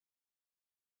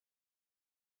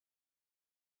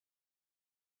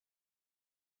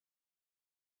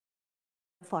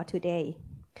for today.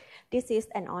 This is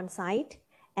an on-site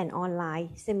and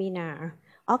online seminar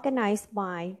organized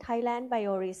by Thailand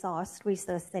Bioresource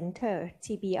Research Center,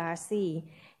 TBRC,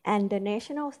 and the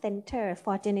National Center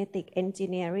for Genetic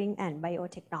Engineering and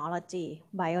Biotechnology,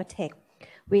 Biotech,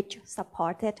 which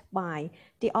supported by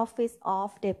the Office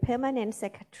of the Permanent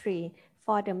Secretary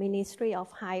for the Ministry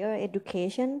of Higher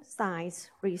Education, Science,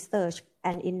 Research,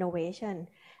 and Innovation,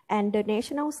 and the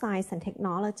National Science and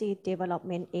Technology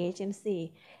Development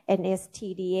Agency,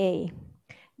 NSTDA.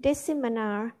 This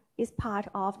seminar is part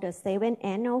of the 7th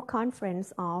Annual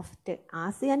Conference of the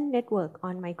ASEAN Network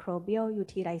on Microbial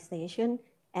Utilization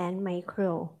and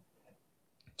Micro.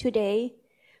 Today,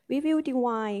 we will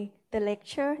divide the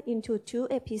lecture into 2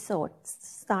 episodes,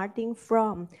 starting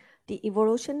from the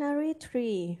Evolutionary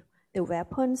Tree, the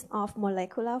weapons of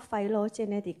molecular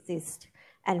phylogeneticists,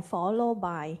 and followed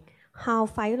by how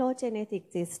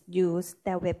phylogeneticists use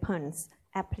their weapons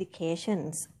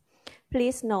applications.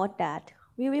 Please note that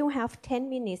we will have 10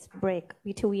 minutes break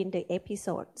between the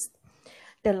episodes.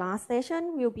 The last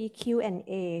session will be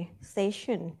Q&A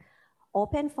session,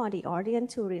 open for the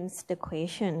audience to raise the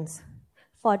questions.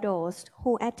 For those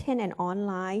who attend an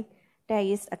online, there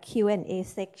is a Q&A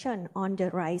section on the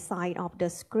right side of the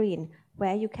screen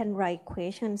where you can write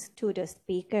questions to the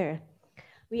speaker.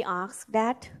 We ask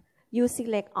that you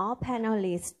select all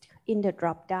panelists in the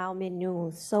drop-down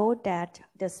menu so that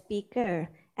the speaker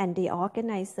and the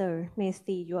organizer may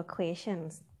see your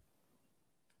questions.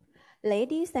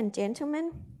 Ladies and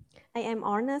gentlemen, I am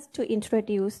honored to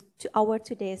introduce our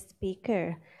today's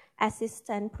speaker,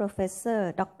 Assistant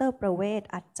Professor Dr. Pravech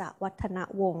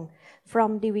Ajawatanawong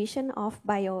from Division of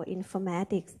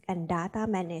Bioinformatics and Data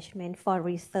Management for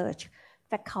Research,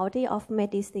 Faculty of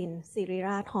Medicine,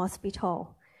 Siriraj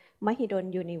Hospital,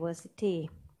 Mahidol University.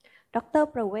 Dr.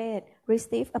 Pravech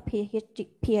received a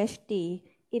Ph.D.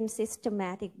 in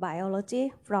Systematic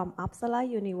Biology from Uppsala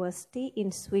University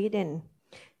in Sweden.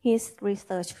 His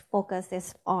research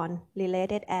focuses on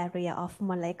related areas of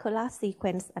molecular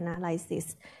sequence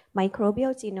analysis,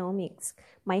 microbial genomics,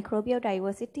 microbial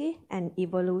diversity and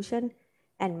evolution,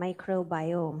 and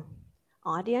microbiome.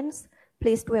 Audience,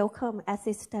 please welcome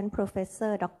Assistant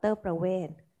Professor Dr.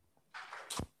 Pravech.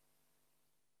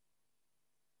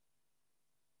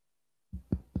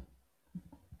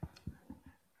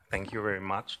 Thank you very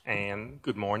much, and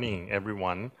good morning,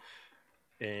 everyone,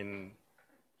 in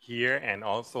here and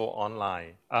also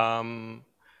online.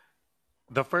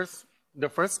 The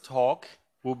first talk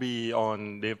will be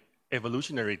on the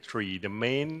evolutionary tree. The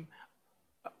main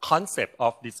concept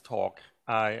of this talk,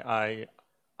 I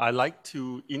like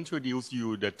to introduce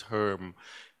you the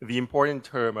important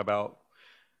term about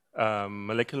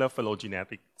molecular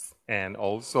phylogenetics, and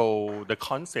also the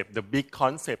concept, the big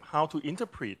concept, how to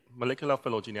interpret molecular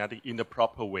phylogenetics in the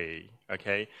proper way,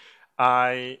 okay?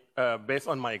 Based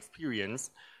on my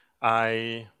experience,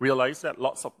 I realized that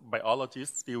lots of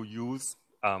biologists still use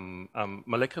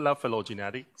molecular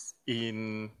phylogenetics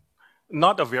in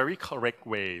not a very correct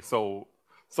way. So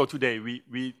today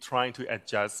we try to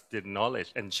adjust the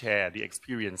knowledge and share the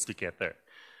experience together,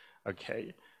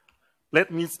 okay? Let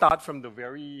me start from the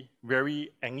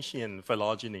very ancient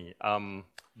phylogeny.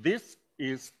 This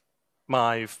is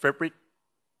my favorite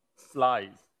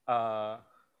slide. Hang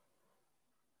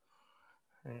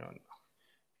on.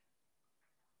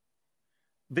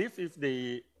 This is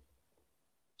the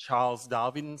Charles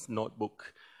Darwin's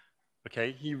notebook.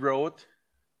 Okay, he wrote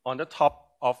on the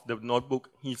top of the notebook.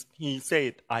 He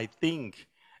said, "I think,"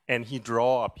 and he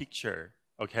draw a picture.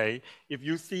 Okay, if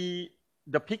you see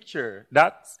the picture,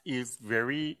 that is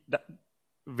very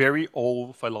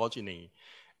old phylogeny.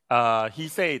 He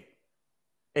said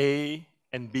A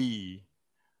and B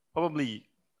probably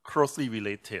closely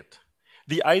related.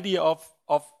 The idea of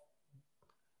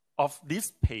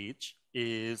this page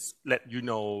is let you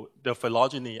know the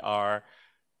phylogeny are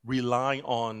relying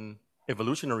on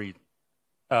evolutionary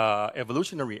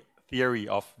theory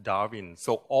of Darwin.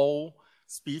 So all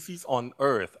species on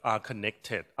Earth are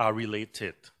connected, are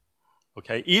related.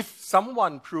 Okay, if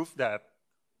someone proves that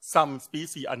some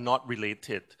species are not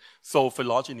related, so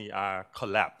phylogeny are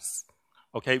collapsed.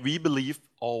 Okay, we believe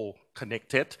all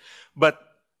connected,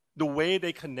 but the way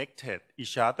they connected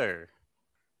each other,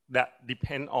 that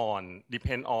depend on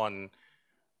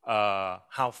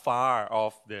how far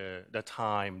of the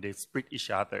time they split each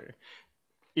other.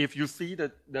 If you see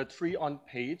the tree on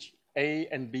page, A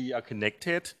and B are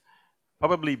connected,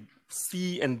 probably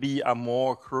C and B are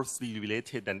more closely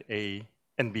related than A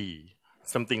and B,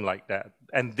 something like that.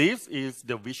 And this is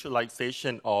the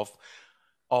visualization of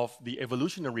the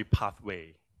evolutionary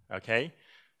pathway, okay?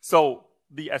 So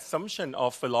the assumption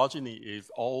of phylogeny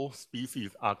is all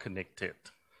species are connected.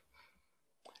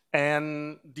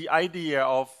 And the idea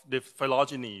of the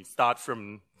phylogeny starts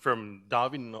from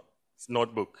Darwin's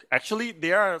notebook. Actually,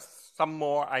 there are some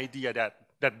more ideas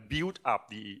that build up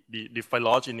the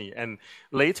phylogeny. And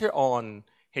later on,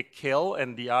 Haeckel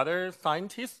and the other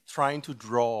scientists trying to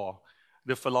draw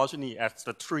the phylogeny as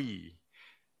the tree.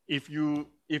 If you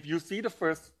see the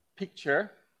first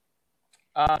picture,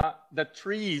 the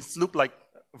trees look like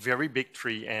a very big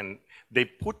tree, and they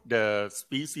put the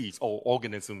species or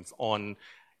organisms on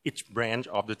each branch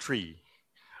of the tree.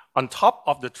 On top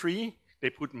of the tree, they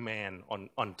put man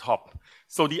on top.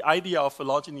 So the idea of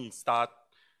phylogeny starts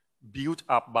built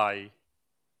up by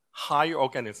higher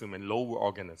organism and lower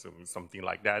organism, something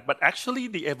like that. But actually,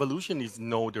 the evolution is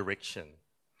no direction.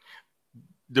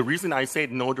 The reason I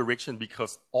said no direction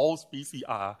because all species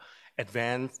are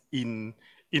advanced in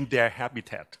their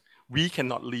habitat. We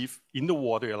cannot live in the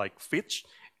water like fish,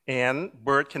 and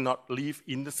bird cannot live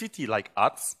in the city like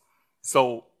us.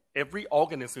 So every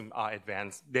organism are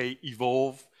advanced. They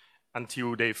evolve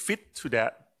until they fit to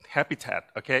that habitat,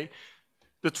 okay?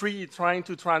 The tree is trying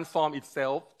to transform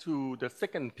itself to the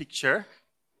second picture.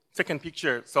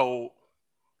 So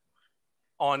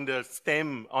on the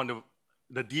stem, on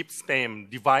the deep stem,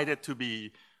 divided to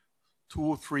be 2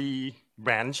 or 3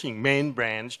 branching, main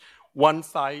branch. One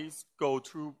side go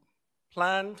to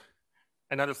plant,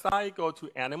 another side go to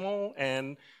animal,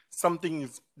 and something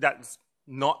that's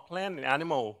not plant and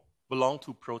animal belong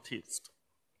to protists.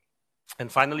 And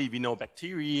finally, we know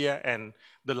bacteria, and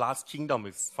the last kingdom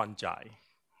is fungi,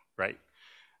 right?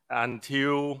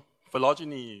 Until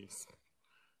phylogeny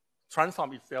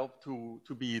transform itself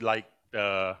to be like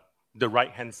the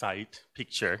right-hand side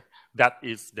picture. That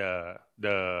is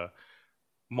the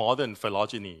modern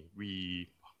phylogeny we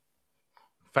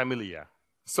familiar.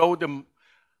 So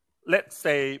let's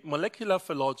say molecular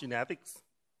phylogenetics,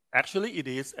 actually it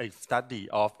is a study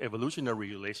of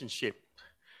evolutionary relationship.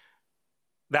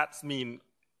 That means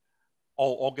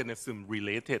all organisms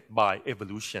related by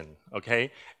evolution,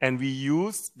 okay? And we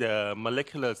use the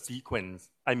molecular sequence,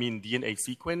 I mean DNA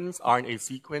sequence, RNA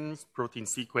sequence, protein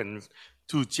sequence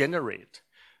to generate.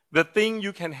 The thing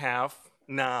you can have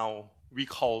now, we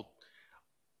call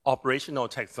operational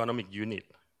taxonomic unit,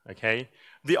 okay?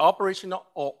 The operational,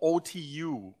 or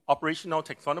OTU, operational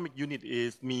taxonomic unit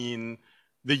mean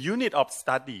the unit of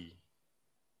study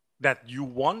that you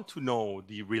want to know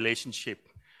the relationship.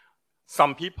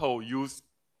 Some people use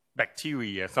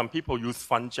bacteria, some people use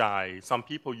fungi, some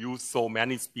people use so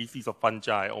many species of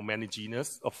fungi or many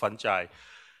genus of fungi.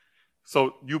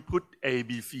 So you put A,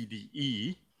 B, C, D,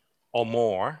 E or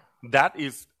more, that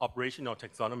is operational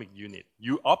taxonomic unit.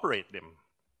 You operate them.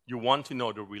 You want to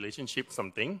know the relationship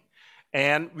something.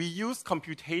 And we use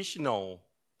computational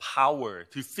power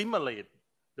to simulate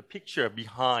the picture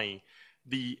behind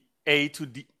the A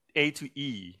to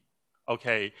E,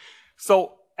 okay?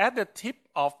 So at the tip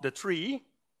of the tree,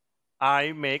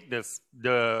 I make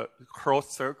the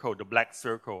cross circle, the black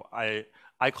circle.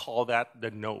 I call that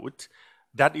the node.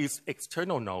 That is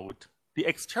external node. The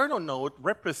external node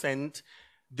represents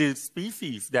the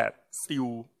species that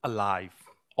still alive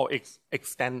or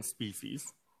extant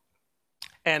species.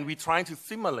 And we try to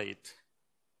simulate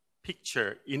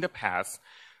picture in the past.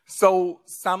 So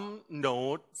some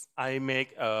nodes, I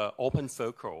make an open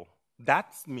circle.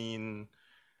 That means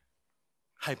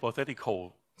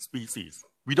hypothetical species.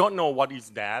 We don't know what is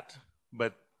that,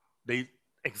 but they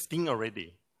extinct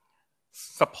already.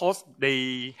 Suppose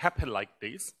they happen like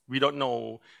this. We don't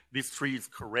know this tree is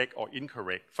correct or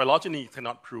incorrect. Phylogeny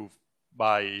cannot prove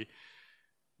by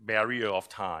barrier of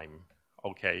time.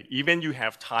 Okay, even you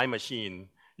have time machine,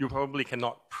 you probably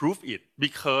cannot prove it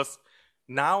because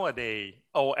nowadays,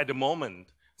 or at the moment,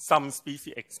 some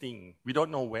species extinct. We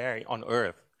don't know where on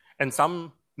Earth. And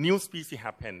some new species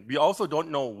happen. We also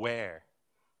don't know where.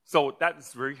 So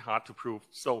that's very hard to prove.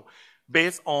 So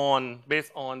based on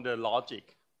the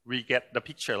logic, we get the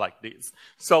picture like this.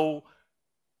 So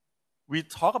we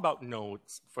talk about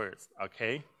nodes first,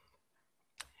 okay?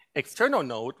 External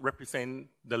node represent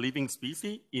the living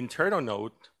species. Internal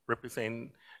node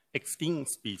represent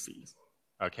extinct species,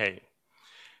 okay?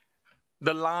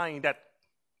 The line that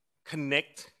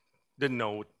connect the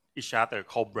node each other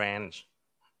called branch,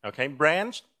 okay?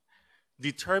 Branch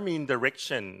determine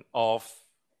direction of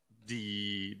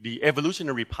the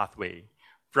evolutionary pathway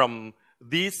from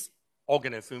these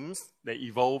organisms. They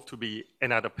evolve to be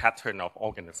another pattern of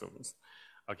organisms,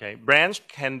 okay? Branch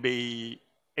can be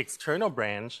external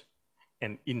branch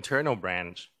and internal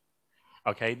branch,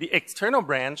 okay? The external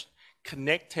branch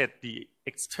connected the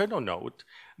external node.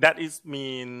 That is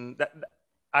mean that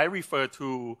I refer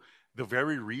to the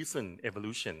very recent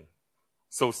evolution.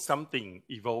 So something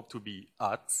evolved to be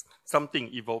us, something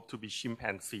evolved to be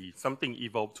chimpanzee, something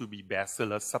evolved to be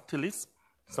Bacillus subtilis,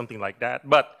 something like that.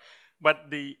 But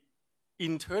the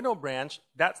internal branch,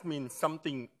 that means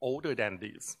something older than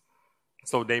this.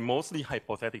 So they mostly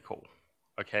hypothetical,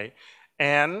 okay?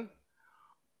 And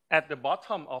at the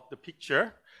bottom of the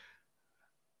picture,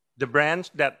 the branch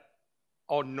that,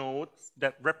 or nodes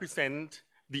that represent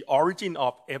the origin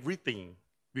of everything,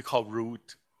 we call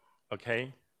root,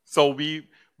 okay? So we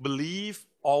believe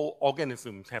all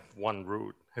organisms have one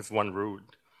root,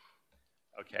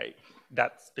 okay?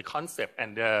 That's the concept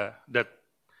and the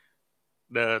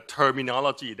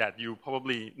terminology that you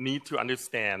probably need to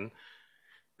understand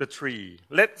the tree.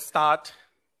 Let's start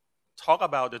talk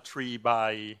about the tree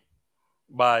by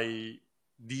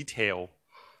detail.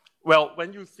 Well,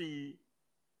 when you see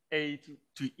A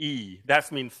to E,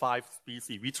 that means 5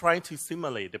 species. We try to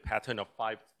simulate the pattern of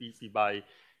 5 species by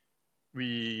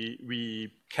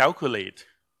we calculate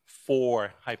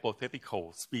 4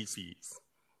 hypothetical species.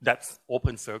 That's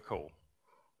open circle,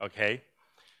 okay?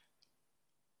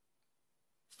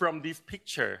 From this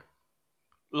picture,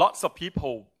 lots of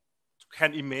people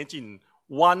can imagine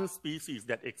one species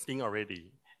that extinct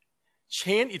already,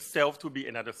 change itself to be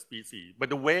another species. But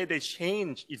the way they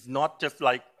change is not just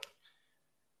like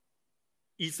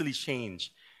easily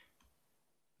change.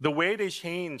 The way they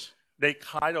change, they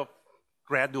kind of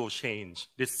gradual change.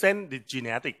 They send the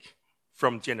genetic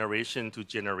from generation to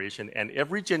generation, and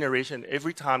every generation,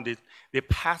 every time they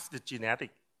pass the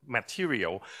genetic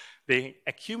material, they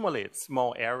accumulate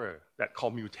small error that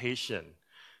called mutation.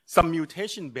 Some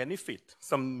mutation benefit,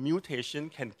 some mutation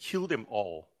can kill them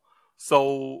all.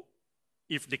 So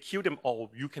if they kill them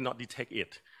all, you cannot detect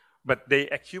it. But they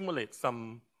accumulate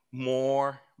some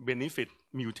more benefit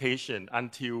mutation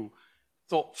until,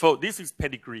 so this is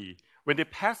pedigree. When they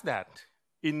pass that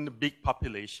in the big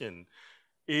population,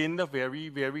 in a very,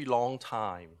 very long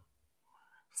time,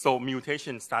 so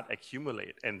mutations start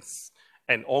accumulate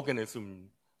and organisms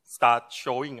start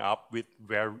showing up with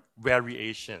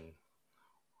variation.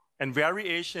 And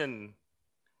variation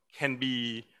can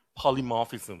be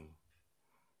polymorphism.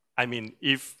 I mean,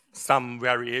 if some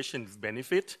variations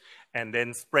benefit and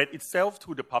then spread itself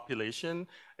to the population,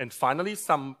 and finally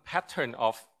some pattern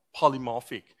of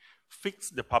polymorphic fix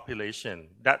the population,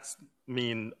 that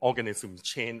means organisms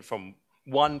change from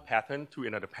one pattern to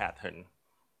another pattern,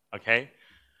 okay?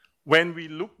 When we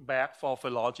look back for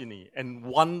phylogeny, and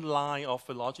one line of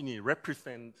phylogeny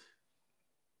represents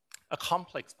a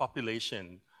complex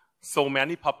population, so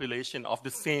many populations of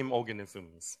the same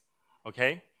organisms,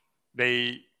 okay?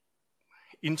 They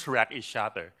interact each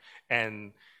other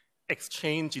and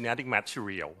exchange genetic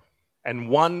material. And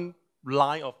one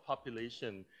line of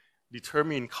population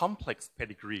determine complex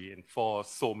pedigree and for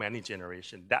so many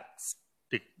generations. That's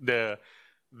the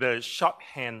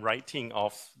shorthand writing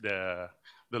of the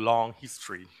long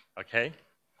history, okay?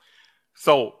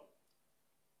 So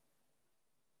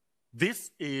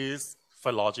this is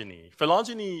phylogeny.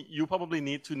 Phylogeny, you probably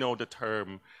need to know the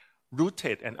term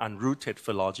rooted and unrooted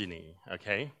phylogeny,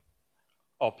 okay?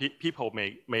 Or people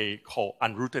may call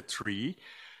unrooted tree.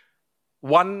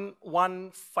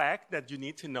 One fact that you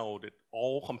need to know that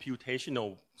all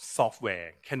computational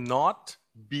software cannot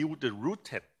build the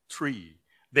rooted tree.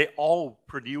 They all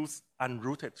produce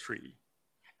unrooted tree.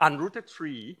 Unrooted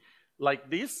tree, like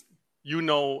this, you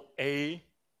know A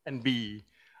and B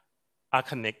are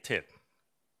connected.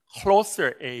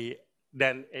 Closer A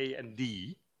than A and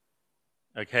D,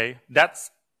 okay? That's,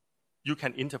 you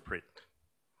can interpret.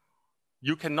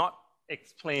 You cannot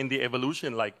explain the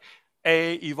evolution like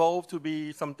A evolved to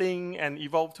be something and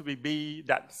evolved to be B.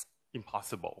 That's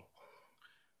impossible.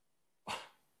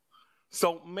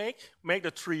 So make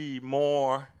the tree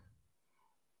more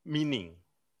meaning.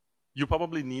 You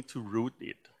probably need to root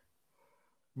it.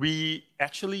 We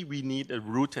need a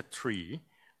rooted tree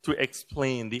to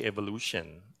explain the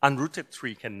evolution. Unrooted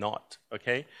tree cannot,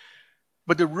 okay?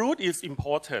 But the root is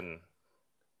important.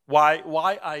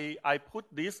 Why I put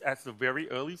this as a very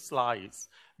early slides?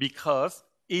 Because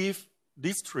if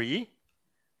this tree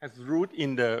has root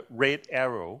in the red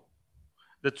arrow,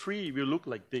 the tree will look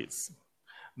like this.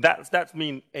 That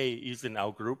means A is in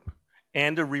our group,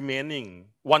 and the remaining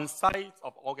one side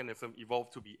of organism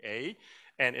evolved to be A,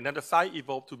 and another side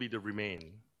evolved to be the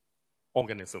remaining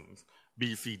organisms,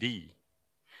 B, C, D.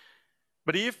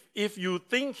 But if you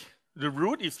think the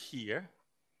root is here,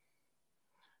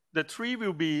 the tree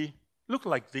will look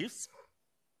like this,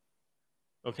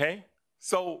 okay?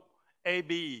 So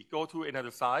AB go to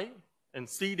another side, and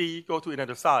CD go to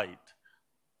another side.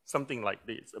 something like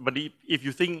this. But if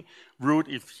you think root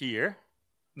is here,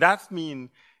 that means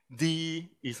D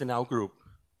is an outgroup,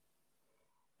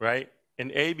 right?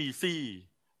 And A, B, C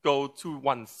go to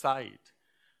one side.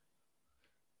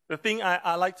 The thing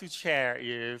I like to share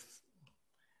is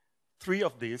 3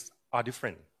 of these are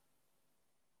different.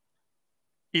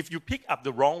 If you pick up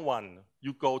the wrong one,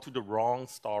 you go to the wrong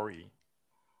story.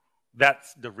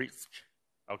 That's the risk,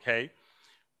 okay?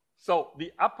 So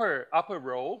the upper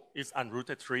row is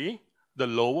unrooted tree. The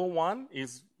lower one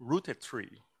is rooted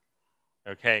tree,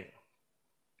 okay?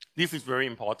 This is very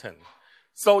important.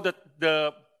 So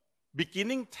the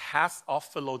beginning task of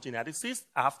phylogeneticist,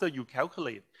 after you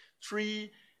calculate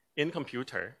tree in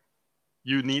computer,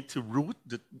 you need to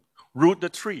root the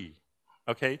tree,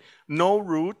 okay? No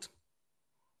root,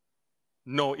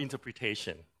 no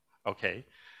interpretation, okay?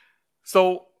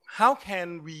 So how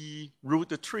can we root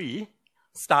the tree?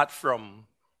 Start from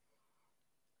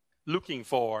looking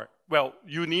for, well,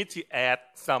 you need to add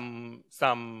some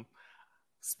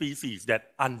species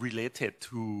that unrelated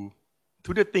to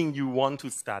the thing you want to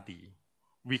study.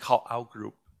 We call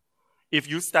outgroup. If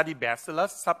you study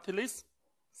Bacillus subtilis,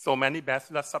 so many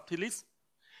Bacillus subtilis,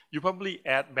 you probably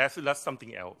add Bacillus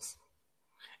something else.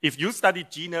 If you study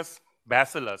genus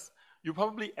Bacillus, you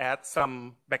probably add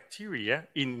some bacteria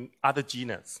in other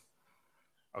genus,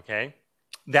 okay?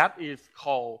 That is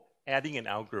called adding an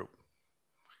outgroup.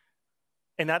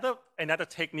 Another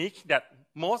technique that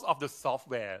most of the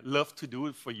software love to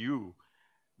do for you,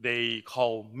 they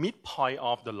call midpoint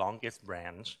of the longest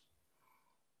branch.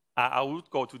 I will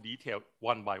go to detail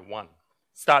one by one.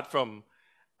 Start from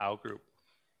outgroup.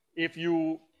 If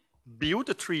you build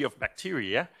a tree of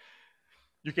bacteria,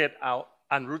 you get out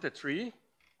unrooted tree,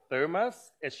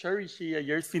 Thermus, Escherichia,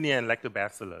 Yersinia, and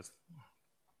Lactobacillus.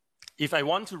 If I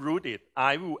want to root it,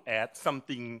 I will add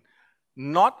something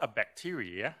not a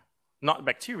bacteria, not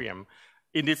bacterium.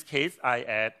 In this case, I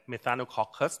add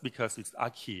Methanococcus because it's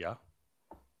archaea.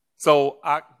 So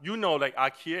you know, like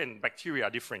archaea and bacteria are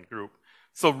different group.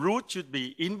 So root should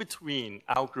be in between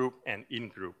outgroup and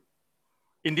in-group.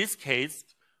 In this case,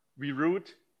 we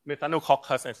root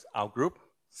Methanococcus as outgroup.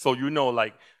 So you know,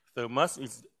 like Thermus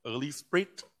is early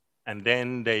split, and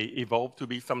then they evolve to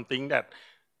be something that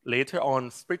later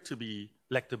on split to be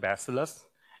Lactobacillus,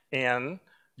 and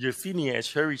Yersinia and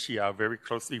Escherichia are very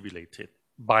closely related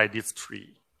by this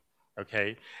tree,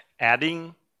 okay?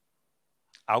 Adding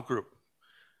outgroup.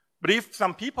 But if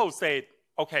some people say,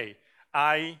 okay,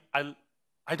 I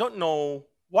don't know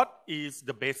what is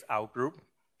the best outgroup,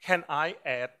 can I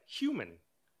add human?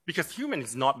 Because human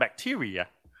is not bacteria.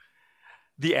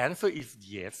 The answer is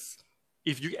yes.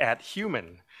 If you add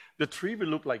human, the tree will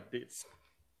look like this.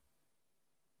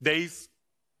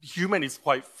 Human is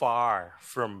quite far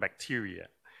from bacteria.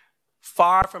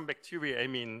 Far from bacteria, I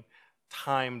mean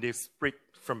time they split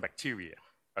from bacteria,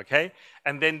 okay?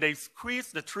 And then they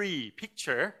squeeze the tree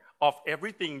picture of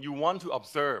everything you want to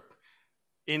observe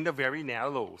in the very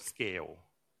narrow scale.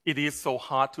 It is so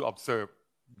hard to observe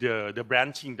the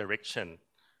branching direction,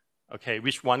 okay?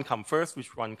 Which one come first,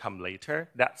 which one come later?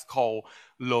 That's called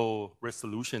low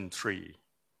resolution tree.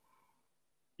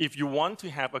 If you want to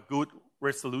have a good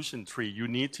resolution tree, you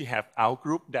need to have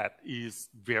outgroup that is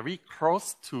very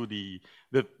close to the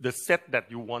set that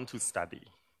you want to study,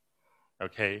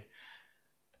 okay?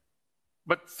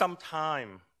 But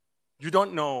sometimes you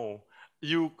don't know.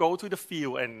 You go to the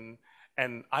field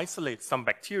and isolate some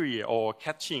bacteria or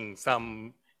catching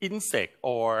some insect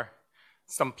or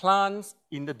some plants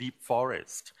in the deep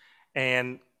forest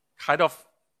and kind of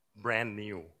brand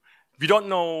new. We don't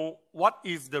know what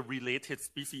is the related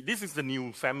species. This is the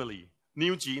new family,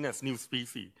 new genus, new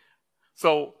species.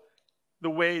 So the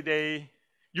way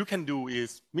you can do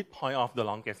is midpoint of the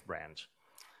longest branch.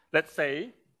 Let's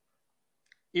say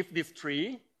if this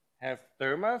tree has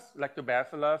Thermus,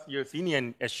 Lactobacillus, Yersinia,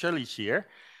 and Escherichia,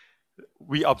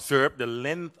 we observe the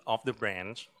length of the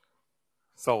branch.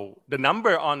 So the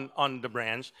number on the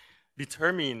branch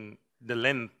determine the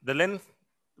length. The length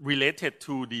related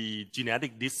to the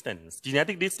genetic distance.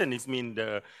 Genetic distance means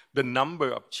the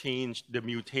number of change, the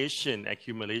mutation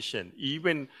accumulation.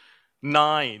 Even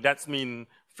 9, that means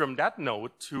from that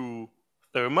node to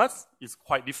Thermus is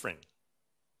quite different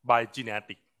by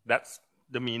genetic. That's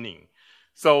the meaning.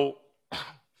 So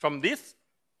from this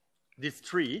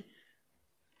tree,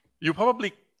 you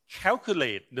probably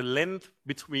calculate the length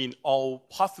between all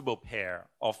possible pair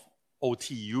of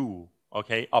OTU,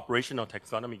 okay, operational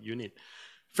taxonomic unit.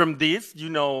 From this, you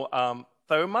know,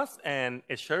 Thermus and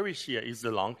Escherichia is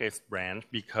the longest branch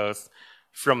because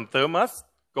from Thermus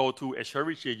go to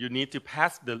Escherichia, you need to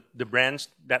pass the branch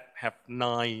that have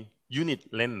 9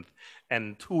 unit length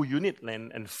and 2 unit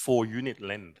length and 4 unit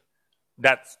length.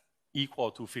 That's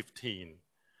equal to 15.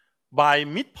 By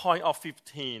midpoint of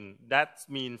 15, that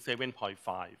means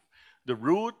 7.5. The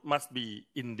root must be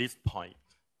in this point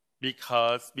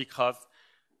because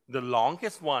the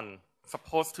longest one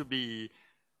supposed to be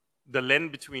the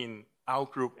length between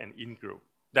out group and in group.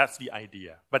 That's the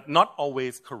idea, but not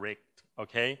always correct,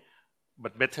 okay?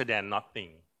 But better than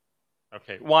nothing,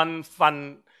 okay? One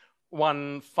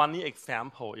funny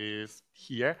example is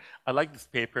here. I like this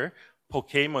paper,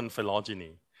 Pokemon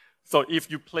Phylogeny. So if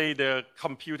you play the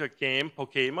computer game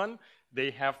Pokemon,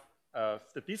 they have a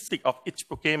statistic of each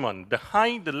Pokemon, the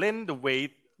height, the length, the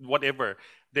weight, whatever.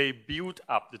 They build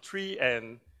up the tree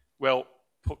and, well,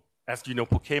 as you know,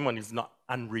 Pokemon is not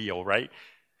unreal, right?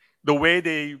 The way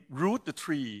they root the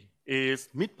tree is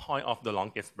midpoint of the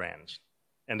longest branch.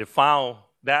 And they found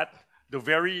that the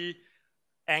very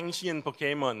ancient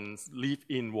Pokemons live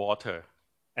in water.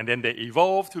 And then they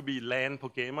evolve to be land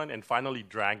Pokemon and finally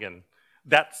dragon.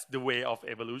 That's the way of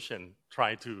evolution,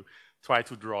 try to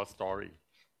draw a story.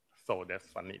 So that's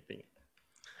funny thing.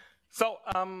 So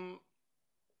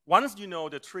once you know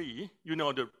the tree, you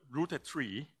know the rooted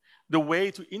tree, the way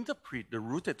to interpret the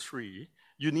rooted tree,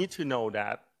 you need to know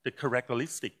that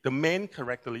the main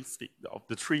characteristic of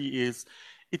the tree is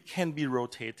it can be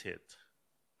rotated.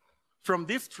 From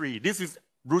this tree, this is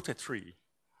rooted tree.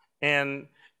 And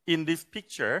in this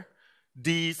picture,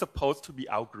 D is supposed to be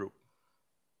outgroup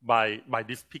by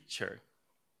this picture.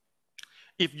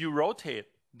 If you rotate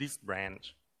this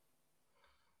branch,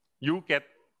 you get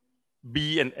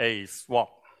B and A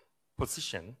swap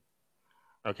position,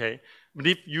 okay? But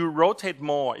if you rotate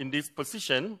more in this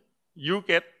position, you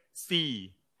get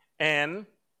C and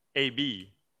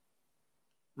AB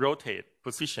rotate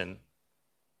position.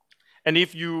 And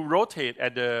if you rotate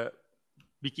at the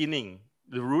beginning,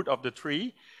 the root of the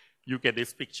tree, you get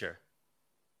this picture,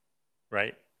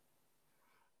 right?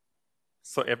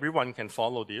 So everyone can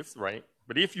follow this, right?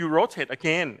 But if you rotate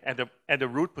again at the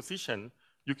root position,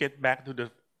 you get back to the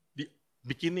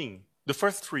beginning, the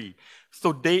first tree.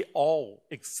 So they all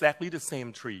exactly the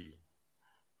same tree.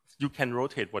 You can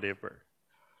rotate whatever.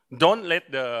 Don't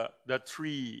let the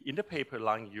tree in the paper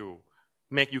line you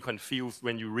make you confused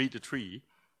when you read the tree,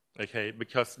 okay?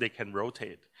 Because they can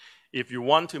rotate. If you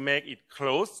want to make it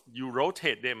close, you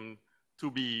rotate them to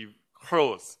be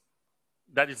close.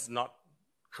 That is not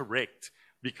correct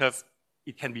because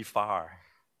it can be far,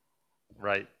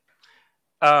 right?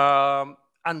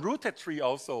 Unrooted tree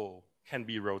also can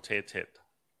be rotated,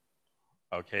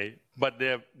 okay? But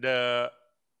the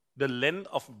length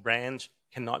of branch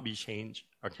cannot be changed,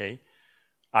 okay?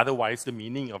 Otherwise, the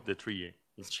meaning of the tree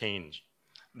is changed.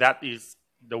 That is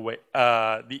the way,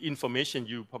 the information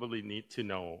you probably need to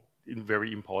know,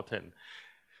 very important.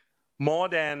 More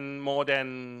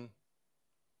than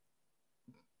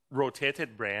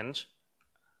rotated branch,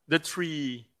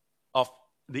 the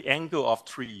angle of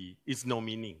tree is no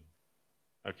meaning,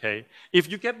 okay? If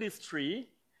you get this tree,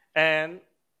 and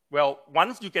well,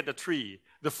 once you get the tree,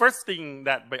 the first thing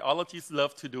that biologists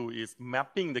love to do is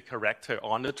mapping the character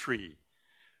on the tree.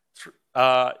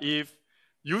 If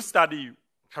you study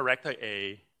character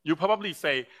A, you probably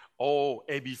say, oh,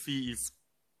 ABC is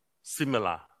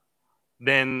similar.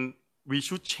 Then we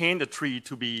should change the tree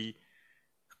to be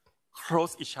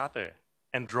close each other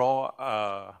and draw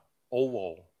an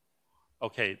oval.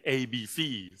 Okay,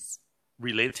 ABC is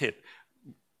related.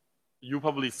 You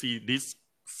probably see this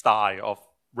style of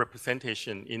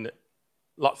representation in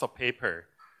lots of paper,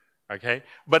 okay?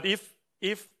 But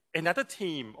if another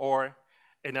team or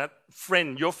another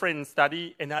friend, your friend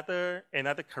study another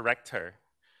character,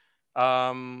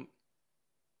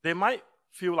 they might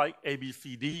feel like A, B,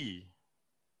 C, D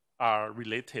are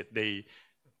related. They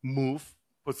move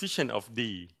position of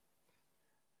D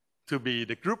to be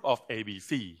the group of A, B,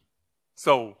 C.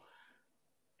 So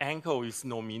angle is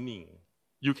no meaning.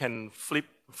 You can flip,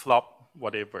 flop,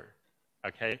 whatever,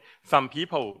 okay? Some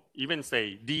people even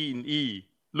say D and E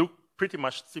look pretty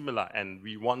much similar and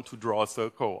we want to draw a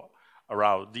circle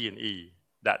around D and E.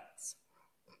 That's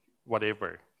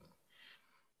whatever.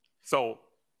 So,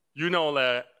 you know,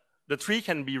 the tree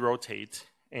can be rotated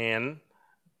and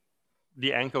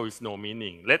the angle is no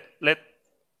meaning. Let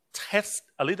test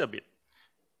a little bit.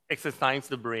 Exercise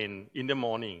the brain in the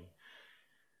morning.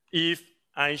 If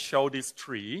I show this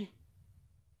tree,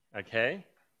 okay,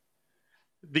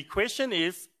 the question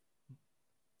is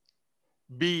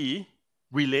B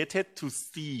related to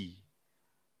C.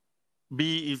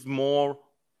 B is more,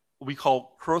 we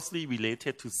call closely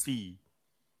related to C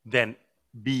than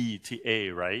B to A,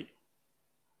 right?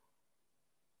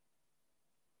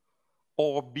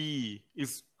 Or B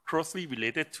is closely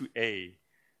related to A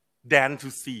than to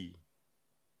C.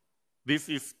 This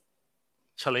is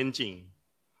challenging.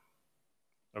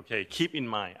 Okay, keep in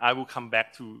mind. I will come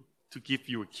back to give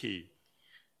you a key.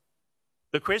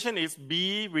 The question is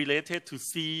B related to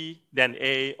C than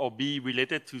A, or B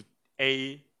related to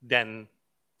A than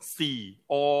C,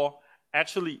 or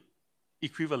actually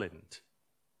equivalent.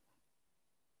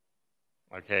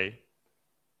 Okay,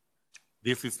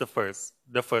 this is the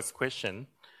first question.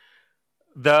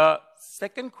 The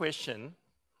second question,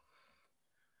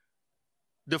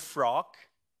 the frog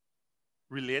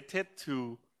related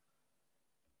to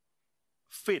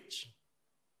fish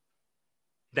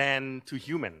than to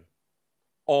human,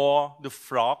 or the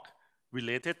frog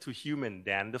related to human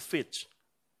than the fish,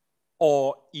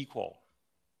 or equal.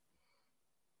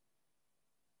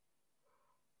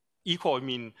 Equal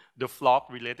means the frog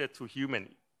related to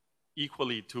human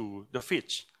equally to the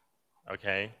fish.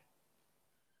 Okay.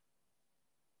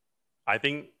 I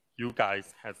think you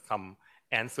guys have some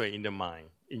answer in your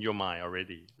mind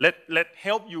already. Let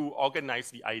help you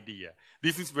organize the idea.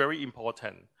 This is very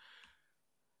important.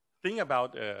 Think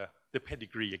about the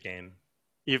pedigree again.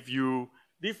 If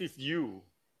this is you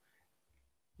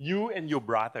and your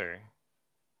brother,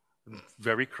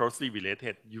 very closely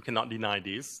related. You cannot deny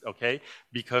this, okay?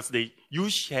 Because you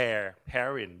share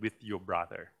parent with your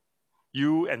brother.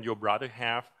 You and your brother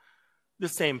have the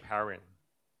same parent.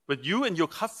 But you and your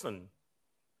cousin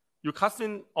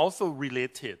also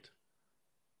related,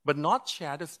 but not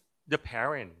share the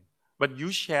parent, but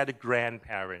you share the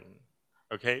grandparent,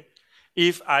 okay?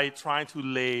 If I try to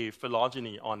lay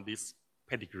phylogeny on this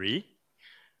pedigree,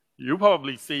 you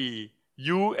probably see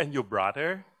you and your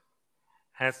brother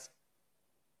has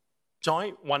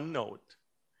joined one node.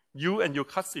 You and your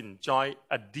cousin join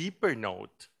a deeper node.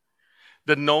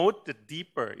 The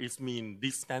deeper is mean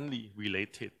distantly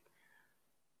related.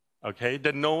 Okay,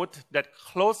 the node that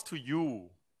close to you,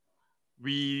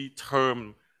 we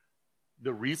term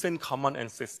the recent common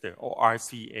ancestor, or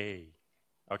RCA.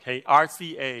 Okay,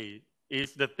 RCA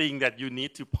is the thing that you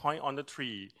need to point on the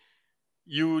tree.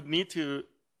 You need to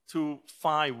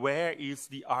find where is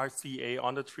the RCA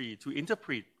on the tree to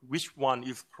interpret which one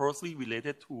is closely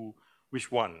related to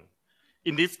which one.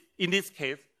 In this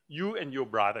case, you and your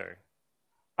brother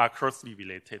are closely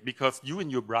related because you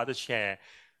and your brother share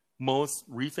most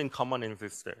recent common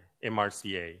ancestor,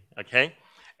 MRCA, okay?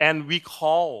 And we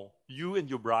call you and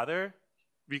your brother,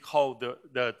 we call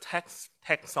the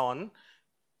taxon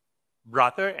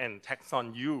brother and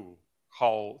taxon you,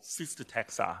 called sister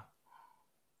taxa.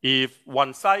 If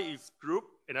one side is group,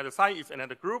 another side is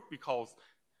another group, we call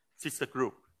sister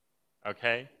group,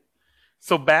 okay?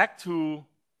 So back to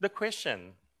the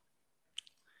question.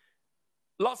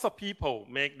 Lots of people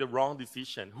make the wrong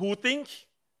decision who think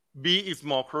B is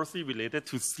more closely related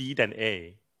to C than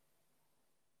A.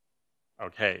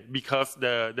 Okay, because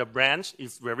the branch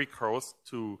is very close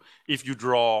to, if you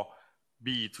draw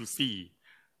B to C.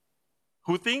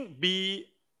 Who think B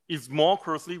is more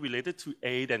closely related to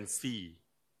A than C?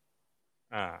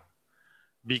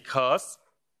 Because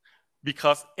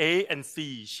A and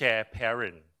C share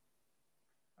parent.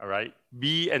 All right,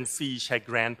 B and C share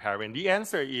grandparent. The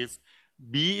answer is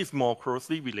B is more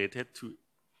closely related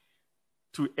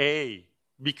to A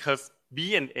because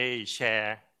B and A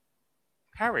share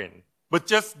parent. But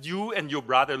just you and your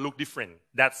brother look different.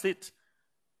 That's it.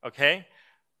 Okay?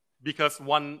 Because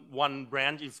one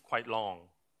branch is quite long.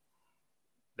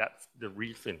 That's the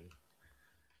reason.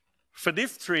 For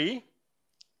this tree,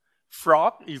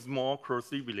 frog is more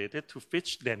closely related to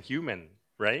fish than human,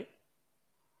 right?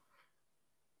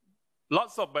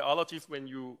 Lots of biologists,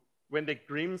 when they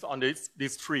glimpse on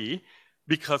this tree,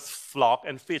 because frog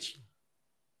and fish,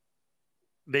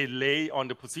 they lay on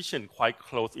the position quite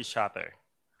close each other.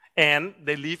 And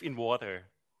they live in water.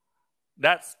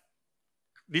 That's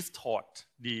this thought,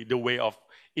 the way of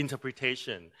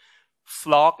interpretation.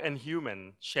 Frog and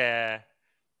human share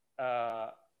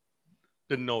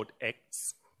the node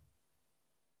X.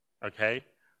 Okay?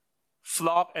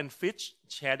 Frog and fish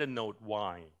share the node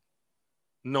Y.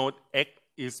 Node X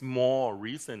is more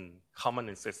recent common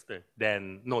ancestor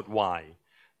than node Y.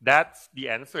 That's the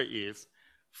answer is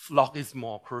frog is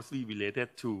more closely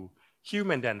related to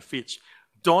human than fish.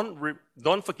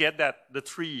 Don't forget that the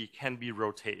tree can be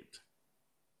rotated.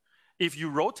 If you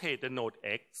rotate the node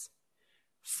X,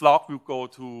 frog will go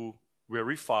to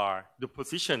very far, the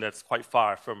position that's quite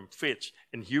far from fish,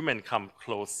 and human come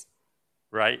close,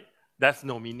 right? That's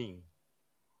no meaning.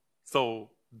 So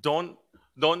don't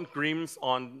glimpse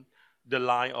on the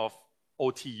line of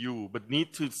OTU, but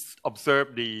need to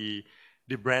observe the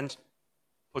branch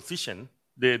position,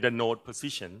 the node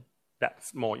position.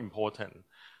 That's more important.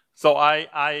 So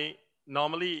I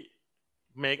normally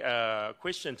make a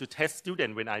question to test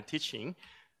students when I'm teaching.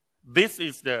 This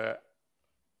is the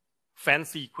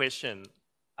fancy question.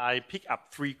 I pick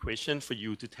up 3 questions for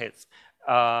you to test.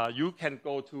 You can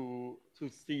go to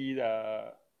see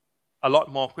a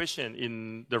lot more questions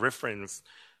in the reference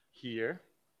here.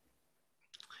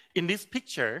 In this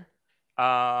picture,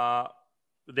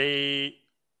 they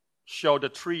show the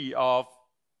tree of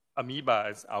amoeba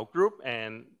as outgroup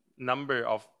and number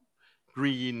of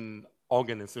green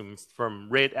organisms from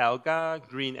red alga,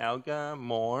 green alga,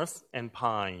 moss, and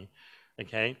pine.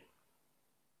 Okay.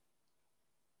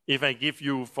 If I give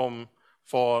you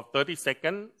for 30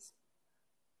 seconds,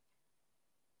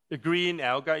 the green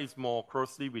alga is more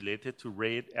closely related to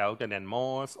red alga than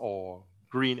moss, or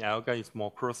green alga is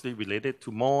more closely related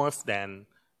to moss than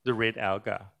the red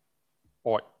alga,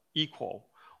 or equal,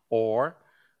 or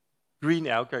green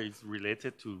alga is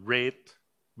related to red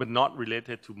but not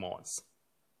related to moss.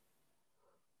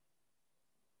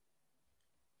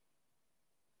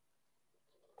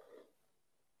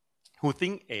 Who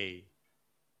think A?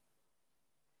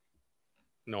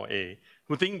 No A.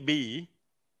 Who think B?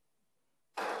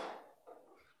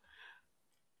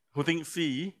 Who think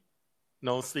C?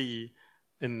 No C.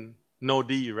 And no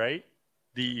D, right?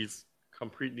 D is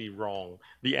completely wrong.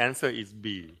 The answer is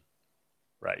B,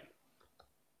 right?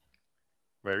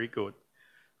 Very good.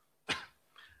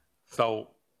 So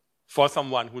for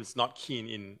someone who's not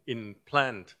keen in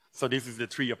plant, so this is the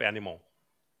tree of animal.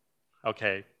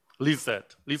 Okay, lizard.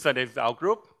 Lizard is our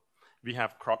group. We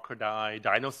have crocodile,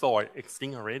 dinosaur,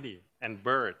 extinct already, and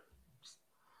bird.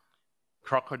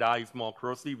 Crocodile is more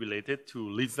closely related to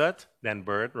lizard than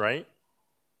bird, right?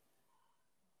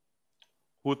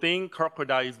 Who think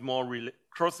crocodile is more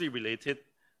closely related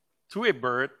to a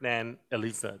bird than a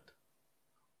lizard?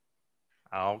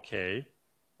 Okay.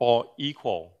 Or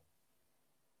equal?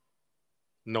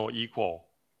 No equal.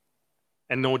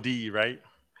 And no D, right?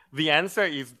 The answer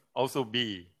is also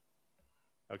B.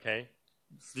 Okay?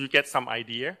 So you get some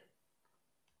idea?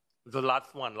 The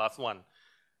last one.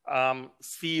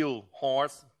 Seal,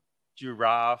 horse,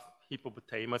 giraffe,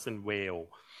 hippopotamus, and whale.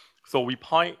 So we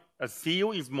point, a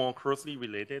seal is more closely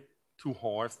related to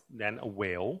horse than a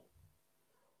whale.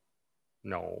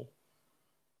 No.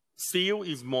 Seal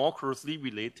is more closely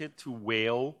related to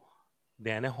whale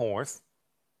than a horse.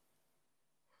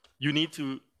 You need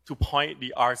to point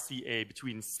the RCA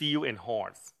between seal and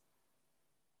horse.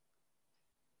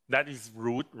 That is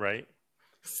root, right?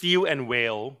 Seal and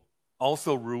whale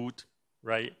also root,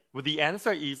 right? But the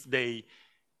answer is they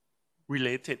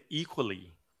related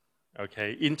equally,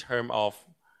 okay, in terms of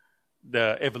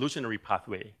the evolutionary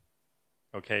pathway,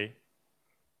 okay?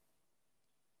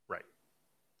 Right.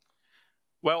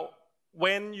 Well,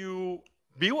 when you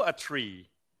build a tree,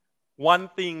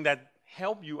 one thing that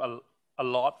helps you a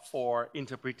lot for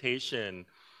interpretation,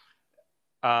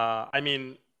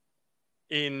 in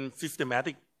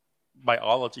systematic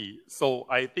biology. So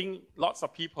I think lots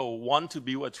of people want to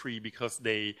build a tree because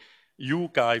you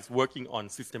guys working on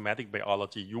systematic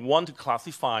biology, you want to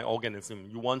classify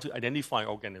organisms, you want to identify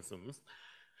organisms.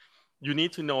 You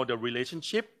need to know the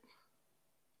relationship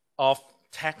of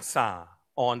taxa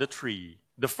on the tree.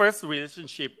 The first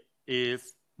relationship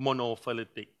is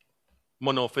monophyletic.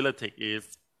 Monophyletic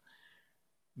is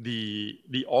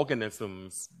the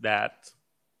organisms that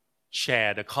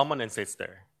share the common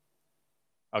ancestor.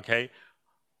 Okay,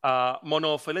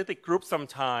 monophyletic groups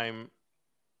sometimes,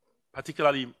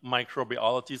 particularly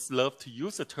microbiologists, love to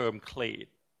use the term clade.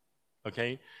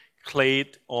 Okay,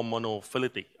 clade or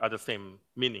monophyletic are the same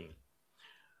meaning,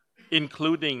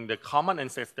 including the common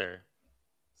ancestor.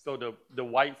 So the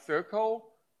white circle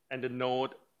and the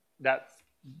node, that's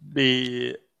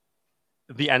the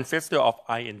ancestor of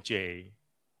I and J,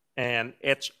 and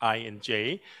H, I, and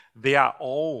J, they are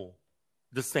all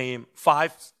the same.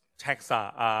 5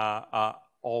 taxa are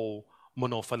all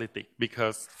monophyletic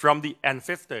because from the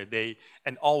ancestor,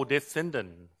 and all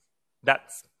descendants,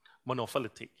 that's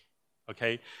monophyletic,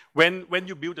 okay? When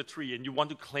you build a tree and you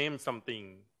want to claim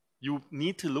something, you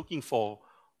need to looking for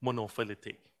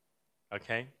monophyletic,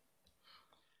 okay?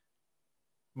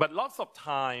 But lots of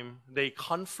time, they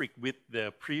conflict with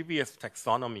the previous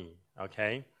taxonomy,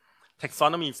 okay?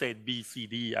 Taxonomy said B, C,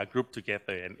 D are grouped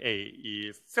together and A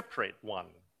is separate one.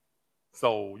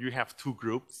 So you have 2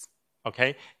 groups,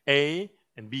 okay? A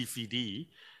and B, C, D.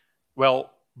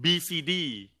 Well, B, C,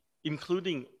 D,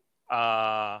 including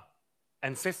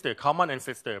ancestor, common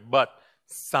ancestor, but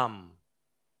some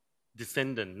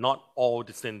descendant, not all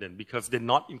descendant, because they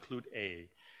not include A.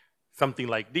 Something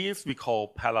like this we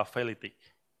call paraphyletic,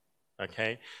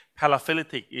 okay?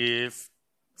 Paraphyletic is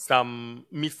some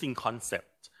missing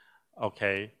concept.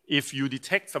 Okay, if you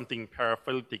detect something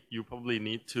paraphyletic, you probably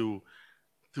need to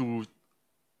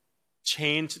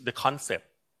change the concept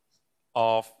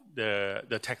of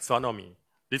the taxonomy.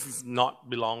 This is not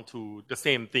belong to the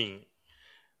same thing.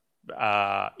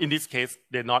 In this case,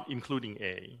 they're not including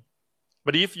A.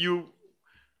 But if you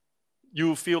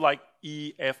feel like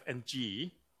E, F, and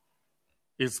G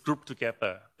is grouped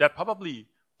together, that probably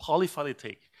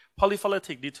polyphyletic.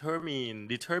 Polyphyletic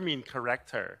determine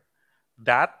character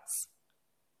that's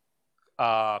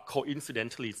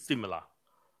coincidentally similar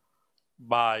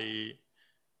by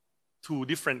two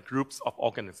different groups of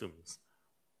organisms.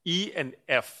 E and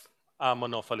F are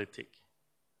monophyletic,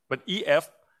 but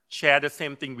EF share the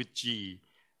same thing with G.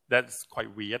 That's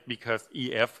quite weird because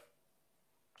EF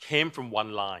came from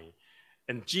one line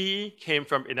and G came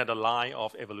from another line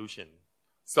of evolution.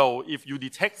 So if you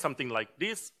detect something like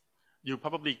this, you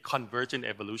probably convergent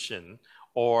evolution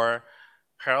or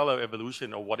parallel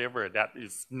evolution or whatever, that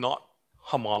is not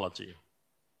homology.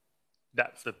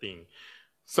 That's the thing.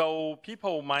 So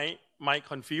people might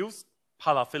confuse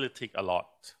paraphyletic a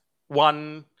lot.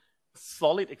 One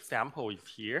solid example is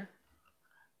here.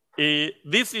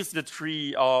 This is the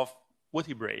tree of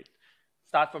vertebrate.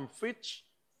 Start from fish,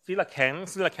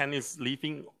 coelacanth. Coelacanth is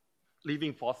living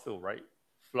fossil, right?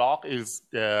 Frog is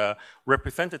the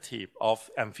representative of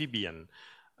amphibian,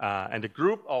 and the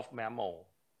group of mammal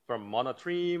from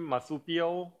monotreme,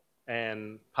 marsupial,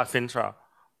 and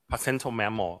placental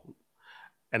mammal.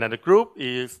 Another group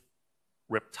is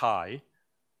reptile,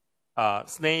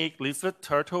 snake, lizard,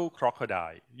 turtle,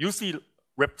 crocodile. You see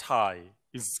reptile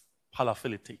is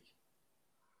paraphyletic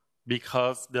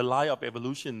because the line of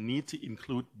evolution needs to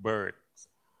include birds.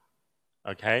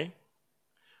 Okay?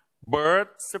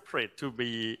 Birds separate to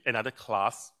be another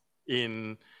class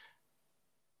in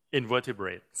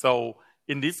vertebrate. So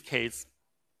in this case,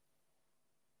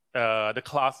 the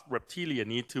class reptilia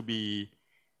need to be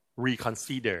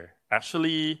reconsidered.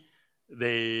 Actually,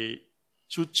 they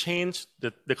should change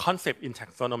the concept in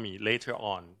taxonomy later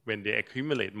on when they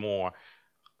accumulate more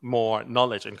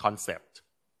knowledge and concept.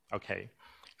 Okay,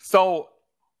 so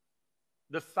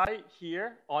the side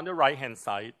here on the right-hand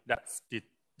side, that's the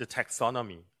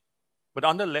taxonomy. But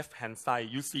on the left-hand side,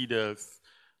 you see the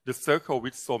circle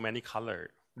with so many colors.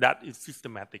 That is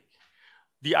systematic.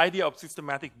 The idea of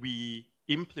systematic, we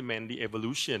implement the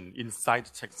evolution inside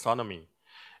the taxonomy.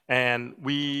 And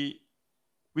we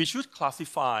should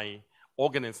classify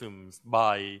organisms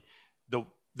by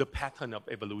the pattern of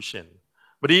evolution.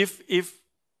 But if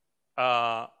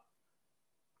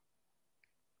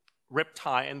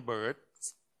reptile and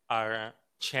birds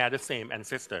share the same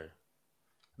ancestor,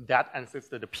 that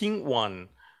ancestor, the pink one,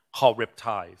 called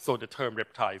reptile. So the term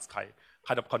reptile is kind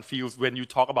of confused. When you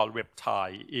talk about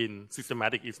reptile in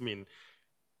systematic, it means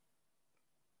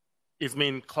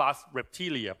class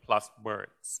Reptilia plus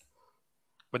birds.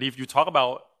 But if you talk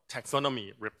about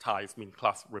taxonomy, reptiles mean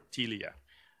class Reptilia.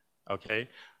 Okay?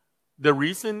 The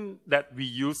reason that we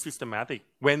use systematic,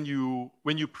 when you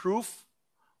prove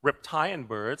reptile and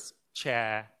birds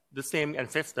share the same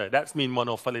ancestor, that means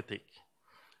monophyletic.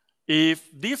 If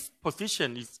this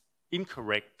position is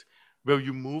incorrect, well,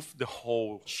 you move the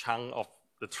whole chunk of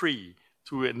the tree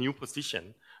to a new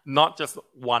position, not just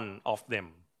one of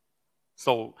them.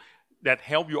 So that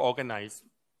helps you organize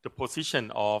the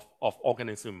position of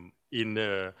organism in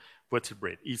the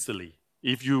vertebrate easily.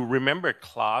 If you remember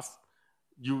class,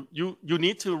 you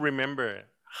need to remember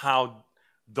how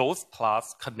those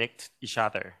class connect each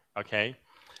other, okay?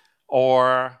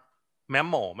 Or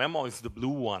mammal. Mammal is the blue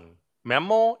one.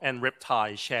 Mammal and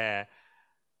reptile share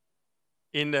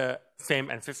in the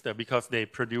same ancestor because they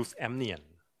produce amnion.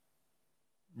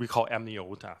 We call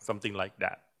amniota, something like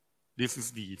that. This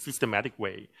is the systematic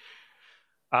way.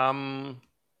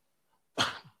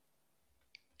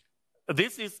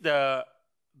 This is the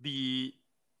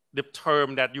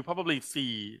term that you probably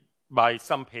see by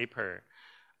some paper.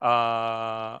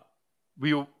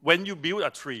 When you build a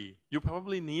tree, you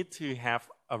probably need to have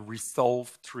a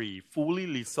resolved tree, fully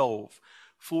resolved.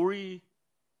 Fully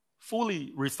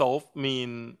resolved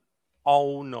means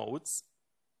all nodes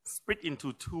split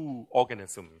into two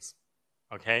organisms,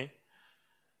 okay?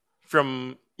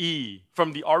 From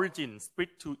the origin,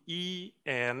 split to E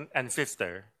and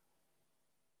ancestor.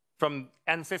 From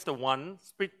ancestor 1,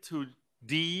 split to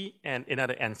D and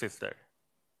another ancestor.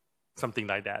 Something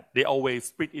like that. They always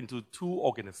split into two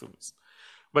organisms.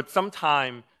 But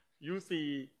sometimes you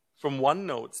see from one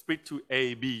node split to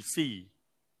A, B, C.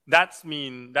 That's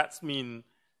mean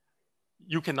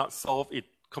you cannot solve it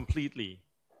completely.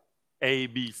 A,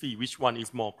 B, C, which one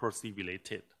is more closely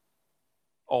related?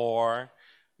 Or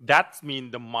that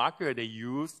means the marker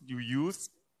you use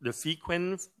the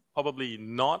sequence probably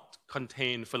not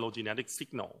contain phylogenetic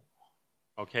signal,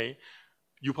 okay?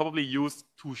 You probably use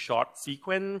too short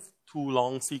sequence, too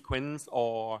long sequence,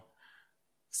 or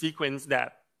sequence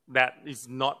that is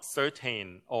not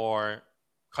certain or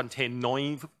contain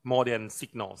noise more than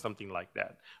signal, something like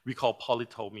that. We call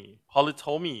polytomy.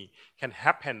 Polytomy can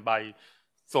happen by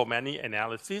so many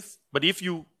analysis, but if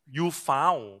you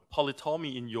found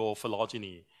polytomy in your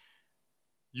phylogeny,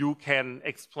 you can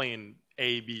explain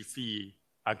A, B, C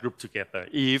are grouped together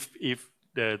if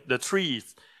the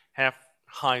trees have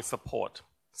high support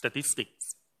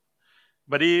statistics.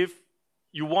 But if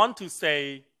you want to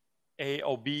say A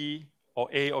or B or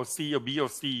A or C or B or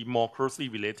C more closely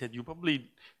related, you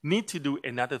probably need to do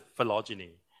another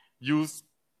phylogeny. Use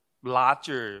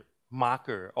larger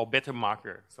marker or better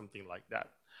marker, something like that.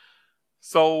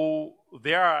 So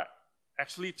there are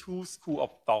actually two schools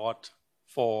of thought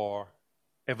for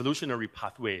evolutionary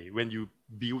pathway when you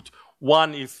build.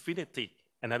 One is phynetic,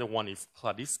 another one is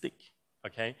cladistic,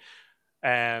 okay?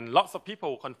 And lots of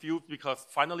people confused because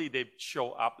finally they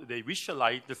show up, they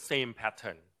visualize the same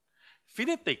pattern.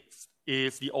 Phynetics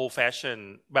is the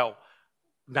old-fashioned, well,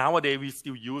 nowadays we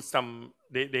still use some,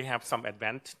 they have some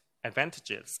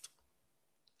advantages.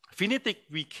 Phynetic,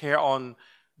 we care on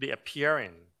the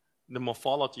appearance, the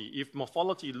morphology. If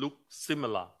morphology looks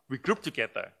similar, we group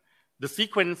together. The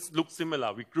sequence looks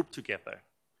similar, we group together.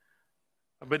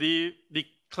 But the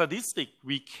cladistic,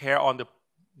 we care on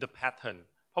the pattern.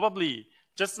 Probably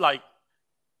just like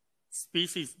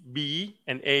species B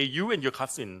and A, you and your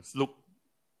cousins look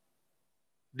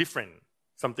different,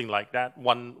 something like that.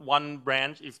 One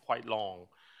branch is quite long.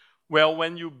 Well,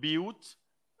 when you build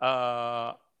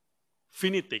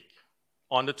phynetic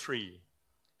on the tree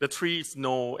is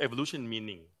no evolution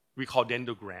meaning. We call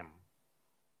dendrogram.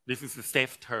 This is a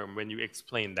safe term when you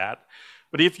explain that.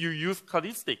 But if you use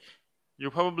cladistic, you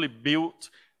probably build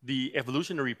the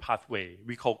evolutionary pathway.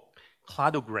 We call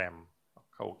cladogram,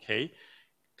 okay?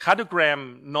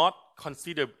 Cladogram not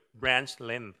consider branch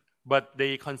length, but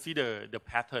they consider the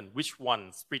pattern, which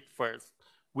one split first,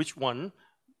 which one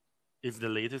is the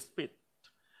latest split.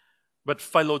 But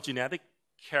phylogenetic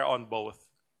care on both,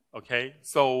 okay?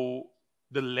 So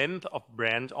the length of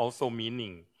branch also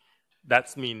meaning,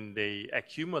 that means they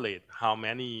accumulate how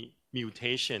many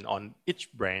mutation on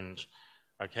each branch,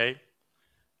 okay?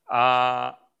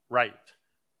 Right.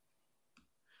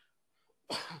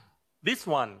 This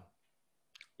one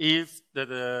is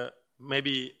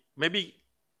maybe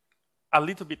a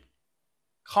little bit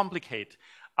complicated.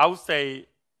 I would say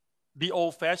the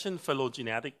old-fashioned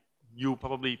phylogenetic, you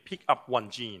probably pick up one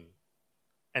gene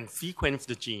and sequence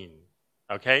the gene,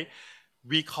 okay?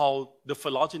 We call the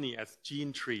phylogeny as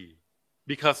gene tree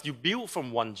because you build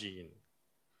from one gene.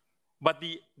 But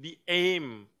the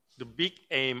aim, the big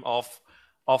aim of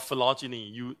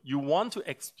phylogeny, you want to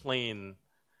explain,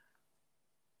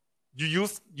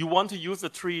 you want to use the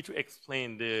tree to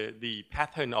explain the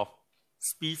pattern of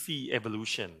species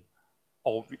evolution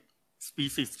or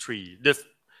species tree. This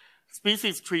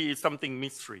species tree is something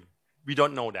mystery. We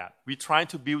don't know that. We try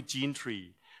to build gene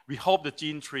tree. We hope the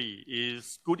gene tree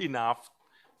is good enough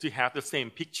to have the same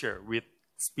picture with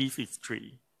species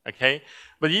tree, okay?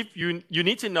 But if you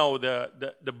need to know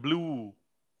the blue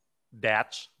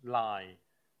dash line,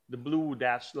 the blue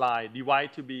dash line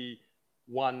divide to be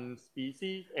one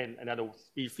species and another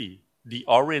species, the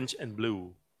orange and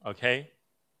blue, okay?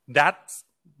 That's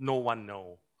no one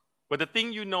know. But the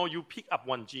thing you know, you pick up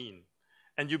one gene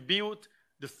and you build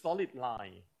the solid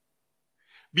line.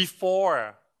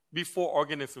 Before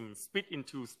organisms split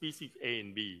into species A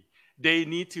and B, they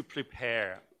need to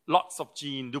prepare lots of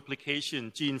gene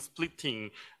duplication, gene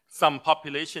splitting. Some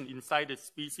population inside the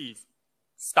species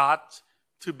start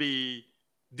to be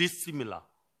dissimilar,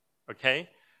 okay?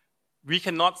 We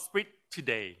cannot split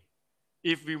today.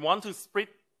 If we want to split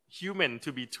human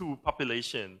to be two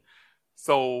population,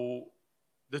 so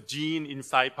the gene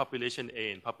inside population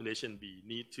A and population B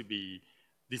need to be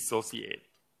dissociated,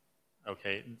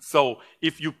 okay? So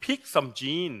if you pick some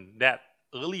gene that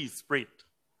early split,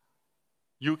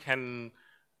 you can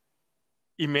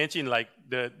imagine like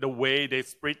the way they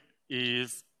split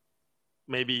is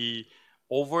maybe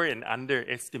over and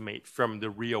underestimate from the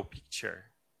real picture,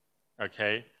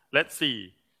 okay? Let's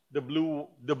see, the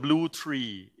blue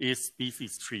tree is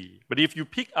species tree. But if you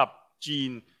pick up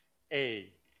gene A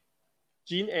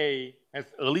has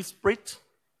early split.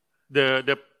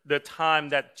 The time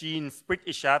that genes split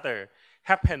each other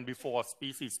happened before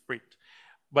species split.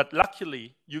 But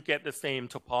luckily, you get the same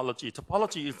topology.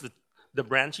 Topology is the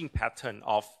branching pattern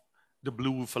of the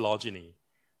blue phylogeny.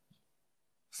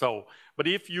 So, but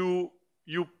if you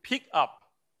pick up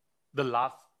the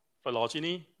last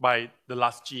phylogeny by the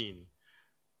last gene.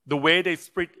 The way they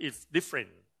split is different.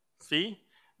 See?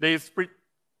 They split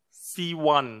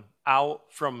C1 out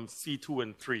from C2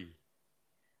 and 3.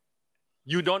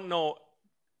 You don't know,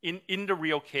 in the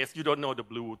real case, you don't know the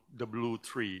blue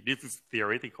tree. This is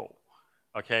theoretical.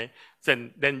 Okay?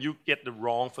 Then you get the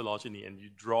wrong phylogeny and you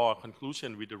draw a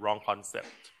conclusion with the wrong concept.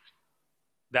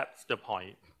 That's the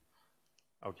point.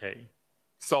 Okay?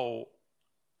 So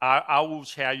I will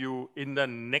share you in the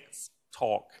next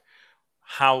talk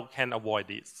how can avoid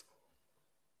this.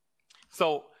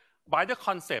 So by the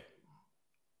concept,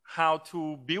 how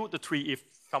to build the tree if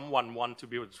someone wants to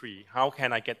build a tree, how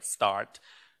can I get started?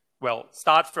 Well,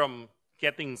 start from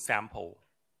getting sample,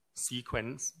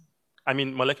 sequence. I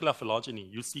mean, molecular phylogeny,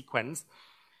 you sequence,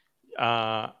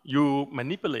 you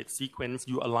manipulate sequence,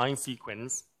 you align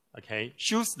sequence, okay?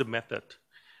 Choose the method.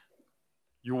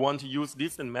 You want to use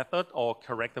this method or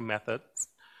correct the method.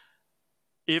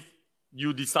 If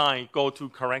you decide go to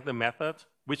correct the method,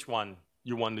 which one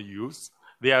you want to use?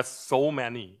 There are so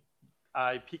many.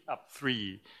 I pick up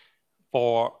 3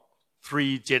 for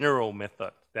 3 general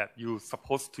methods that you're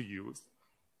supposed to use.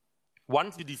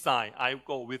 Once you decide, I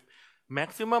go with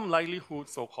maximum likelihood,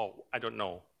 so-called, I don't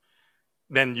know.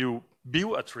 Then you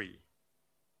build a tree.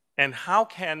 And how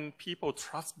can people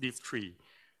trust this tree?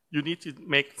 You need to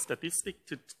make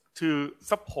statistics to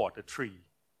support the tree,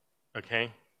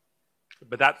 okay?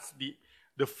 But that's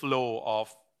the flow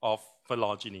of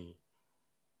phylogeny.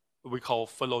 We call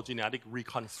phylogenetic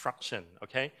reconstruction,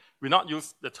 okay? We not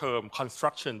use the term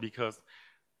construction because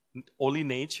only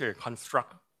nature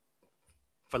construct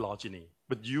phylogeny,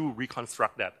 but you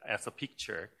reconstruct that as a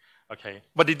picture, okay?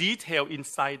 But the detail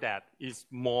inside that is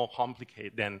more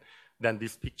complicated than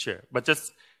this picture, but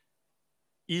just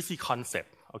easy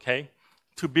concept, okay?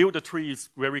 To build a tree is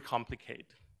very complicated.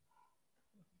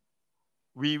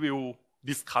 We will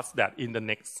discuss that in the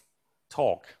next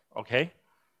talk, okay?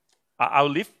 I'll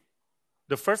leave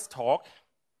the first talk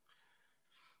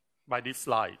by these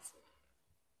slides.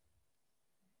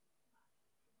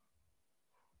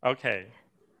 Okay.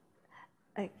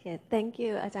 Okay, thank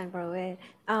you, Ajahn Pravech.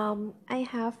 I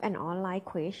have an online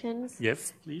question.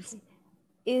 Yes, please.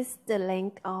 Is the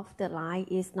length of the line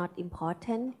is not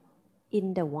important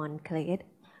in the one clade?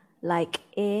 Like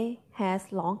A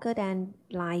has longer than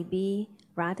line B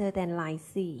rather than line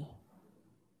C?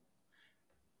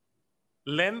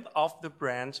 Length of the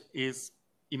branch is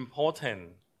important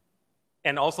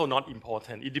and also not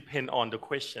important. It depends on the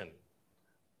question.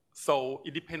 So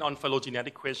it depends on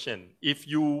phylogenetic question. If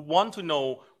you want to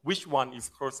know which one is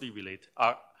closely related,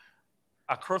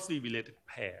 a closely related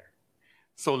pair,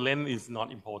 so length is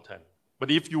not important. But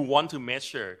if you want to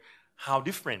measure how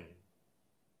different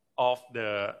of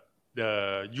the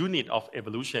unit of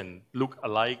evolution look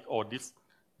alike or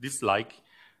dislike,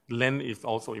 length is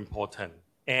also important.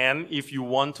 And if you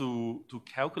want to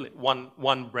calculate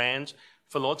one branch,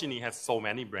 phylogeny has so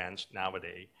many branches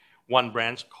nowadays. One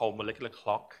branch called molecular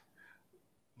clock.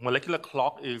 Molecular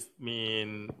clock is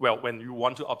when you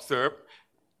want to observe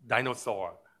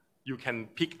dinosaur, you can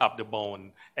pick up the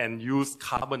bone and use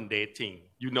carbon dating.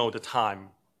 You know the time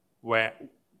when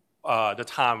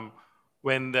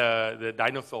the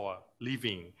dinosaur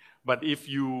living. But if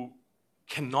you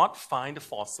cannot find the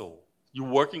fossil, you're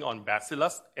working on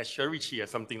Bacillus, Escherichia,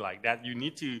 something like that, you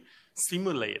need to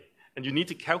simulate and you need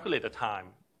to calculate the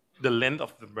time. The length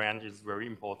of the branch is very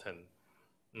important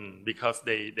because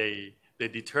they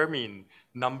determine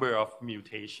number of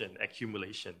mutation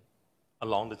accumulation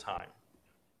along the time.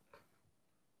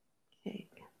 Okay,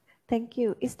 thank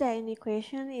you. Is there any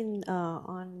question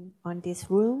on this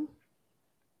room?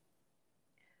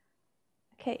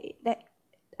 Okay,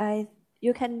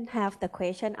 you can have the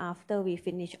question after we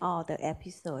finish all the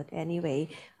episode anyway.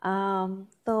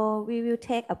 So we will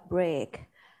take a break,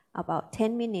 about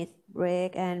 10 minutes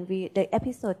break, and the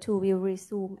episode 2 will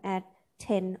resume at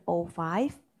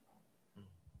 10:05.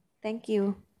 Thank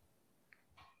you.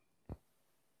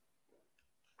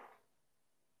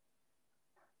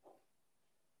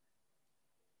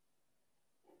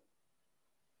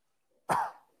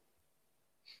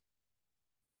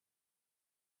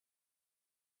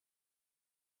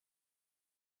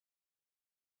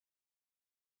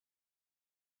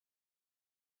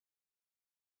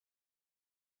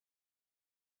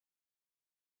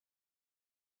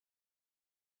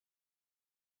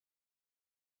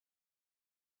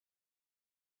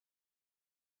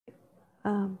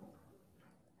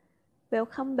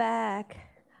 Welcome back.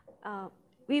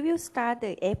 We will start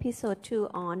the episode 2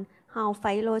 on how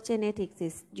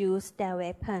phylogeneticists use their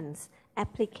weapons,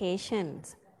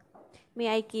 applications. May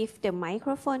I give the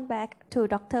microphone back to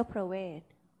Dr. Pravech?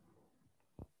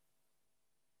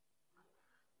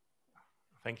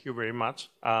 Thank you very much.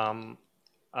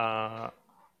 For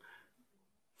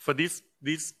this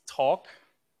talk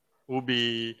will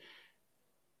be,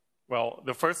 well,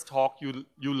 the first talk you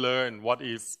learn what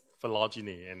is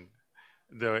phylogeny and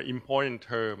the important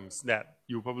terms that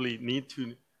you probably need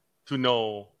to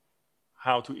know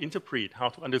how to interpret, how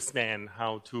to understand,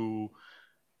 how to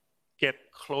get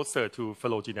closer to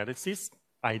phylogeneticist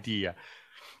idea.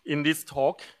 In this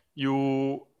talk,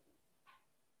 you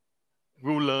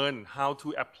will learn how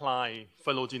to apply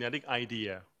phylogenetic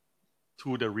idea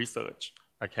to the research,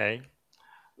 okay?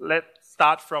 Let's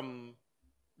start from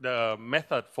the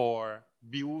method for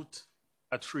build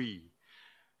a tree.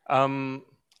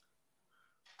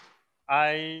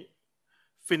 I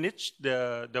finished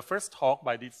the first talk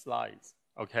by these slides,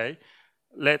 okay?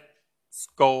 Let's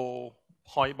go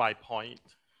point by point.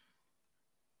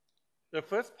 The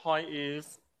first point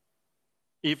is,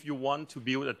 if you want to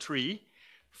build a tree,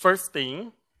 first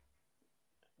thing,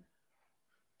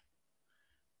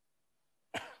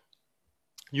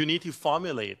 you need to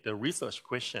formulate the research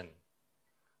question.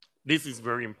 This is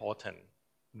very important.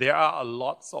 There are a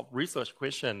lot of research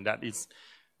questions that is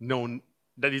known,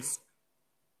 that is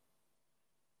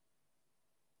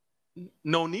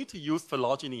no need to use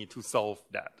phylogeny to solve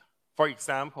that. For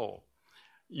example,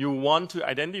 you want to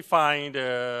identify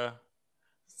the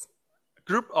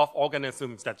group of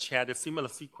organisms that share the similar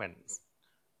sequence.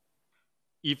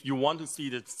 If you want to see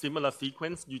the similar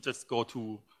sequence, you just go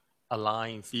to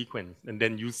align sequence, and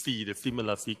then you see the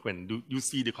similar sequence. You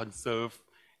see the conserved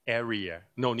area.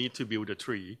 No need to build a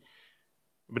tree.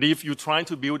 But if you try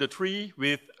to build a tree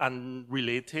with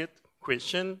unrelated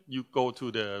question, you go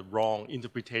to the wrong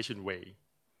interpretation way.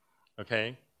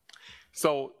 Okay?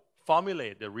 So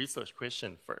formulate the research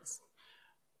question first.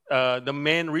 The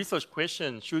main research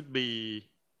question should be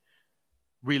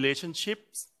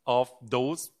relationships of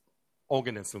those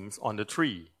organisms on the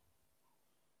tree,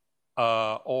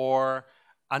 or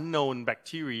unknown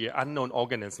bacteria, unknown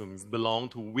organisms belong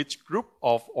to which group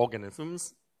of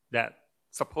organisms that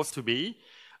supposed to be.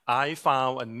 I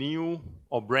found a new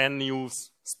or brand new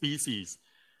species.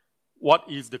 What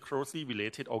is the closely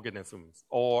related organisms?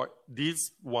 Or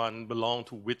this one belong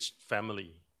to which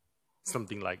family?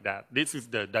 Something like that. This is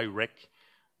the direct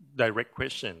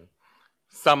question.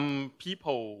 Some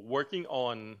people working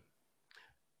on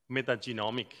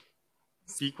metagenomic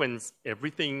sequence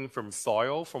everything from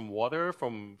soil, from water,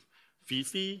 from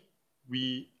feces.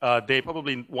 They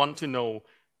probably want to know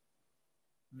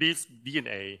this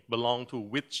DNA belong to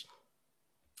which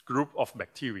group of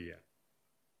bacteria.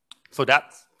 So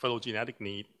that's phylogenetic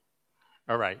need.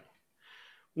 All right.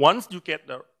 Once you get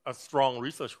a strong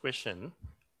research question,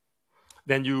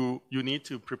 then you need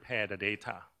to prepare the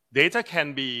data. Data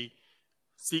can be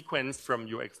sequenced from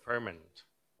your experiment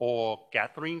or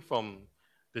gathering from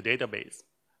the database.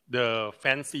 The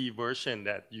fancy version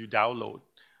that you download,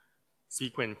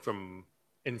 sequence from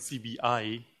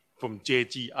NCBI, from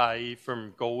JGI,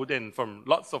 from Golden, from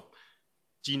lots of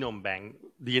genome bank,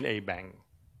 DNA bank.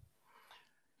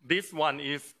 This one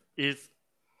is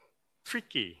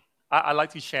tricky. I like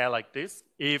to share like this.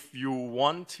 If you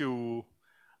want to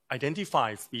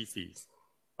identify species,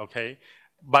 okay?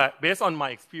 But based on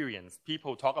my experience,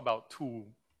 people talk about two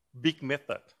big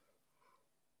methods.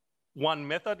 One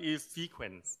method is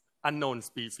sequence, unknown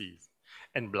species,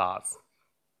 and blast.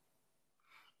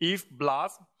 If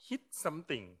blast hit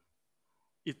something,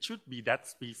 it should be that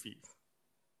species.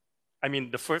 I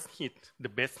mean, the first hit, the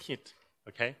best hit,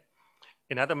 okay?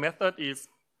 Another method is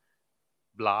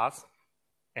blast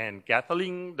and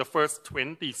gathering the first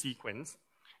 20 sequence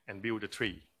and build a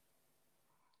tree,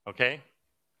 okay?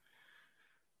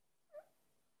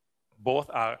 Both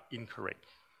are incorrect.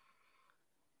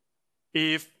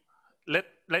 If,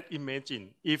 let's imagine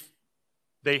if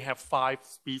they have 5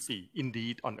 species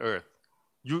indeed on Earth,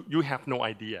 you have no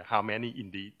idea how many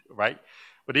indeed, right?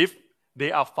 But if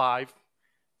there are 5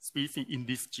 species in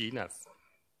this genus,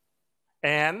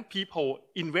 and people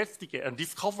investigate and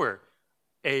discover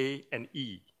A and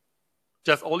E,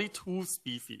 just only 2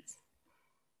 species,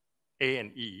 A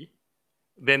and E,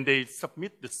 then they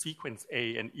submit the sequence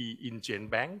A and E in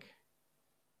GenBank,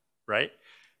 right?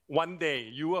 One day,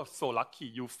 you are so lucky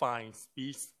you find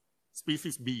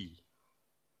species B.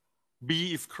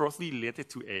 B is closely related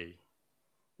to A.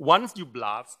 Once you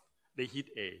blast, they hit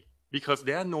A. Because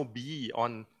there are no B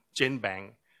on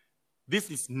GenBank, this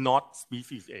is not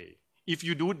species A. If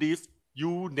you do this,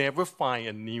 you never find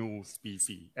a new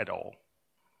species at all.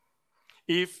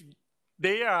 If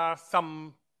there are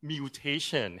some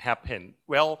mutation happen,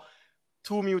 well,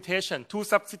 2 mutation, 2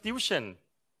 substitution,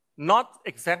 not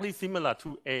exactly similar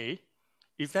to A,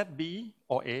 is that B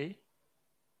or A?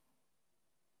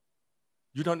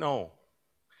 You don't know.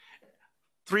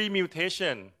 3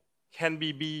 mutation can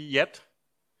be B yet,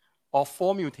 or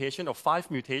 4 mutation, or 5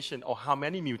 mutation, or how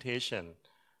many mutation,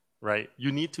 right?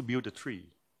 You need to build a tree,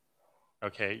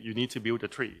 okay? You need to build a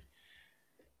tree.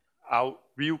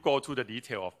 We'll go to the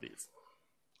detail of this.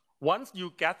 Once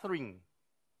you gathering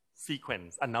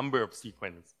sequence, a number of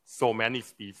sequence, so many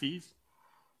species,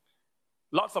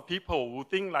 lots of people will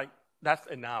think like, that's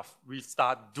enough. We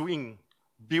start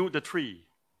build the tree.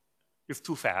 It's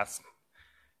too fast.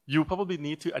 You probably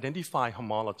need to identify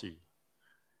homology.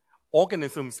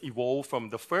 Organisms evolve from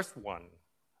the first one,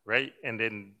 right? And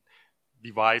then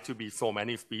divide to be so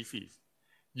many species.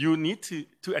 You need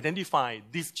to identify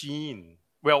this gene.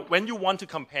 Well, when you want to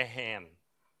compare hand,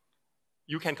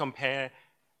 you can compare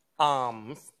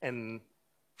arms and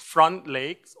front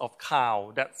legs of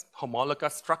cow. That's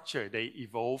homologous structure. They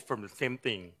evolve from the same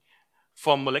thing.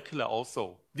 From molecular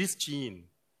also, this gene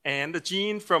and the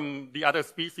gene from the other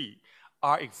species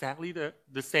are exactly the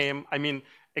same. I mean,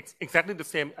 exactly the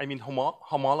same. I mean,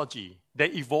 homology. They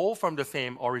evolve from the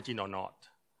same origin or not.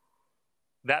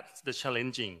 That's the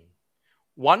challenging.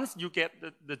 Once you get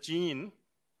the gene,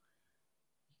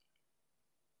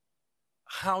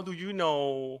 how do you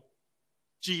know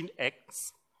gene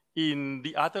X in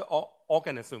the other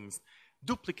organisms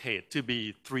duplicate to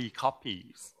be 3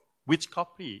 copies? Which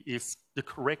copy is the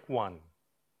correct one?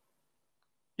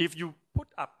 If you put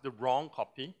up the wrong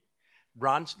copy,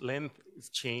 branch length is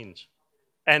changed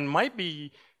and might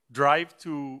be drive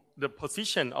to the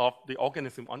position of the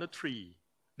organism on the tree,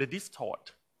 the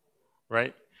distort,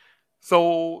 right?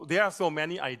 So there are so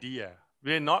many ideas.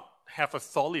 We not have a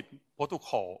solid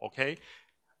protocol, okay?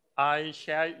 I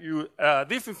share you,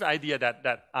 this is the idea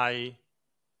that I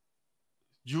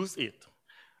use it.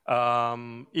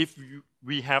 If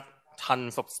we have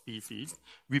tons of species,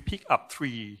 we pick up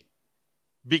 3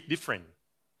 big different,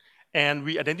 and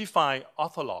we identify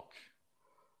ortholog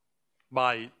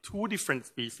by 2 different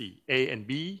species, A and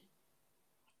B,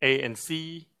 A and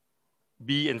C,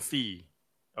 B and C,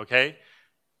 okay?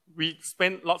 We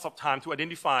spend lots of time to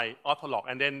identify ortholog,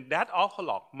 and then that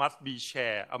ortholog must be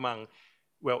shared among,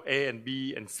 well, A and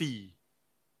B and C.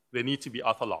 They need to be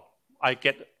ortholog. I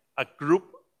get a group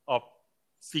of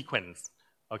sequence,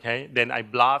 okay? Then I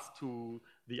blast to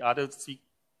the other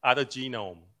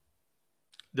genome.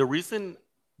 The reason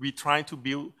we try to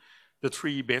build the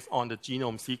tree based on the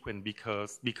genome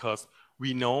sequence because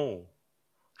we know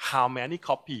how many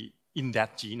copies in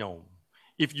that genome.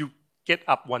 If you get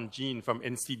up one gene from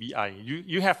NCBI,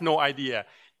 you have no idea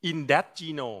in that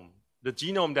genome, the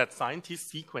genome that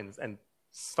scientists sequence and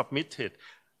submitted,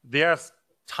 there's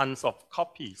tons of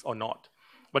copies or not.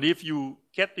 But if you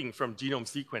getting from genome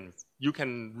sequence, you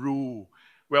can rule,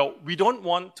 well, we don't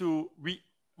want to,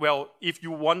 if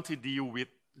you want to deal with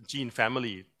gene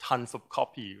family, tons of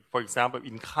copy, for example,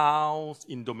 in cows,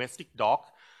 in domestic dog,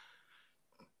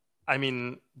 I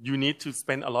mean, you need to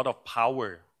spend a lot of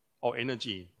power or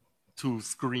energy to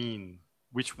screen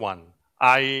which one.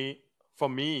 For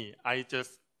me, I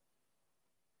just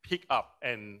pick up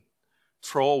and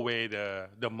throw away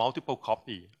the multiple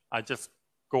copy. I just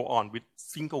go on with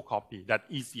single copy, that's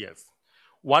easiest.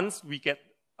 Once we get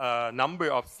a number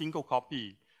of single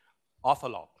copy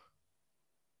ortholog,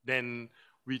 then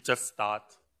we just start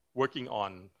working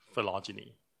on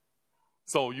phylogeny.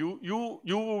 So you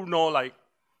know, like,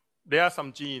 there are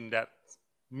some gene that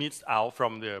missed out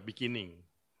from the beginning.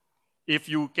 If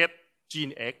you get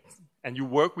gene X and you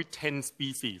work with 10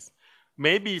 species,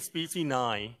 maybe species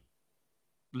 9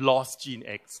 lost gene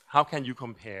X. How can you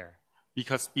compare?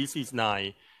 Because species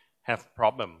 9 have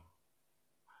problem.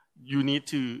 You need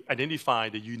to identify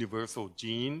the universal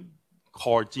gene,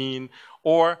 core gene,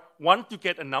 or once you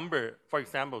get a number, for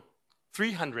example,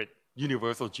 300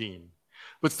 universal gene.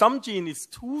 But some gene is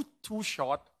too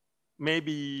short,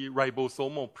 maybe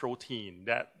ribosomal protein,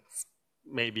 that's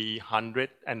maybe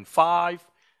 105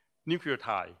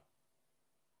 nucleotide,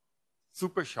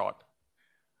 super short.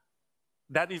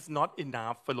 That is not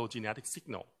enough phylogenetic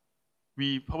signal.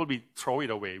 We probably throw it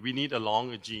away. We need a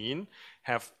longer gene,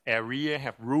 have area,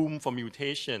 have room for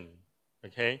mutation,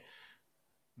 okay?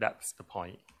 That's the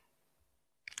point.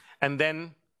 And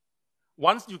then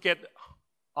once you get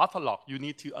ortholog, you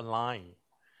need to align.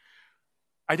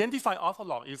 Identify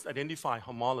ortholog is identify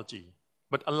homology,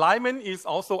 but alignment is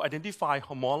also identify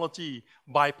homology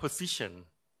by position.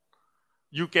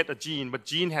 You get a gene, but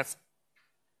gene has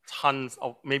tons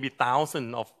of, maybe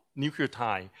thousands of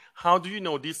nucleotide. How do you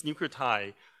know this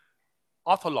nucleotide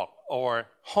ortholog or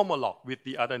homolog with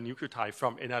the other nucleotide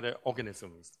from another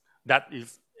organisms? That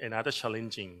is another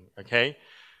challenging, okay?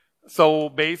 So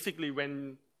basically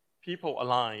when people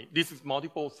align, this is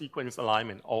multiple sequence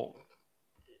alignment, or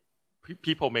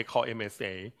people may call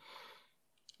MSA.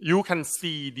 You can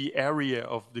see the area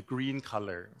of the green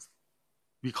colors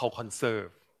we call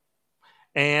conserve.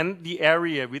 And the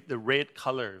area with the red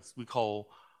colors we call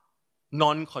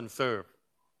non-conserve.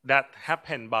 That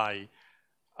happen by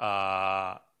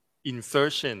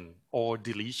insertion or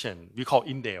deletion. We call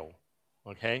indel,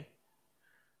 okay?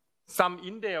 Some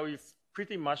indel is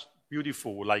pretty much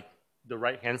beautiful, like the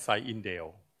right-hand side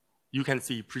indel. You can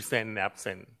see present and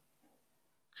absent.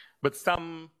 But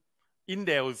some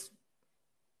indels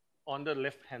on the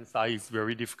left-hand side is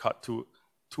very difficult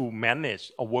to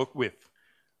manage or work with.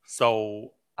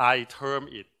 So I term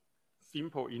it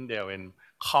simple indel and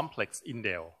complex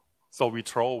indel. So we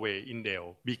throw away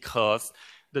indel because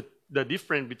the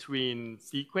difference between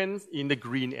sequence in the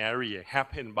green area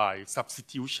happen by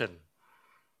substitution.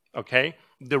 Okay,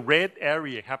 the red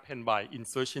area happen by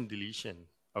insertion deletion.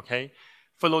 Okay,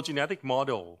 phylogenetic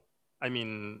model, I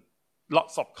mean,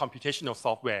 lots of computational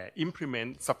software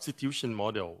implement substitution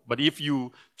model. But if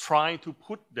you try to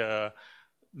put the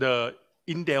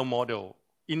indel model,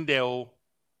 indel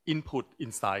input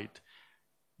inside,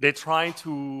 they try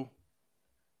to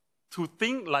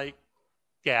think like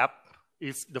gap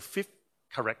is the 5th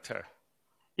character.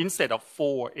 Instead of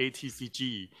 4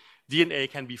 ATCG, DNA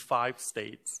can be 5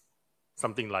 states,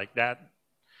 something like that.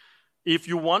 If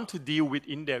you want to deal with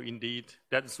indel indeed,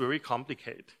 that's very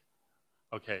complicated.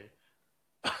 Okay.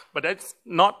 But that's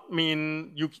not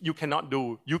mean you cannot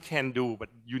do. You can do, but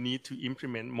you need to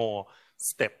implement more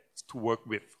steps to work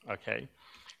with, okay?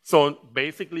 So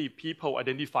basically, people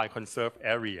identify conserved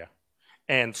area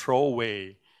and throw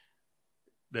away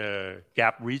the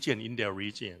gap region in their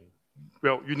region.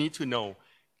 Well, you need to know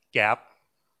gap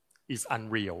is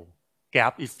unreal.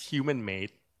 Gap is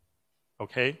human-made,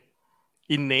 okay?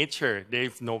 In nature, there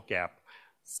is no gap.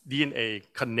 DNA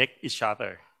connect each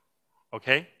other,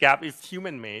 okay? Gap is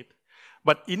human-made,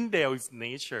 but indel is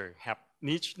nature,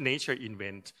 nature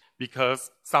invent,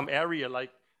 because some area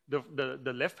like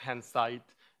the left-hand side,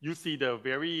 you see the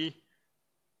very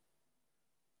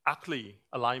ugly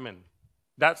alignment.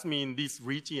 That means this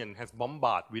region has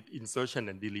bombarded with insertion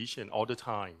and deletion all the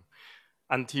time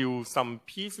until some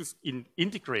pieces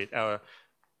integrate or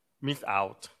miss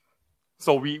out.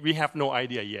 So we have no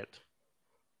idea yet.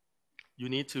 You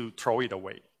need to throw it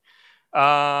away.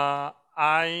 I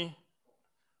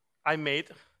made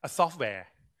a software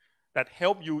that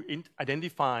help you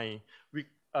identify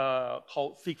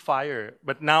called Figfire,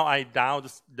 but now I down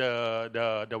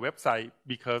the website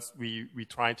because we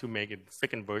try to make a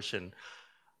second version.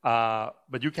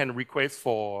 But you can request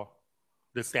for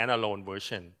the standalone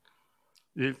version.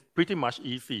 It's pretty much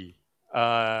easy.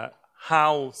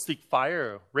 How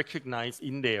Figfire recognize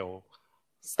indel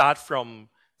start from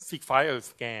Figfire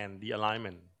scan the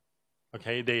alignment.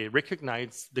 Okay, they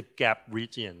recognize the gap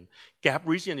region. Gap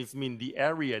region is mean the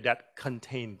area that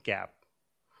contain gap.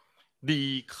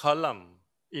 The column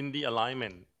in the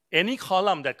alignment, any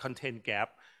column that contain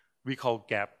gap, we call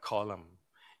gap column.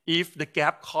 If the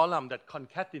gap column that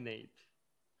concatenate,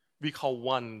 we call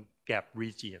one gap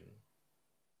region.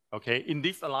 Okay, in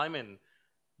this alignment,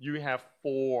 you have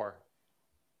 4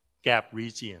 gap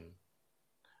region.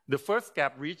 The first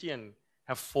gap region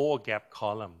have 4 gap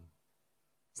column,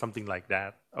 something like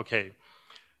that. Okay,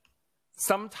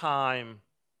 sometime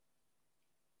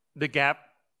the gap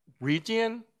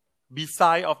region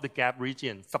beside of the gap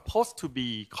region supposed to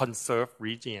be conserved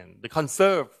region. The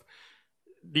conserve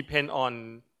depend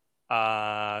on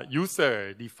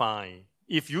user define.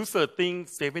 If user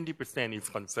thinks 70% is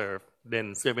conserved,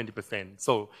 then 70%.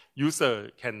 So user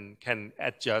can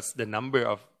adjust the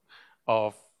number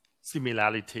of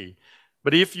similarity.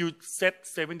 But if you set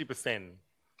 70%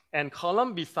 and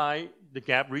column beside the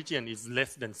gap region is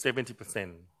less than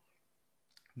 70%,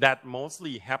 that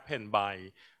mostly happen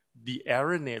by the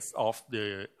errorness of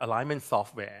the alignment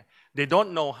software. They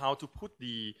don't know how to put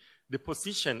the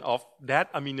position of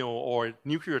that amino or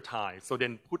nucleotide, so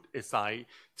then put aside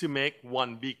to make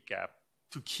one big gap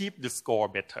to keep the score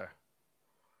better.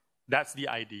 That's the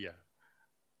idea.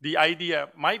 The idea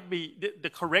might be, the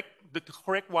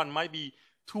correct one might be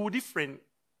 2 different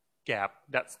gaps.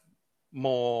 That's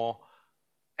more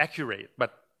accurate,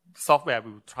 but software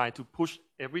will try to push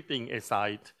everything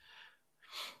aside.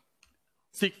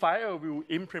 Figfire will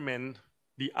implement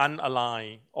the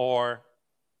unaligned or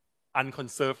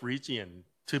unconserved region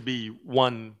to be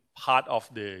one part of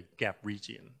the gap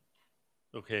region.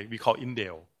 Okay, we call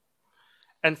indel.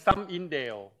 And some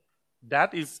indel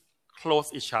that is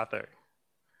close each other.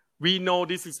 We know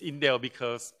this is indel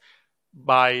because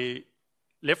by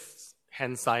left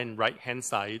hand side and right hand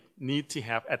side need to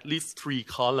have at least 3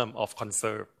 columns of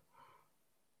conserve.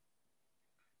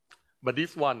 But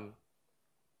this one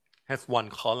has 1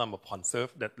 column of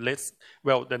conserve that less,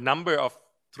 well, the number of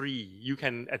 3 you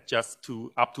can adjust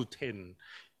to up to 10.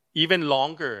 Even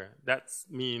longer, that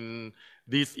means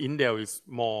this indel is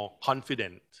more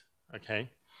confident, okay?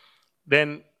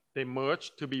 Then they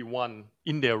merge to be 1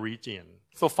 indel region.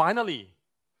 So finally,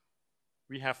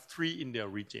 we have 3 indel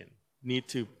region. Need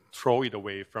to throw it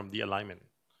away from the alignment.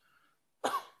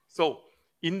 So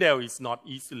indel is not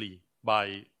easily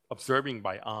by observing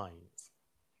by eyes.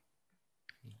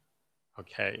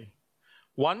 Okay.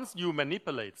 Once you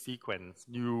manipulate sequence,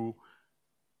 you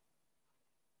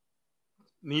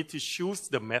need to choose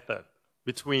the method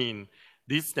between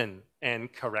distance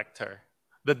and character.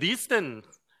 The distance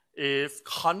is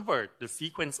convert the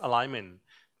sequence alignment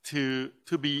to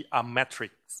be a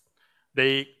matrix.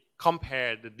 They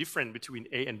compare the difference between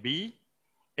A and B,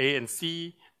 A and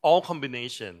C, all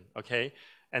combination, okay?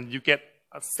 And you get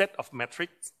a set of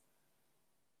matrix.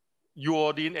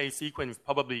 Your DNA sequence is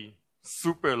probably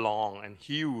super long and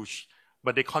huge,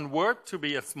 but they convert to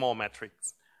be a small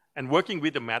matrix. And working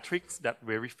with the matrix, that's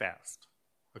very fast,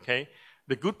 okay?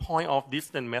 The good point of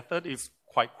distance method is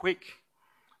quite quick,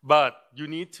 but you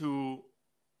need to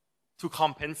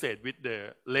compensate with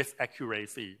the less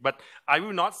accuracy. But I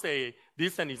will not say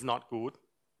distance is not good.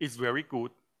 It's very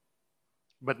good,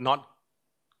 but not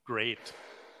great,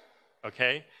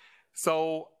 okay?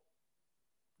 So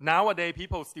nowadays,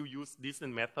 people still use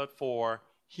distance method for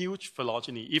huge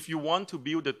phylogeny. If you want to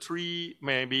build a tree,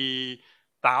 maybe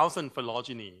 1,000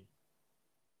 phylogeny,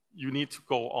 you need to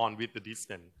go on with the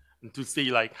distance and to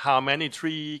see like how many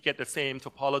trees get the same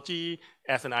topology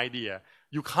as an idea.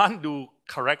 You can't do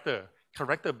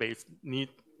character-based need,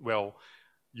 well,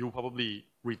 you probably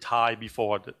retire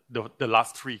before the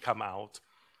last tree come out.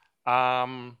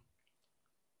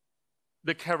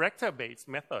 The character-based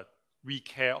method, we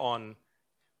care on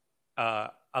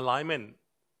alignment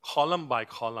column by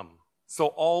column. So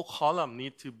all columns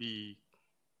need to be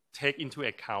take into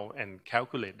account and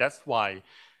calculate. That's why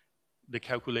the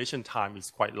calculation time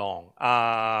is quite long.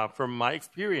 From my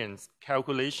experience,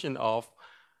 calculation of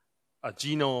a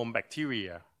genome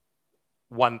bacteria,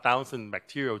 1,000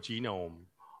 bacterial genome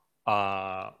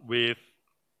with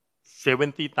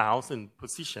 70,000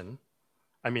 position,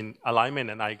 I mean alignment,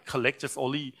 and I collect just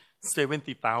only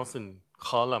 70,000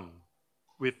 column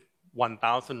with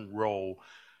 1,000 row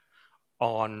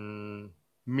on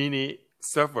mini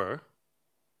server.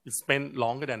 It spent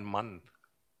longer than a month,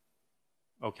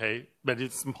 okay? But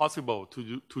it's impossible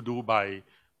to do by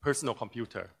personal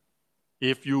computer.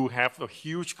 If you have a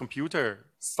huge computer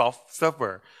soft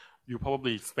server, you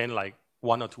probably spend like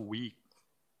 1 or 2 weeks,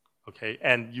 okay?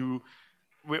 And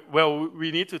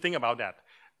we need to think about that.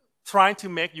 Trying to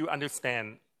make you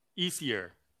understand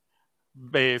easier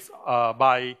based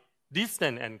by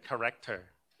distance and character.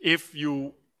 If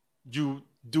you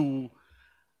do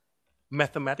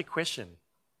mathematical question,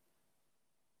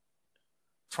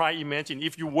 try imagine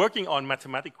if you're working on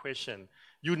mathematical question,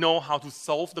 you know how to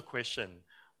solve the question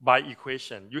by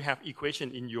equation. You have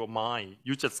equation in your mind.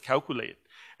 You just calculate,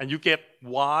 and you get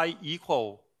y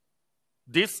equal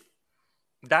this.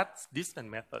 That's distance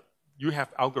method. You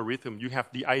have algorithm. You have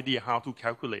the idea how to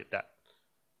calculate that.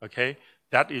 Okay,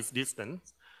 that is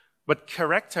distance. But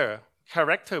character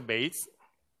based,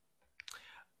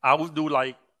 I will do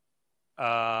like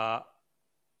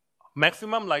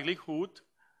maximum likelihood.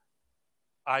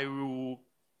 I will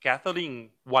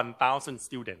gathering 1,000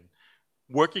 students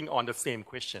working on the same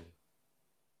question,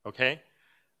 okay?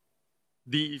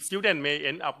 The student may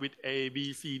end up with A,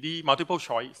 B, C, D, multiple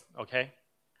choice, okay?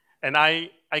 And I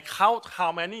count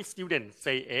how many students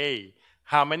say A,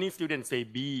 how many students say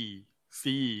B,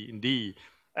 C, and D,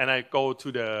 and I go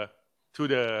to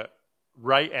the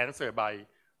right answer by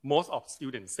most of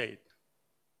students said.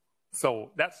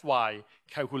 So that's why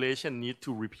calculation need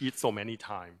to repeat so many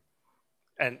times.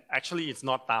 And actually, it's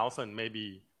not 1,000,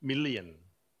 maybe million,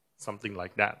 something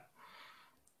like that.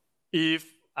 If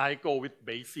I go with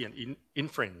Bayesian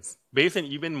inference, Bayesian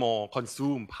even more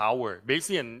consume power.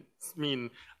 Bayesian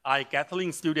means I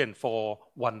gathering students for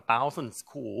 1,000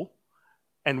 school,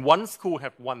 and one school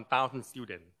have 1,000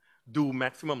 students. Do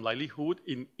maximum likelihood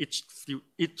in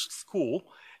each school,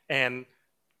 and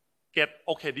get,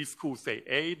 okay, this school say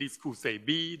A, this school say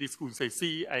B, this school say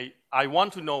C. I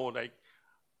want to know, like,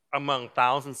 among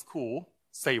 1,000 schools,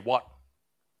 say what?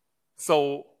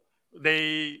 So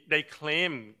they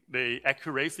claim the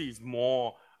accuracy is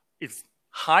more, it's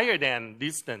higher than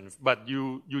distance, but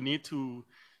you need to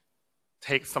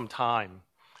take some time.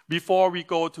 Before we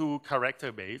go to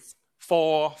character-based,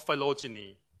 For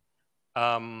phylogeny,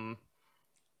 the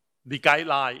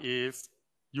guideline is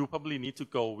you probably need to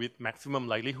go with maximum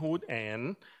likelihood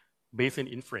and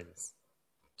Bayesian inference,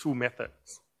 2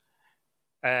 methods.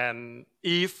 And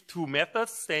if 2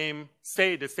 methods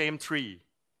say the same tree,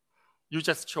 you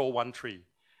just show 1 tree.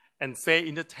 And say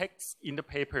in the text, in the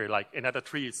paper, like another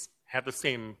trees have the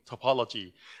same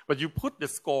topology. But you put the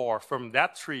score from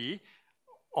that tree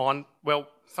on, well,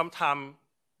 sometimes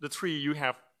the tree you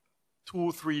have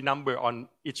 2, 3 number on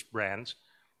each branch.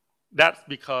 That's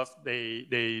because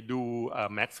they do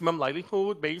maximum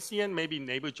likelihood, Bayesian, maybe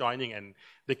neighbor joining, and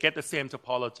they get the same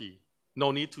topology.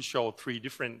 No need to show 3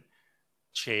 different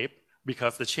shapes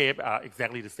because the shapes are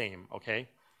exactly the same, okay?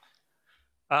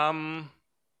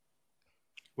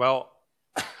 Well,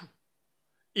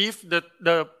 if the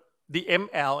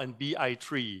ML and BI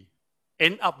tree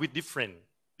end up with different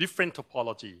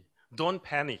topology, don't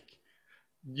panic.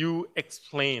 You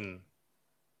explain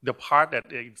the part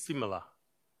that is similar.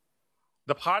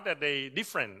 The part that they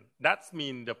different, that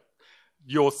means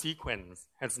your sequence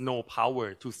has no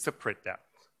power to separate that.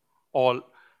 Or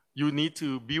you need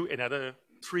to build another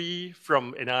tree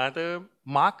from another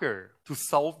marker to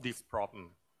solve this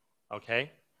problem,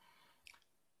 okay?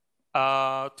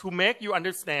 To make you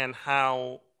understand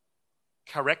how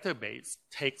character base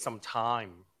takes some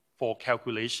time for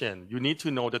calculation, you need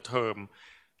to know the term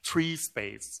tree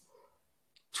space.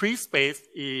 Tree space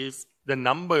is the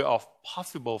number of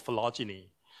possible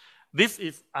phylogeny. This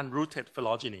is unrooted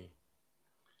phylogeny.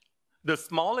 The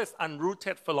smallest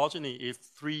unrooted phylogeny is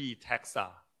 3 taxa,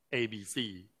 A, B,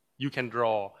 C. You can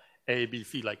draw A, B,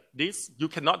 C like this. You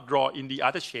cannot draw in the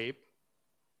other shape.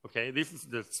 Okay, this is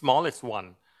the smallest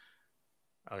one.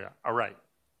 Oh, yeah. All right.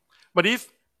 But if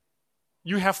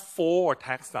you have 4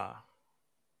 taxa,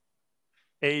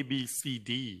 A, B, C,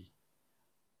 D,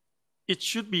 it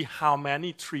should be how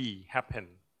many trees happen.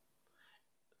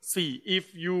 See,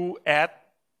 if you add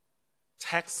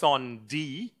taxon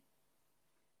D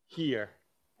here,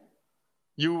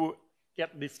 you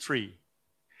get this tree.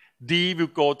 D will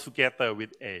go together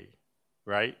with A,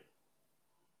 right?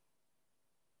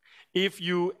 If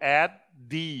you add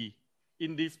D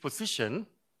in this position,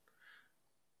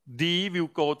 D will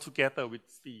go together with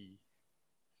C,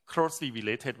 closely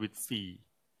related with C.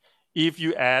 If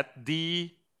you add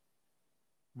D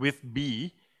with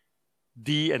B,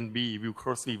 D and B will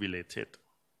closely related.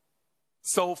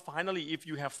 So finally, if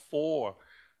you have 4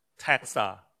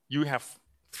 taxa, you have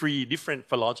 3 different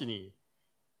phylogeny.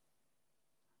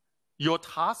 Your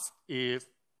task is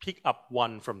pick up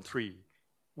 1 from 3.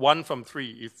 1 from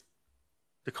 3 is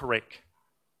the correct.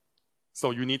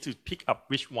 So you need to pick up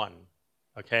which one,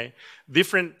 okay?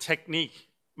 Different technique,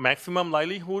 maximum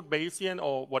likelihood, Bayesian,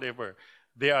 or whatever.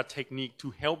 There are techniques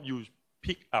to help you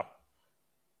pick up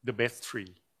the best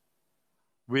tree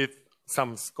with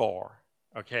some score,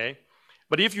 okay?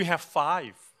 But if you have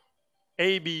 5,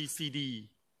 A, B, C, D,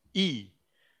 E,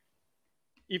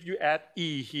 if you add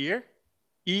E here,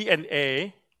 E and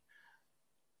A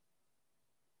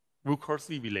will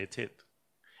closely related.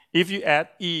 If you add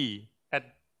E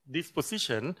at this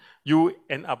position, you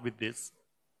end up with this.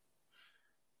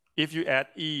 If you add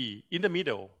E in the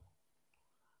middle,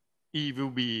 E will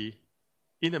be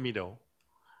in the middle.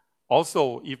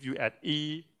 Also, if you add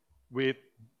E with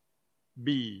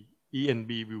B, E and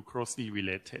B will closely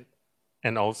related.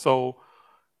 And also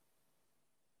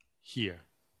here.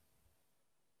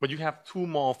 But you have 2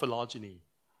 more phylogeny.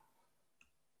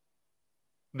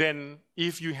 Then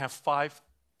if you have 5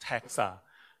 taxa,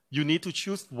 you need to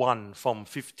choose 1 from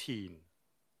 15.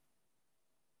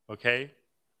 Okay?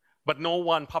 But no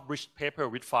one published paper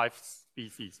with 5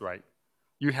 species, right?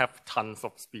 You have tons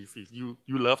of species. You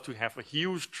love to have a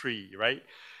huge tree, right?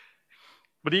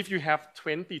 But if you have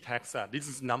 20 taxa, this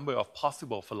is number of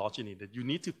possible phylogeny that you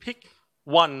need to pick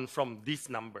 1 from this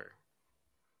number.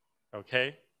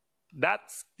 Okay?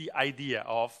 That's the idea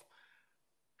of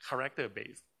character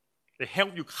base. They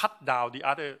help you cut down the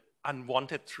other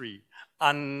unwanted tree,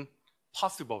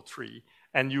 impossible tree,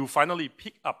 and you finally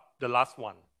pick up the last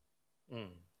one.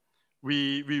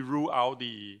 We rule out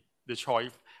the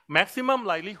choice. Maximum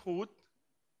likelihood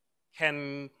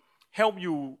can help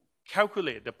you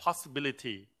calculate the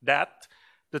possibility that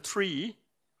the tree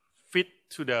fit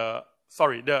to the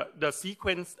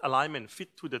sequence alignment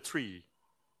fit to the tree.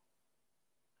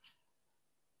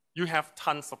 You have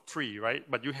tons of tree, right?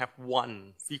 But you have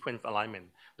 1 sequence alignment.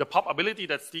 The probability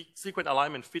that sequence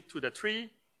alignment fit to the tree,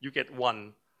 you get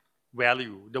 1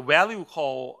 value. The value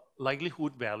called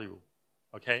likelihood value,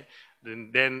 okay?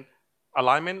 Then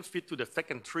alignment fit to the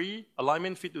second tree,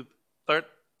 alignment fit to third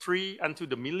tree, unto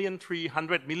the million tree,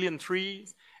 100 million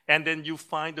trees, and then you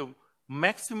find the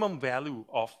maximum value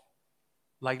of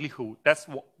likelihood.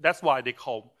 That's why they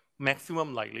call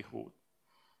maximum likelihood.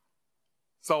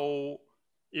 So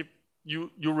if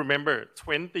you remember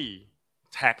 20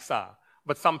 taxa,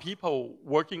 but some people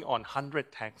working on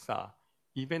 100 taxa,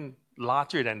 even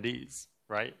larger than these,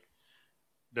 right?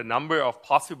 The number of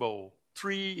possible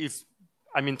tree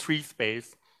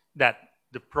space that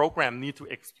the program need to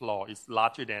explore is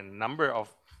larger than number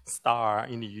of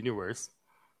stars in the universe.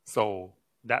 So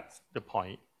that's the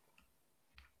point.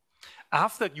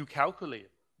 After you calculate,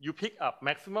 you pick up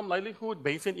maximum likelihood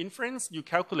Bayesian inference, you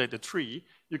calculate the tree,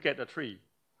 you get a tree.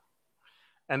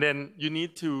 And then you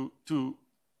need to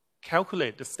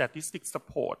calculate the statistic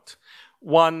support.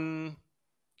 One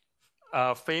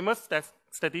famous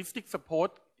statistic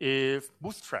support is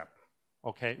bootstrap.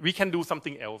 Okay, we can do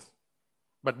something else,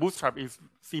 but bootstrap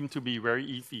seems to be very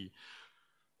easy.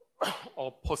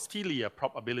 Or posterior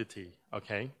probability.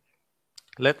 Okay,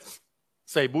 let's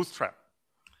say bootstrap.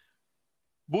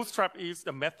 Bootstrap is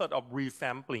the method of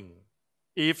resampling.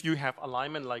 If you have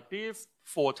alignment like this,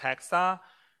 4 taxa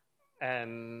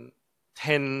and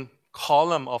 10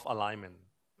 column of alignment,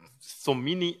 so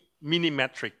mini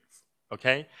matrix.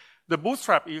 Okay, the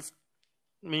bootstrap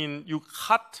you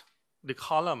cut the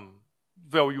column.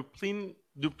 Well, you print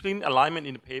alignment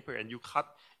in the paper and you cut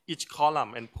each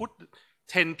column and put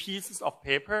 10 pieces of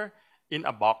paper in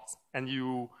a box and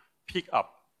you pick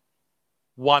up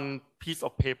 1 piece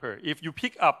of paper. If you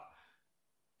pick up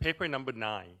paper number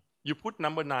 9, you put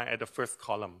number 9 at the first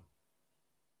column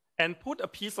and put a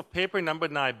piece of paper number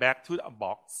 9 back to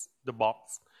the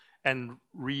box and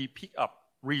re-pick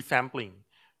up, resampling.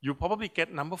 You probably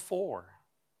get number 4.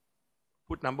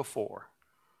 Put number 4.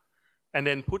 And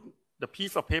then put the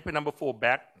piece of paper number 4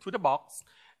 back to the box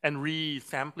and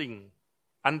resampling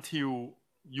until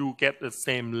you get the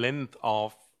same length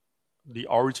of the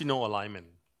original alignment.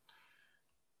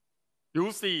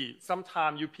 You see,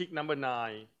 sometimes you pick number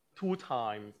 9 2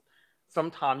 times.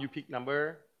 Sometimes you pick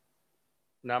number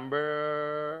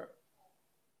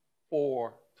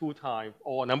 4 2 times,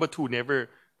 or number 2 never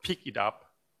pick it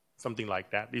up, something like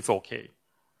that. It's okay.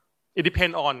 It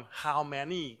depends on how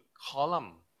many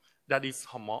columns that is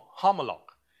homolog.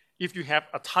 If you have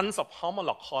a tons of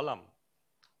homolog column,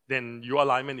 then your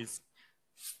alignment is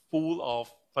full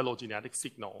of phylogenetic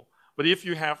signal. But if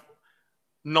you have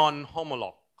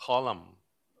non-homolog column,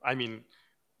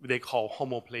 they call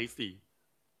homoplasy,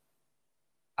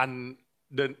 and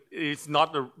it's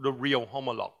not the real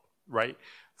homolog, right?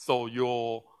 So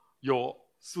your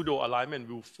pseudo alignment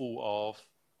will full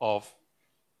of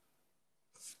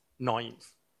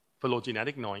noise,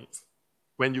 phylogenetic noise.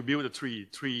 When you build a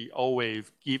tree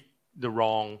always give the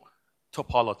wrong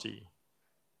topology.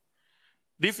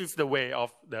 This is the way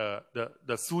of the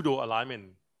pseudo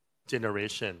alignment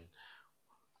generation.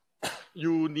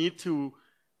 You need to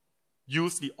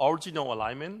use the original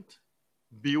alignment,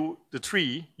 build the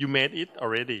tree, you made it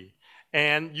already,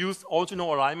 and use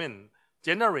original alignment,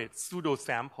 generate pseudo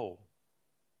sample.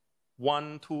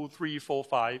 1, 2, 3, 4,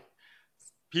 5.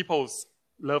 People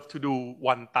love to do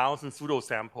 1,000 pseudo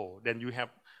sample, then you have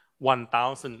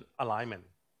 1,000 alignment.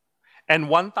 And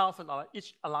 1,000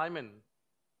 each alignment,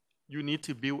 you need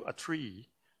to build a tree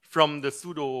from the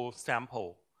pseudo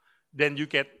sample. Then you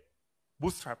get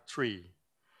bootstrap tree,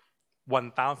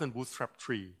 1,000 bootstrap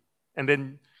tree. And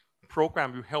then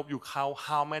program will help you count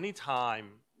how many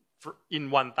times in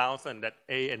 1,000 that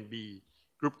A and B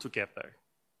group together.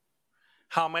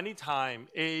 How many times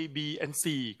A, B, and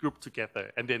C group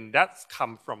together. And then that's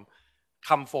come for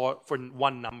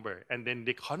one number. And then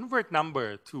they convert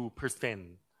number to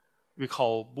percent. We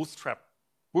call bootstrap.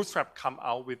 Bootstrap come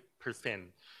out with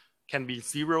percent. Can be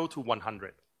 0 to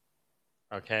 100.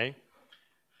 Okay?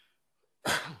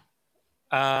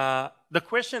 The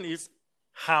question is,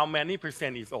 how many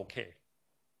percent is okay?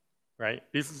 Right?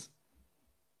 This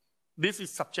is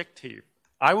subjective.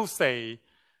 I would say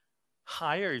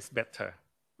higher is better.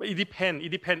 But it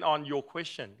depends on your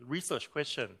question, research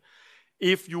question.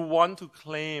 If you want to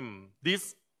claim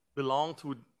this belong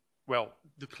to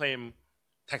claim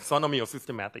taxonomy or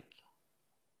systematic,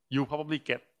 you probably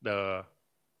get the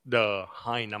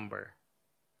high number.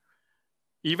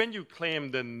 Even you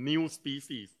claim the new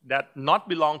species that not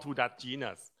belong to that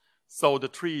genus, so the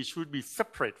tree should be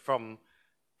separate from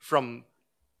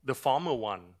the former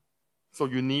one. So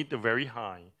you need the very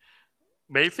high.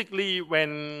 Basically,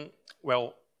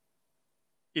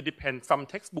 it depends. Some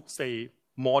textbooks say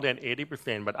more than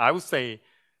 80%, but I would say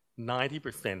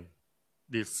 90%.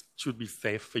 This should be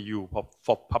safe for you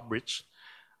for publish.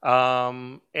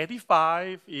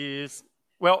 85 is,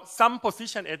 some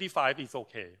position 85 is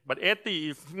okay, but 80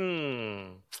 is,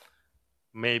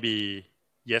 maybe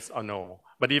yes or no.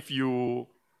 But if you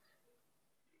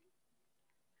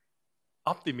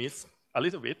optimist a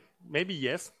little bit, maybe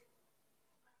yes.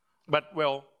 But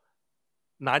well,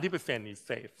 90% is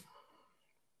safe.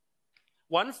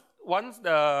 Once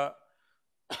the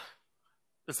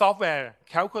software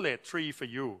calculates tree for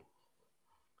you,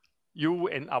 you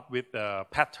end up with a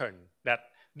pattern that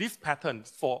this pattern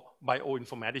for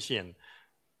bioinformatician,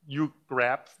 you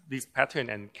grab this pattern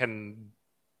and can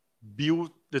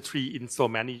build the tree in so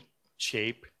many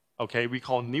shapes. Okay, we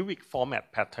call Newick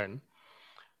format pattern.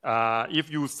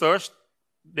 If you search,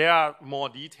 there are more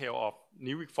detail of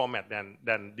Newick format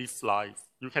than this slide.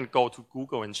 You can go to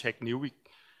Google and check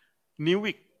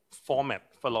Newick format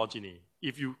phylogeny.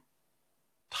 If you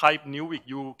type Newick,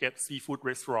 you get seafood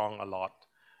restaurant a lot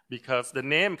because the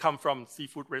name comes from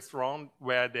seafood restaurant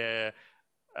where the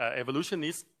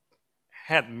evolutionists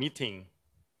had meeting.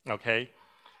 Okay,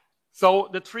 so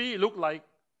the tree looked like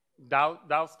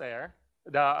downstairs.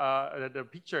 The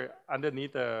picture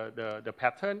underneath the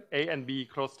pattern, A and B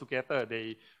close together,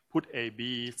 they put A,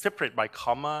 B separate by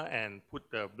comma and put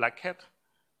the bracket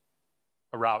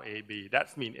around A, B.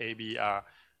 That means A, B are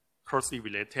closely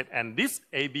related. And this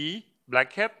A, B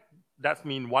bracket, that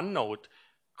means one node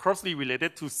closely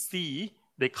related to C,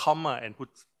 they comma and put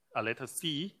a letter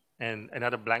C and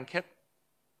another blanket,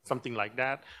 something like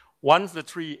that. Once the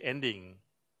tree ending,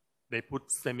 they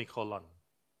put semicolon.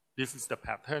 This is the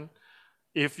pattern.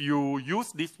 If you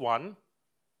use this one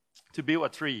to build a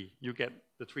tree, you get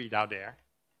the tree down there.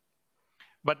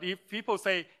 But if people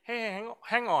say, hey,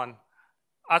 hang on,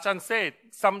 Ajahn said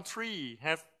some tree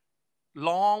has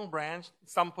long branch,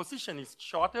 some position is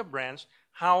shorter branch,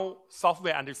 how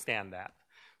software understand that?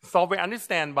 Software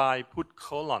understand by put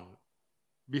colon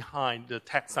behind the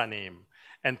taxa name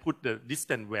and put the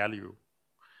distant value.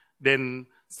 Then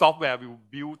software will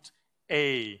build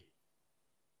A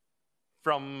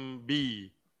from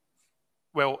B.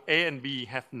 Well, A and B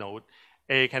have node.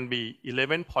 A can be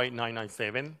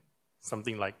 11.997,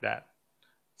 something like that.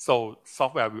 So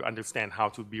software will understand how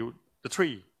to build the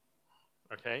tree.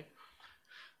 Okay?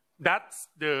 That's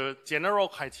the general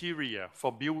criteria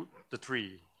for build the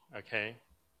tree. Okay?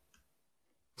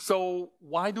 So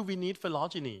why do we need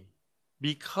phylogeny?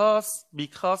 Because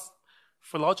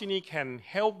phylogeny can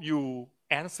help you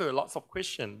answer lots of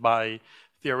questions by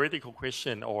theoretical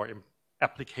question or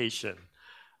application.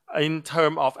 In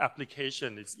terms of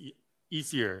application, it's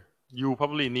easier. You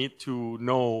probably need to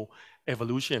know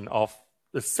evolution of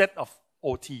the set of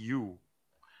OTU,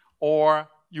 or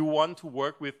you want to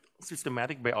work with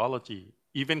systematic biology,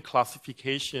 even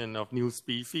classification of new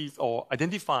species or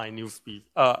identify new species,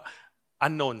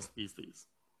 unknown species.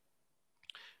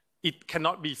 It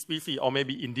cannot be species or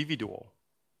maybe individual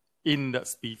in the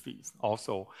species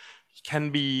also. It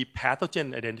can be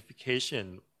pathogen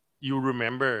identification. You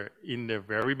remember in the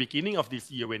very beginning of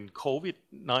this year when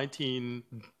COVID-19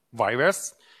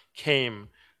 virus came,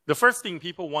 the first thing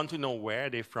people want to know where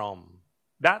they're from.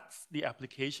 That's the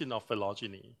application of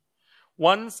phylogeny.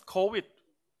 Once COVID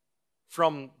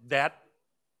from that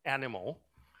animal,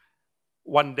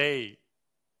 one day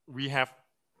we have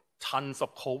tons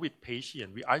of COVID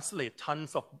patients. We isolate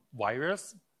tons of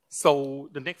virus. So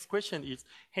the next question is,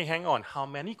 hey, hang on, how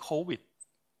many COVID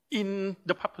in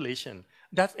the population?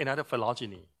 That's another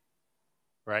phylogeny,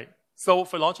 right? So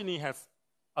phylogeny has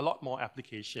a lot more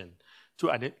application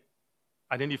to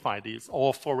identify this,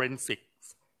 or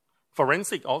forensics.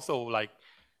 Forensic also like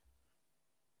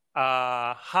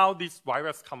how this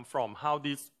virus come from, how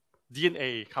this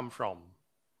DNA come from,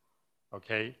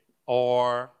 okay?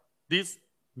 Or this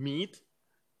meat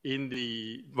in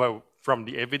the, well, from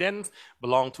the evidence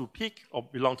belong to pig or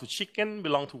belong to chicken,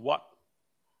 belong to what?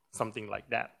 Something like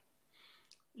that.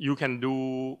 You can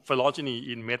do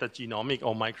phylogeny in metagenomic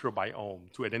or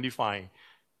microbiome to identify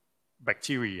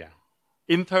bacteria.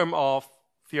 In terms of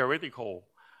theoretical,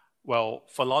 well,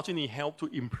 phylogeny help to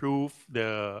improve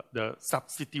the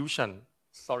substitution,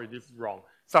 sorry, this is wrong,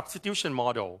 substitution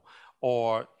model,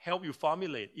 or help you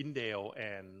formulate indel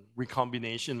and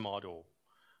recombination model,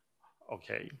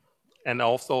 okay? And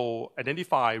also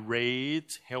identify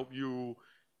rate, help you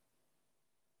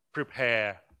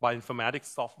prepare bioinformatics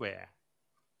software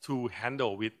to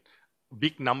handle with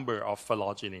big number of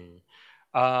phylogeny.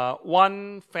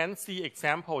 One fancy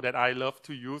example that I love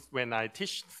to use when I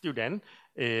teach students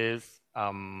is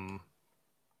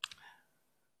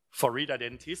Florida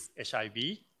dentist,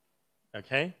 HIV,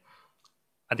 okay?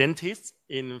 A dentist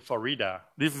in Florida,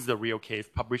 this is the real case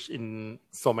published in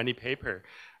so many papers.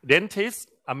 Dentist,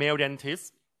 a male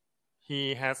dentist,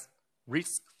 he has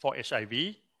risk for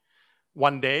HIV.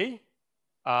 One day,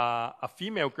 a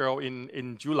female girl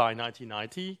in July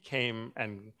 1990 came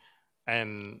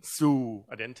and sued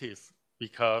a dentist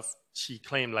because she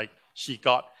claimed like she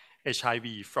got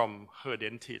HIV from her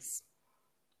dentist.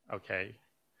 Okay,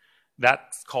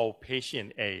 that's called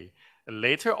patient A.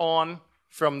 Later on,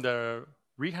 from the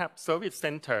rehab service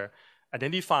center,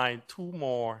 identified two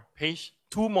more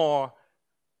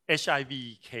HIV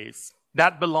cases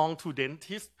that belong to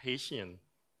dentist patient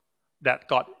that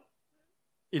got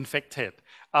infected.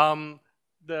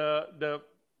 The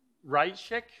right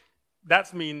check,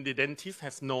 that means the dentist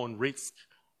has known risk.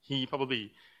 He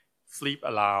probably sleep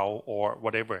allow or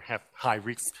whatever have high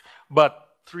risk. But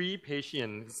 3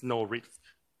 patients no risk,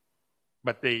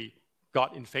 but they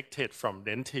got infected from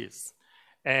dentists.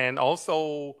 And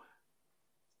also,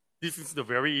 this is the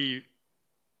very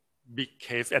big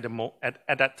case at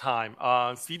that time.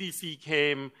 CDC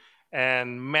came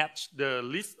and matched the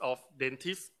list of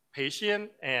dentist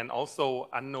patient and also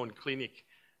unknown clinic,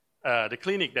 the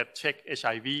clinic that checked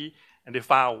HIV, and they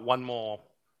found one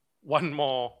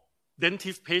more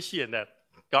dentist patient that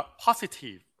got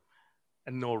positive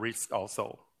and no risk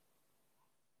also,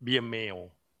 be a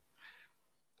male.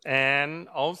 And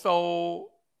also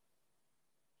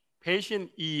patient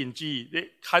E and G, they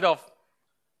kind of,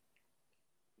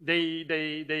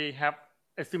 they have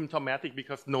asymptomatic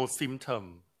because no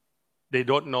symptom. They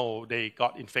don't know they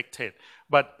got infected.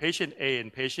 But patient A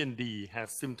and patient D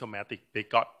has symptomatic, they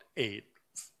got AIDS.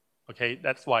 Okay,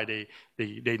 that's why they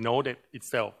know that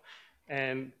itself.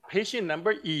 And patient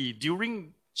number E,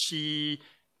 during she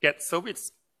get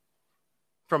service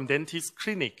from dentist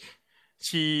clinic,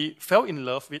 she fell in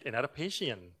love with another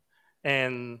patient.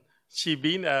 And she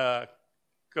been a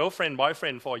girlfriend,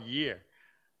 boyfriend for a year.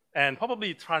 And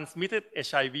probably transmitted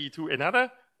HIV to another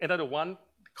one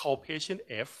called patient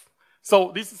F.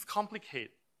 So this is complicated.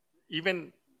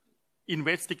 Even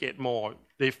investigate more,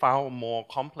 they found more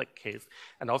complex case.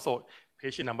 And also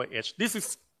patient number H. This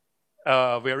is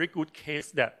a very good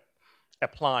case that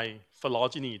apply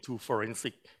phylogeny to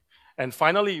forensic. And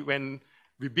finally, when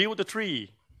we build the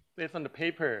tree based on the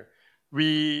paper,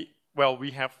 we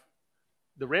have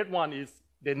the red one is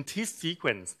dentist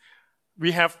sequence.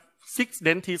 We have 6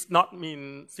 dentists, not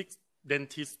mean 6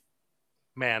 dentist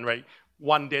man, right?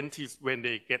 1 dentist, when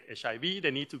they get HIV,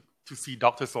 they need to see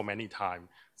doctor so many times.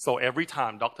 So every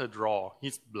time doctor draw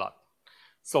his blood.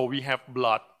 So we have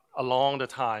blood along the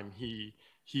time he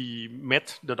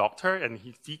met the doctor and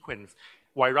he sequenced.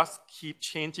 Virus keep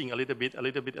changing a little bit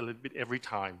every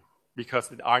time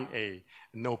because it RNA,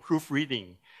 no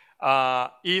proofreading.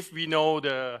 If we know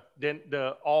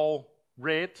the all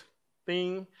red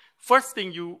thing, first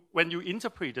thing when you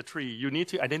interpret the tree, you need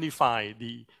to identify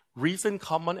the recent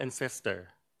common ancestor.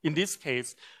 In this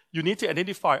case, you need to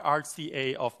identify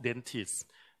RCA of dentists.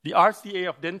 The RCA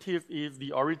of dentists is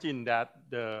the origin that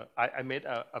I made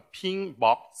a pink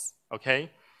box, okay?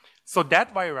 So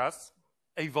that virus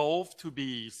evolved to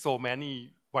be so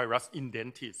many virus in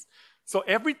dentists. So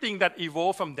everything that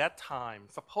evolved from that time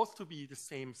supposed to be the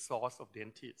same source of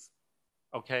dentists,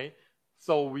 okay?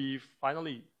 So we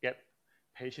finally get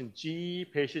patient G,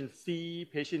 patient C,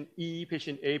 patient E,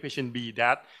 patient A, patient B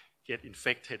that get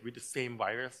infected with the same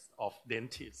virus of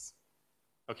dentists,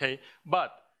 okay?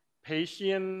 But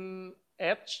patient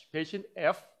H, patient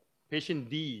F, patient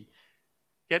D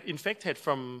get infected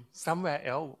from somewhere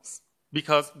else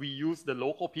because we use the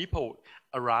local people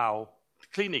around the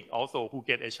clinic also who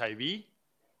get HIV.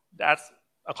 That's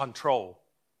a control.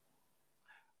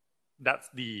 That's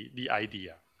the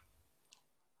idea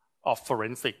of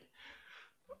forensic.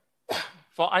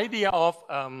 For idea of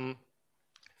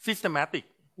systematic,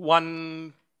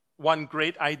 one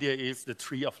great idea is the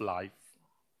tree of life.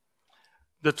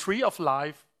 The tree of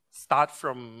life starts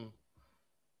from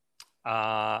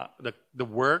the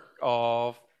work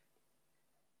of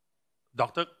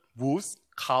Dr.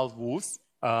 Carl Woos.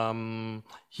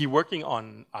 He working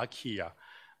on archaea,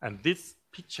 and this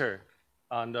picture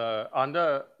on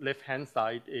the left-hand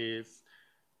side is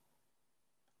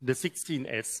the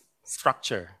 16S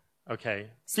structure. Okay,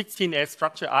 16S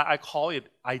structure. I call it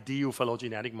ideal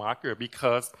phylogenetic marker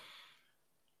because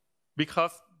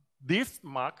this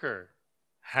marker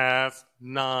has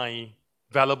 9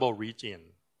 valuable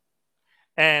regions,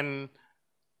 and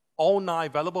all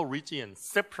 9 valuable regions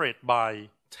separate by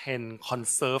 10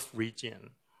 conserved regions.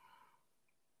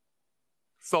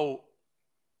 So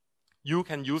you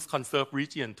can use conserved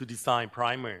region to design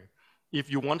primer.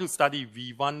 If you want to study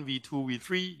V1, V2,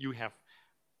 V3, you have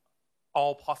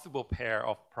all possible pair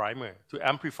of primer to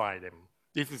amplify them.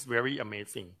 This is very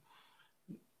amazing.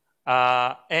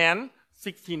 And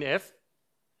 16S,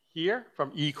 here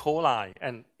from E. coli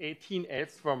and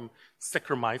 18S from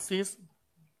Saccharomyces,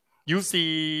 you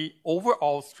see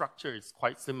overall structure is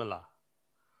quite similar,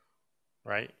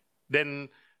 right? Then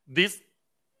this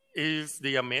is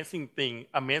the amazing thing,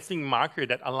 amazing marker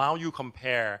that allow you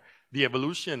compare the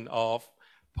evolution of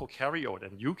prokaryote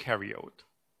and eukaryote.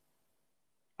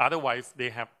 Otherwise, they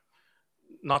have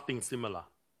nothing similar,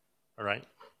 all right?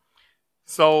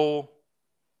 So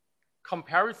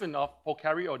comparison of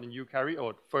prokaryote and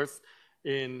eukaryote, first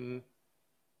in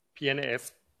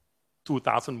PNAS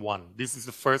 2001. This is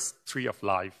the first tree of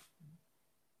life.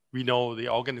 We know the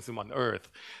organism on Earth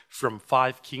from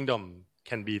 5 kingdoms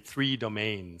can be 3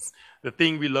 domains. The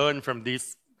thing we learn from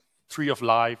this tree of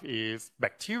life is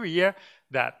bacteria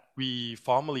that we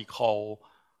formerly call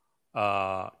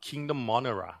kingdom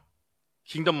Monera.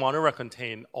 Kingdom Monera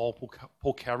contain all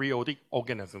prokaryotic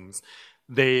organisms.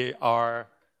 They are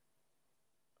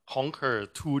conquer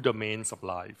 2 domains of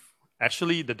life.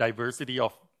 Actually, the diversity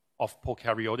of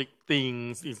prokaryotic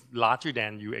things is larger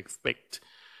than you expect.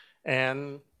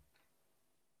 And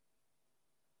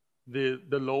the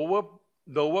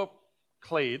lower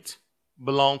clade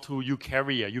belong to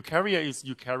eukarya. Eukarya is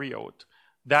eukaryote.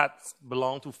 That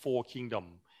belong to 4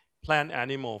 kingdoms: plant,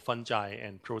 animal, fungi,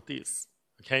 and protists.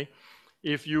 Okay?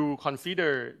 If you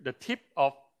consider the tip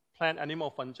of plant, animal,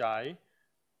 fungi,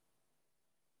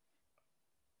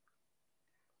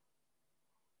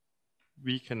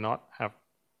 we cannot have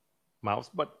mouse.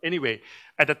 But anyway,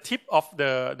 at the tip of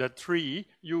the tree,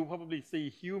 you probably see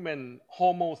human,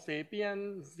 Homo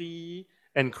sapiens, Z,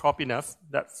 and Cropinus.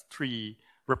 That's 3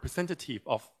 representative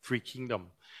of 3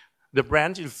 kingdoms. The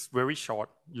branch is very short,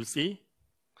 you see.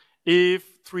 If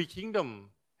 3 kingdoms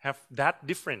have that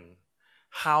different,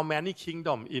 how many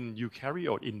kingdoms in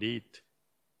eukaryote indeed?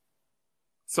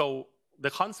 So the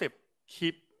concept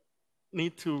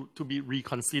need to be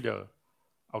reconsidered,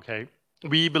 okay?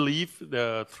 We believe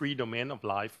the 3 domains of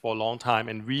life for a long time,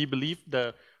 and we believe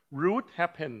the root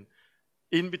happened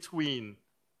in between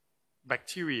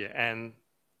bacteria and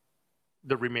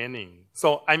the remaining.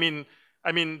 So I mean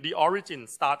the origin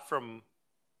start from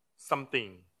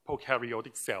something,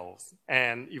 prokaryotic cells,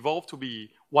 and evolved to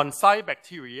be one side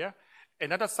bacteria,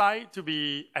 another side to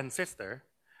be ancestor.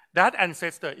 That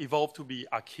ancestor evolved to be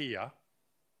archaea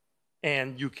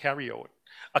and eukaryote.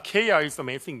 Archaea is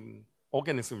amazing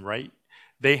organism, right?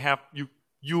 They have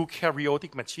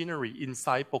eukaryotic machinery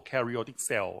inside prokaryotic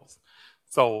cells.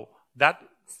 So that's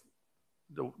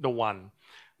the one.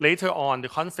 Later on, the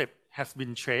concept has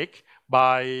been checked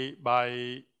by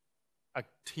a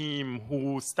team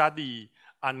who study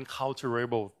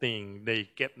unculturable things. They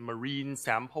get marine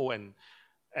sample and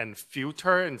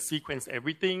filter and sequence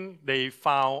everything. They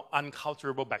found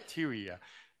unculturable bacteria.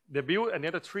 They built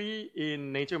another tree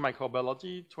in Nature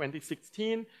Microbiology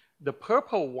 2016. The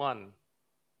purple one,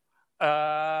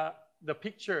 the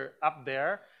picture up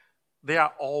there, they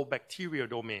are all bacterial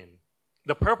domain.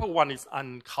 The purple one is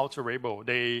unculturable.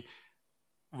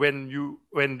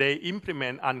 When they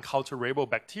implement unculturable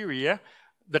bacteria,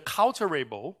 the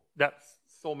culturable, that's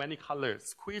so many colors,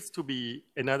 squeeze to be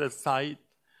another side.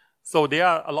 So there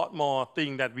are a lot more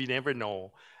things that we never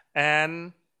know.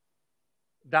 And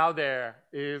down there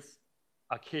is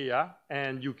archaea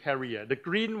and eukarya. The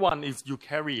green one is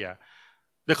eukarya.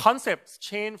 The concepts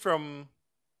change from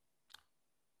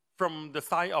the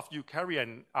side of eukarya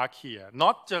and archaea,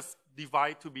 not just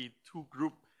divide to be 2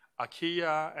 groups,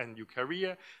 archaea and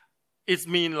eukarya. It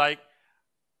means like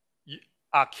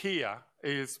archaea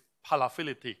is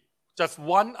paraphyletic. Just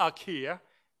one archaea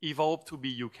evolved to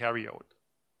be eukaryote.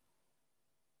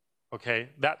 Okay,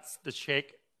 that's the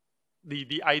check,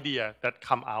 the idea that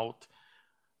come out.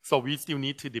 So we still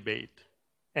need to debate.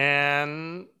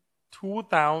 And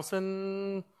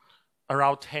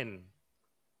 2010,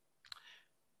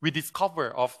 we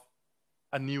discovered of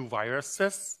a new virus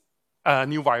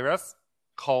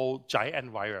called giant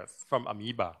virus from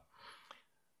amoeba.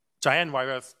 Giant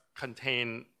virus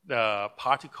contain the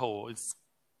particle, it's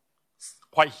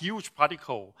quite huge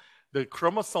particle. The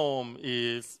chromosome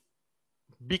is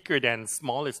bigger than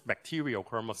smallest bacterial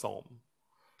chromosome.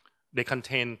 They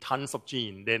contain tons of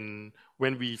genes. Then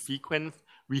when we sequence,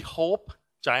 we hope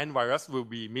giant virus will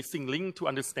be missing link to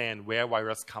understand where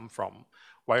virus come from.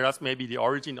 Virus may be the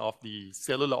origin of the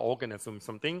cellular organism,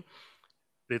 something.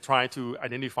 They try to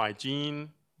identify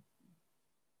gene.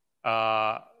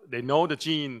 They know the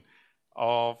gene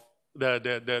of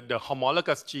the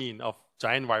homologous gene of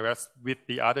giant virus with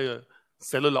the other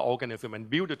cellular organism and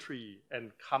build a tree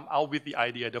and come out with the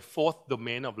idea, the 4th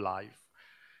domain of life.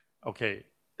 Okay,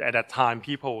 at that time,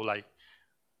 people like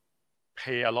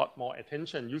pay a lot more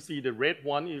attention. You see the red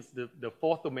one is the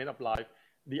 4th domain of life.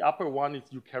 the upper one is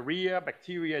eukarya,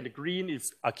 bacteria, and the green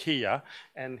is archaea,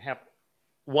 and have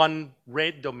one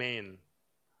red domain.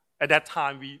 At that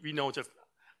time, we know just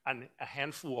a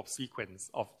handful of sequence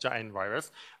of giant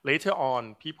virus. Later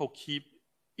on, people keep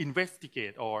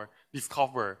investigate or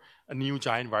discover a new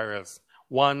giant virus.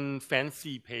 One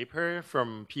fancy paper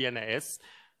from PNAS,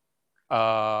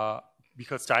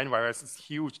 because giant virus is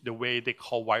huge, the way they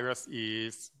call virus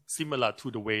is similar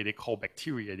to the way they call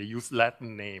bacteria. They use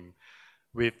Latin name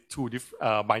with two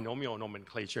binomial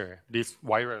nomenclature. This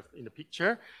virus in the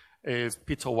picture is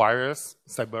Pithevirus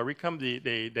sibericum.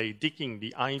 They digging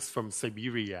the ice from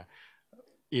Siberia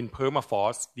in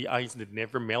permafrost, the ice that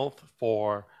never melt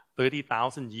for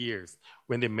 30,000 years.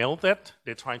 When they melt it,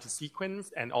 they're trying to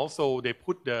sequence, and also they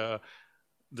put the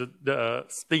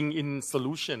thing in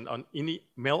solution on any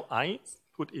melt ice,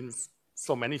 put in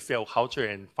so many cell culture,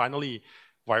 and finally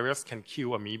virus can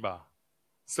kill amoeba.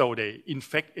 So they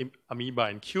infect amoeba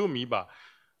and kill amoeba.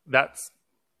 That's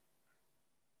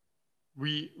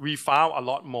we found a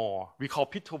lot more. We call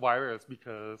Pithevirus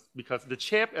because the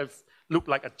shape look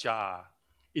like a jar.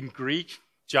 In Greek,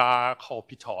 jar called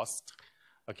Pithos.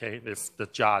 Okay, this the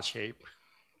jar shape.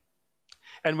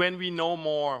 And when we know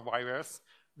more virus,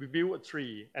 we build a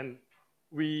tree, and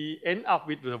we end up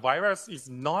with the virus is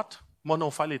not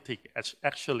monophyletic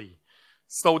actually.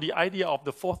 So the idea of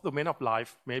the fourth domain of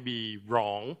life may be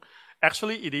wrong.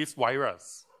 Actually, it is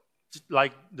virus,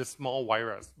 like the small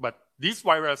virus. But this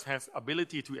virus has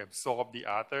ability to absorb the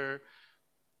other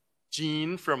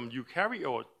gene from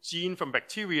eukaryote, gene from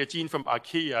bacteria, gene from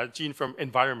archaea, gene from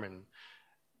environment.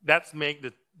 That makes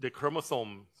the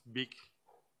chromosome big.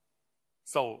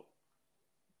 So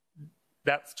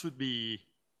that should be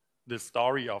the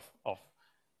story of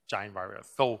giant virus.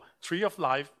 So tree of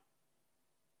life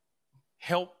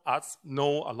help us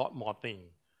know a lot more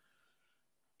things.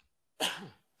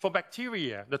 For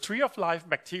bacteria, the tree of life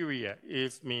bacteria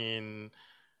is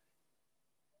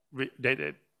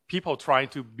people trying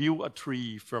to build a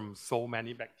tree from so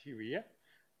many bacteria.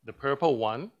 The purple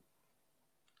one,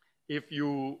 if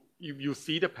you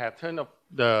see the pattern of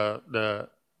the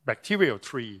bacterial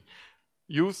tree,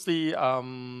 you see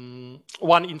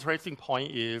one interesting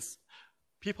point is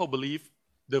people believe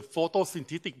the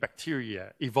photosynthetic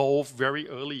bacteria evolved very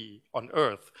early on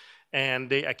Earth, and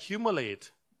they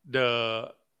accumulate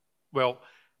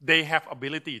they have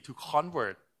ability to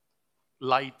convert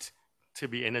light to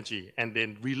be energy and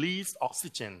then release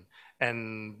oxygen.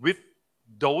 And with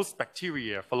those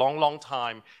bacteria, for a long, long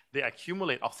time, they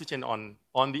accumulate oxygen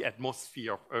on the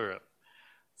atmosphere of Earth.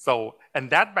 So, and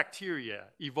that bacteria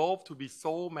evolved to be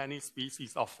so many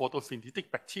species of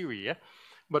photosynthetic bacteria.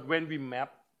 But when we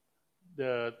map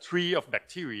the tree of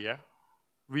bacteria,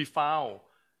 we found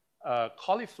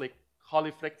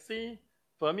Cauliplexi,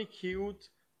 Firmicute,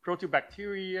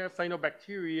 Proteobacteria,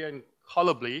 Cyanobacteria, and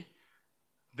Colibri.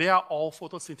 They are all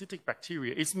photosynthetic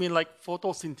bacteria. It means like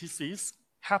photosynthesis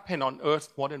happen on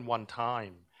Earth more than one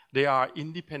time. They are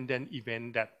independent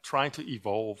events that try to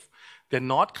evolve. They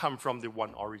not come from the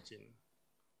one origin.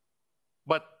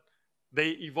 But they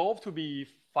evolve to be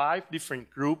 5 different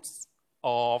groups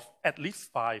of at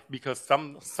least 5, because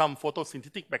some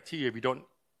photosynthetic bacteria we don't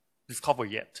discover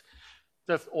yet.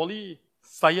 There's only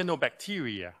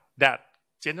cyanobacteria that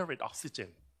generate oxygen.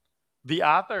 The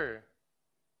other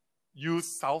use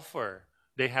sulfur.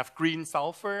 They have green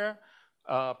sulfur,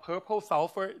 purple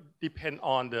sulfur, depend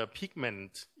on the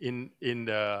pigment in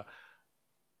the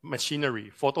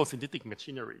machinery, photosynthetic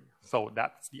machinery. So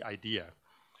that's the idea.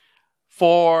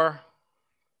 For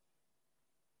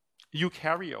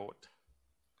eukaryote,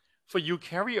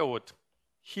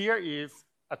 here is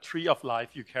a tree of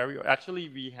life eukaryote. Actually,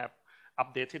 we have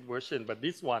updated version, but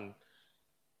this one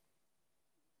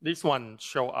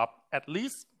show up at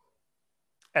least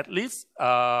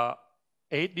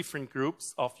 8 different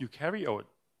groups of eukaryote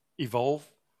evolve.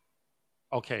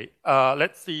 Okay,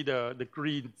 let's see the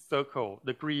green circle,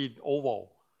 the green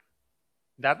oval.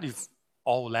 That is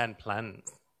all land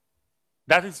plants.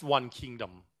 That is one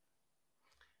kingdom.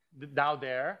 Down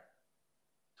there,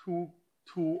 two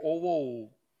blue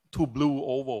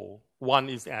oval. One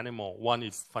is animal, one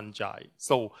is fungi.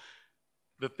 So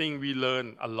the thing we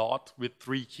learn a lot with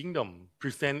 3 kingdoms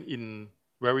present in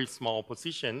very small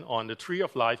position on the tree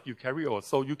of life eukaryote.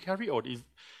 So eukaryote is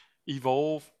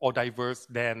evolved or diverse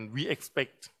than we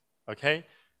expect, okay?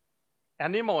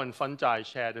 Animal and fungi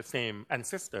share the same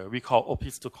ancestor. We call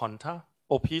opistoconta.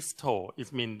 Opisto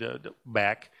is mean the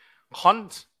back.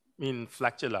 Cont mean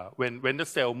flagella. When the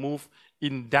cell move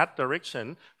in that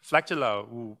direction, flagella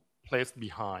will place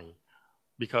behind,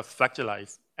 because flagella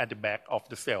is at the back of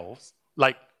the cells,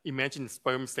 like imagine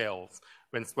sperm cells.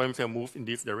 When sperm cells move in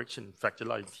this direction,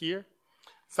 fractalized here.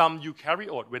 Some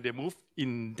eukaryote, when they move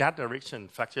in that direction,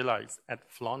 fractalized at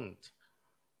front.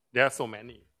 There are so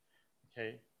many.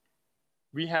 Okay.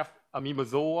 We have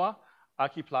amoebozoa,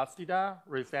 archaeplastida,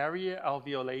 rosaria,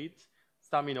 alveolate,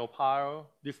 staminopyle,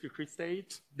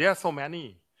 discocristate. There are so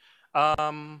many.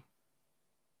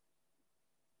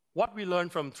 What we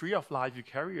learned from tree of life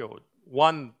eukaryote,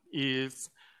 one is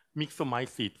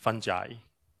myxomycete fungi.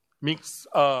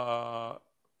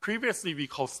 Previously we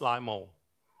called slimo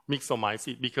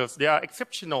myxomycete because they are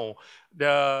exceptional.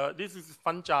 This is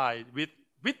fungi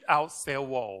without cell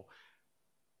wall.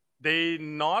 They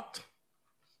not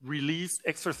release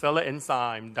extracellular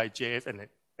enzyme, digest and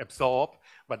absorb,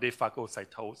 but they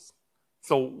phagocytose.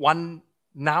 So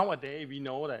nowadays we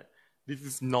know that this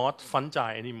is not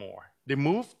fungi anymore. They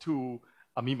moved to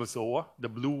amoebozoa, the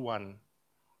blue one.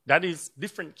 That is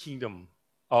different kingdom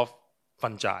of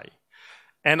fungi.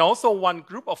 And also one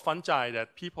group of fungi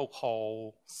that people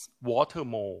call water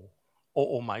mole,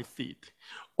 oomycete.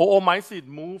 Oomycete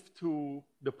moved to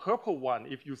the purple one.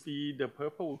 If you see the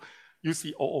purple, you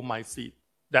see oomycete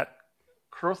that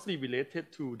closely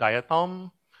related to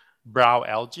diatom, brown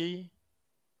algae.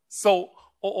 So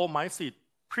oomycete,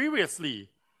 previously,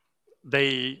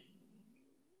 they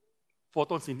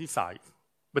photosynthesize,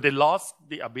 but they lost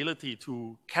the ability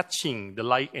to catching the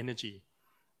light energy.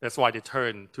 That's why they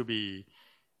turn to be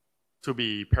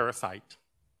parasite.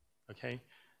 Okay,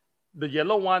 the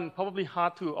yellow one probably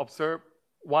hard to observe.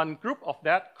 One group of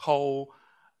that called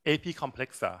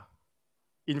apicomplexa.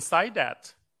 Inside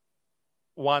that,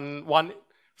 one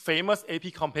famous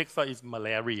apicomplexa is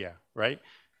malaria, right?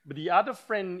 But the other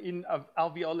friend in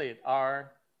alveolate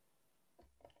are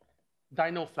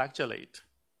dinoflagellate,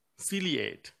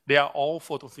 ciliate. They are all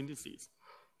photosynthesis.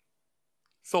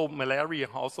 So malaria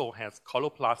also has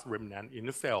chloroplast remnant in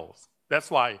the cells.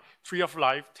 That's why Tree of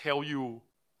Life tell you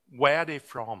where they're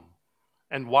from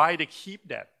and why they keep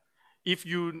that. If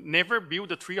you never build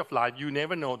the Tree of Life, you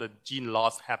never know the gene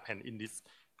loss happened in this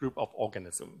group of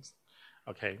organisms.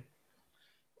 Okay.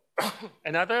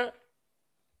 Another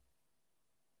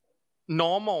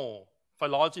normal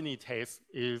phylogeny test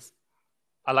is,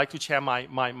 I like to share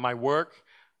my work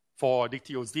for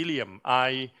Dictyostelium.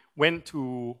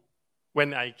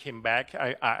 When I came back,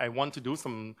 I want to do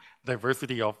some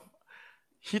diversity of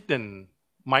hidden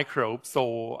microbes.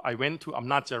 So I went to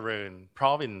Amnatjaran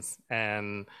province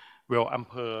and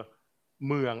Ampere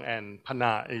Mueang and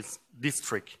Pana is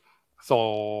district.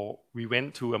 So we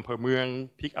went to Ampere Mueang,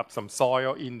 pick up some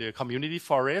soil in the community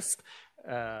forest.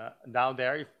 Down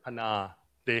there is Pana.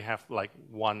 They have like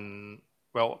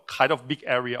kind of big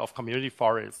area of community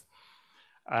forest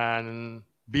and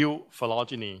build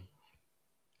phylogeny.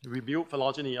 We built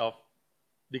phylogeny of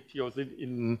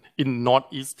Dictyostelium in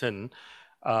northeastern.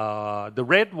 The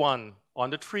red one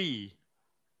on the tree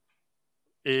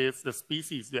is the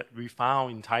species that we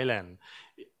found in Thailand.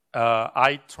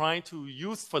 I try to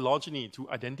use phylogeny to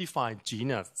identify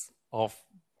genus of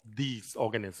these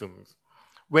organisms.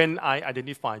 When I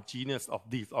identify genus of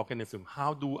these organisms,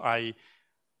 how do I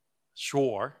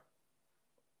sure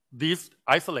this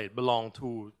isolate belong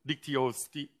to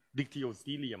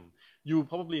Dictyostelium? You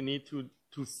probably need to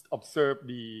observe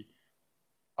the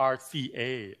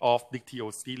RCA of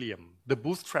Dictyostelium. The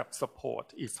bootstrap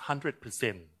support is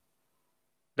 100%.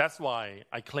 That's why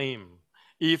I claim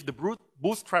if the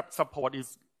bootstrap support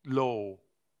is low,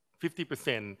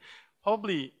 50%,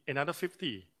 probably another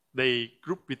 50%, they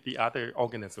group with the other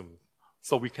organisms.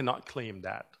 So we cannot claim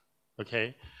that,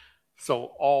 okay?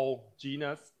 So all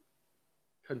genus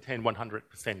contain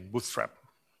 100% bootstrap.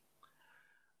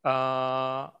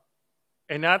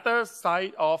 Another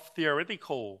side of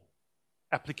theoretical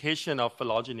application of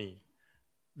phylogeny,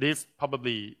 this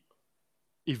probably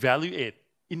evaluate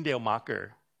indel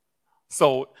marker.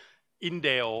 So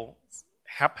indel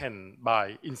happen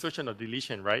by insertion or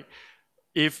deletion, right?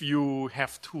 If you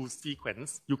have two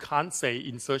sequences, you can't say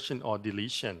insertion or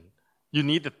deletion. You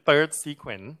need the third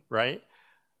sequence, right?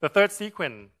 The third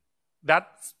sequence,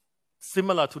 that's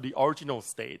similar to the original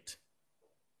state.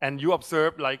 And you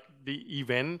observe like the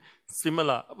event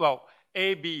similar, well,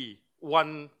 A, B,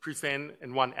 one present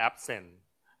and one absent.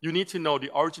 You need to know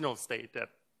the original state that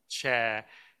share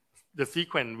the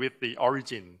sequence with the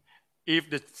origin. If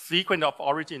the sequence of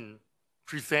origin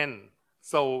present,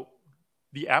 so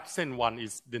the absent one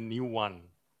is the new one.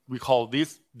 We call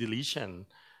this deletion,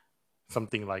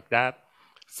 something like that.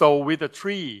 So with the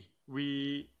tree,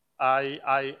 I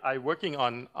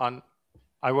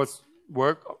was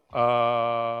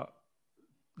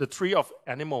the tree of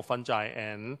animal, fungi,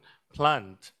 and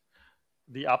plant.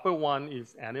 The upper one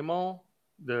is animal,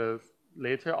 The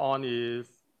later on is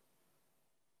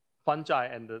fungi,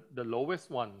 and the lowest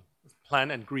one is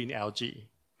plant and green algae.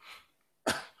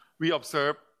 We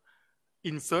observe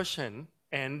insertion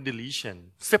and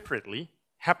deletion separately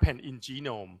happen in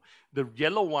genome. The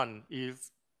yellow one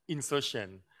is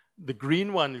insertion. The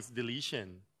green one is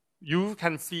deletion. You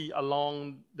can see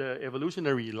along the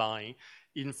evolutionary line,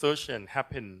 insertion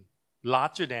happen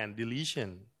larger than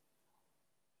deletion,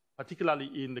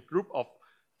 particularly in the group of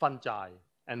fungi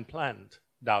and plant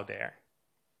down there.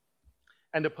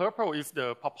 And the purple is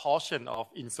the proportion of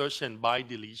insertion by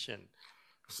deletion.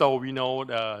 So we know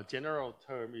the general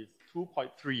term is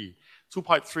 2.3.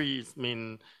 2.3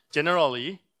 means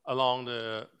generally along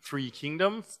the three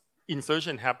kingdoms,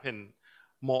 insertion happen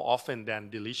more often than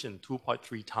deletion,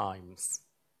 2.3 times.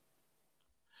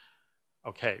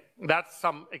 Okay, that's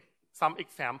some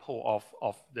example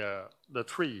of the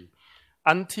tree.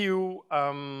 Until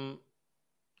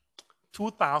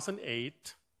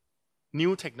 2008,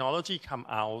 new technology come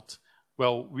out.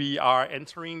 Well, we are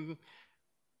entering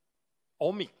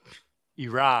omic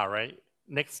era, right?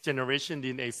 Next generation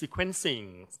DNA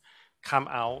sequencing come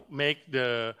out, make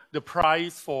the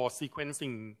price for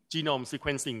sequencing, genome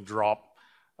sequencing drop.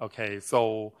 Okay,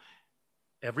 so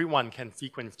everyone can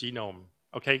sequence genome.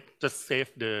 Okay, just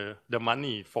save the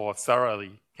money for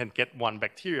thoroughly can get one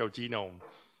bacterial genome.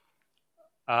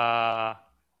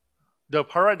 The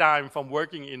paradigm from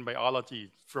working in biology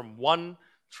from one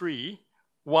tree,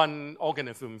 one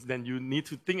organism, then you need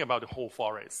to think about the whole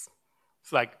forest.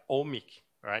 It's like omic,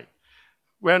 right?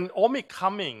 When omic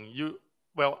coming,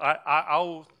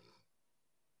 I'll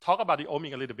talk about the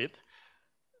omic a little bit.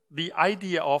 The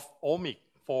idea of omic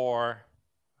for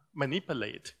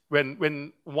manipulate,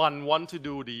 when one want to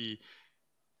do the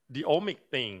omic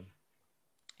thing,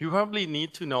 you probably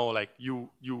need to know, like you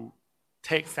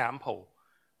take sample,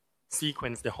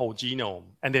 sequence the whole genome,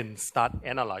 and then start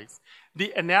analyze.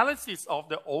 The analysis of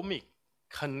the omic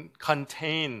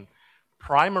contain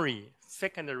primary,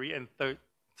 secondary, and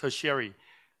tertiary.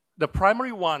 The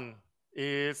primary one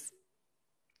is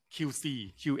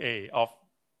QC, QA of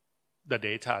the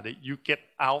data that you get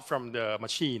out from the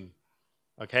machine,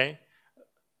 okay?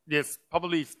 Yes,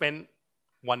 probably spend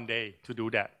one day to do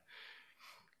that.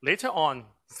 Later on,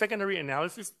 secondary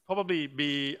analysis probably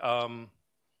be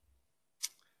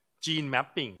gene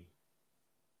mapping,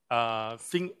 de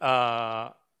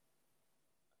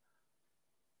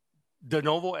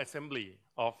novo assembly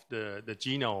of the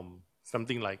genome,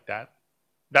 something like that.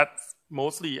 That's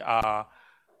mostly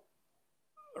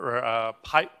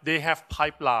they have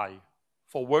pipeline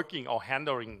for working or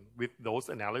handling with those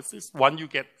analysis. Once you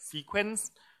get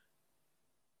sequence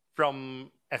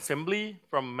from assembly,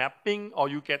 from mapping, or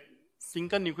you get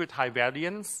single nucleotide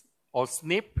variants or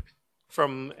SNP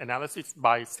from analysis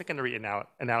by secondary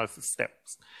analysis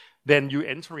steps, then you're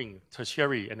entering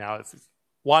tertiary analysis.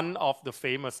 One of the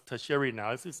famous tertiary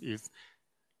analysis is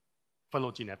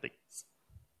phylogenetics.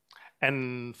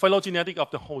 And phylogenetic of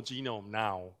the whole genome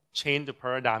now change the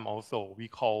paradigm also. We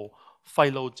call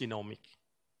phylogenomic,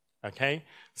 okay?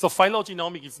 So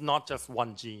phylogenomic is not just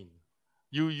one gene.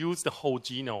 You use the whole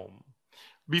genome.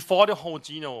 Before the whole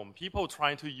genome, people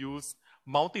trying to use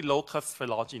multi-locus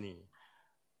phylogeny.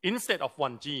 Instead of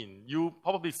one gene, you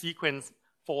probably sequence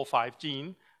 4 or 5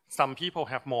 genes. Some people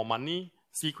have more money,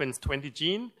 sequence 20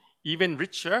 genes, even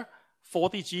richer,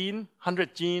 40 genes,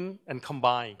 100 genes, and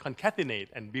combine, concatenate,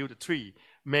 and build a tree,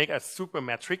 make a super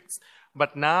matrix.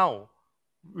 But now,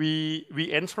 we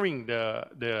entering the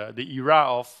era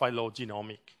of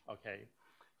phylogenomic, okay?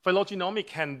 Phylogenomic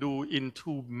can do in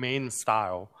 2 main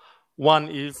styles. One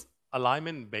is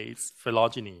alignment-based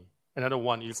phylogeny. Another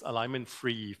one is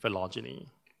alignment-free phylogeny.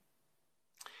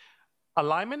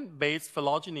 Alignment-based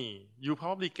phylogeny, you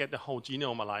probably get the whole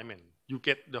genome alignment. You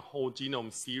get the whole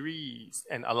genome series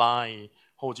and align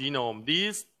whole genome.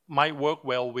 These might work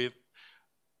well with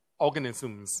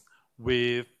organisms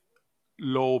with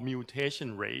low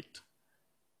mutation rate.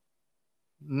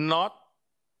 Not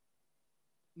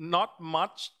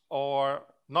much or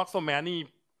not so many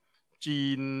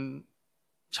gene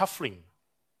shuffling.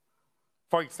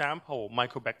 For example,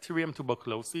 Mycobacterium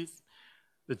tuberculosis,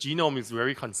 the genome is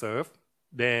very conserved.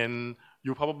 Then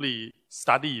you probably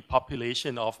study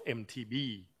population of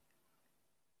MTB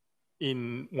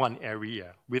in one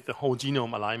area with the whole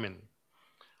genome alignment.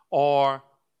 Or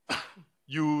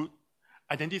you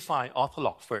identify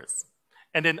ortholog first,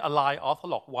 and then align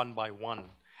ortholog one by one,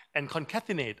 and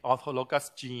concatenate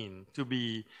orthologous gene to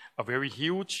be a very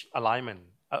huge alignment,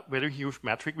 a very huge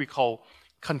matrix we call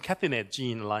concatenate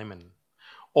gene alignment.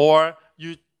 Or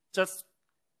you just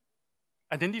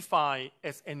identify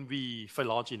SNV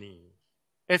phylogeny.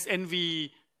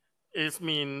 SNV is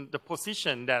mean the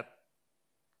position that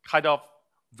kind of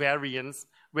variance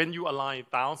when you align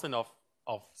thousands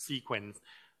of sequence.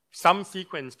 Some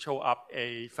sequence show up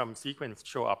A, some sequence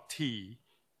show up T.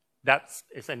 That's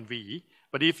SNV.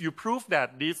 But if you prove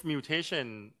that this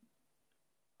mutation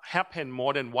happen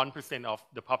more than 1% of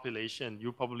the population,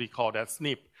 you probably call that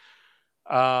SNP.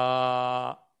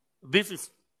 This is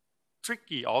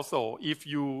tricky also if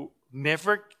you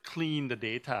never clean the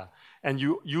data and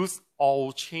you use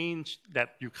all change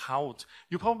that you count,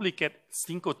 you probably get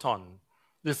synchrotron.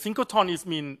 The synchrotron is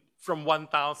mean from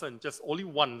 1,000, just only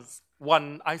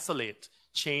one isolate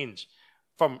change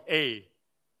from A,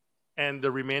 and the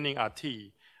remaining are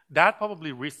T. That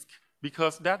probably risk,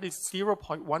 because that is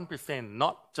 0.1%,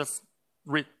 not just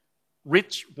rich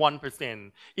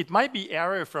 1%. It might be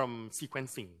error from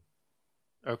sequencing.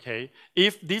 Okay,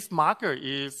 if this marker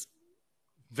is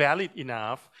valid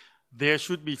enough, there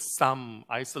should be some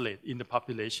isolate in the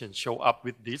population show up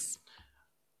with this.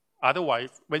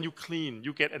 Otherwise, when you clean,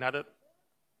 you get another.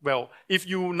 Well, if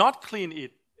you not clean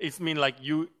it, it means like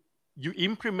you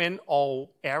implement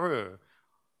all error,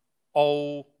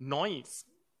 all noise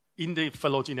in the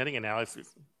phylogenetic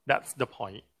analysis. That's the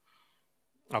point.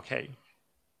 Okay.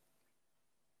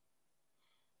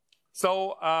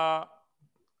 So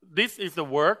this is the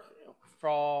work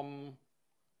from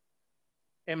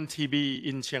MTB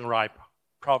in Chiang Rai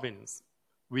province.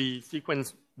 We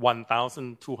sequenced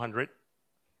 1,200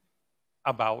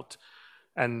 about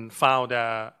and found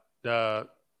the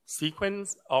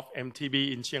sequence of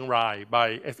MTB in Chiang Rai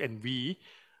by SNV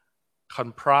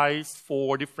comprise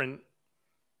 4 different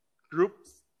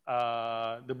groups.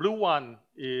 The blue one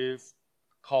is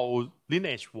called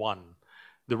lineage 1.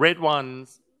 The red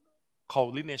one's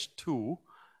called lineage 2.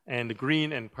 And the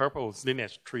green and purple is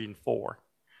lineage 3 and 4.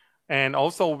 And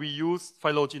also we use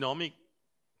phylogenomic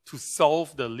to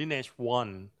solve the lineage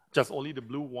 1, just only the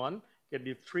blue one, get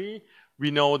the 3.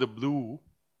 We know the blue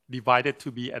divided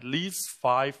to be at least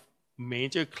 5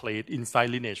 major clades inside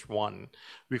lineage 1.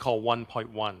 We call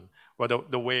 1.1.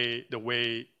 But the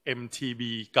way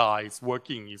MTB guys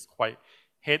working is quite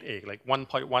headache, like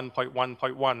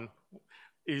 1.1.1.1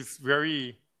 is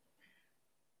very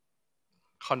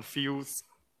confused.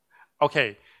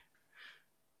 Okay,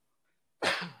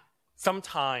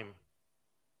 sometime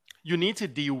you need to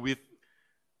deal with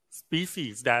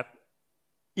species that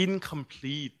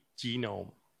incomplete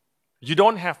genome. You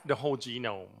don't have the whole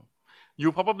genome.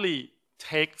 You probably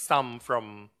take some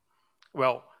from,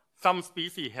 well, some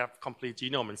species have complete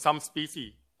genome and some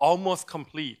species almost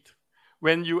complete.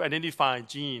 When you identify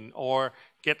gene or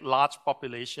get large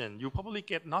population, you probably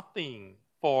get nothing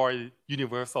for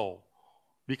universal.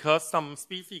 Because some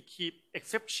species keep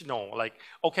exceptional, like,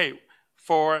 okay,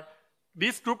 for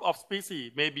this group of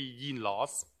species, maybe gene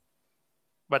loss,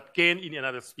 but gain in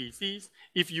another species.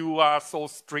 If you are so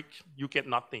strict, you get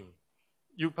nothing.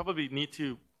 You probably need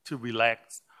to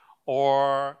relax,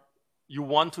 or you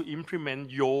want to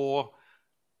implement your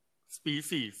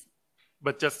species,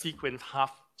 but just sequence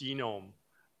half genome.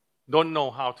 Don't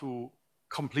know how to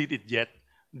complete it yet.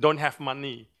 Don't have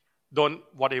money. Don't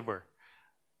whatever.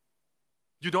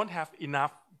 You don't have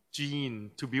enough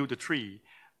gene to build a tree.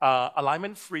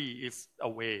 Alignment free is a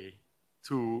way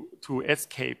to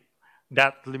escape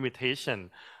that limitation.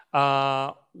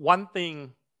 One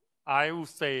thing I would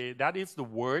say that is the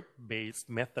word-based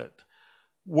method.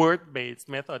 Word-based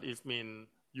method is mean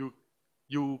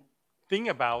you think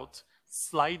about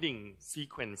sliding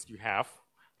sequence you have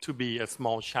to be a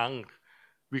small chunk.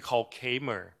 We call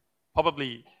K-mer.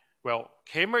 Probably. Well,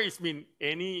 K-mer is mean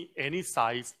any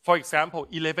size. For example,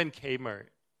 11 K-mer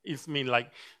is mean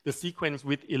like the sequence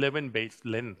with 11 base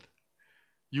length.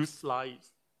 You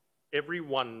slice every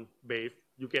one base,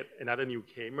 you get another new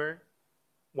K-mer,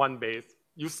 1 base.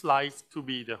 You slice to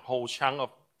be the whole chunk of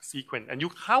sequence, and you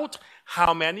count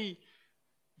how many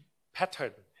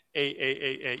pattern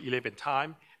A 11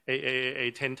 times,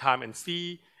 A 10 times, and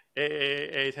C,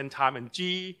 A 10 times, and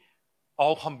G,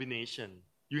 all combination.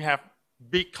 You have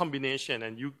big combination,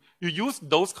 and you use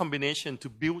those combinations to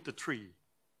build the tree.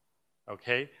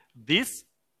 Okay, this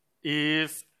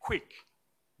is quick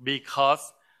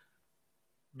because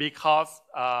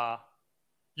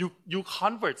you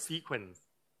convert sequence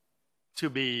to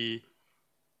be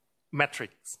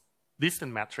matrix,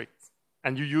 distant matrix,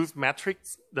 and you use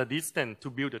matrix the distance to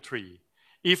build a tree.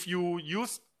 If you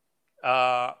use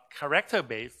character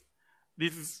base,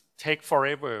 this is take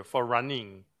forever for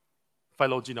running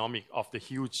phylogenomic of the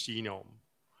huge genome.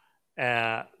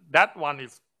 That one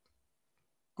is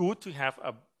good to have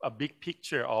a big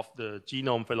picture of the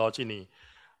genome phylogeny.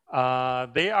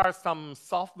 There are some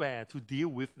software to deal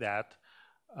with that.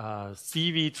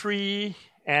 CV3,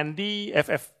 Andy,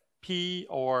 FFP,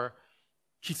 or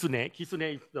Kitsune.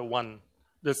 Kitsune is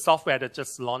the software that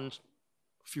just launched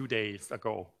a few days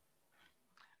ago.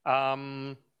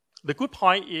 The good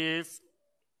point is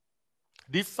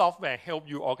this software helps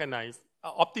you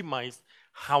optimize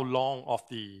how long of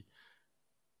the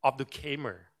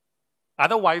kmer.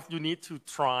 Otherwise, you need to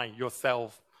try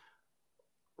yourself,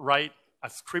 write a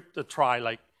script to try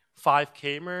like 5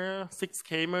 kmer, 6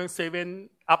 kmer, 7,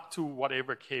 up to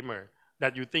whatever kmer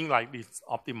that you think like is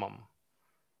optimum.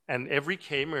 And every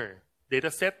kmer data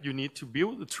set, you need to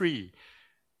build a tree.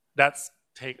 That's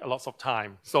take a lot of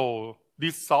time. So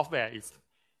this software is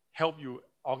help you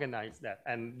organize that.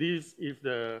 And this is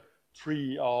the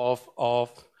tree of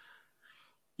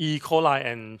E. coli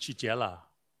and Shigella.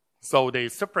 So they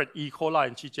separate E. coli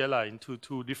and Shigella into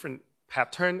 2 different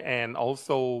patterns and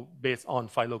also based on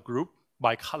phylogroup group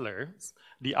by colors.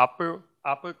 The upper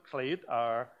clade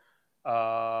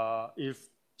is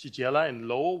Shigella and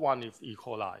lower one is E.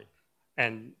 coli.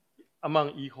 And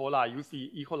among E. coli, you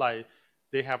see E. coli,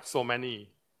 they have so many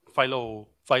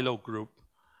phylogroup group.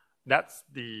 That's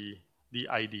the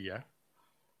idea.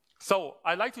 So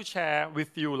I like to share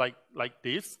with you like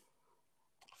this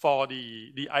for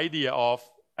the idea of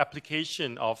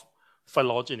application of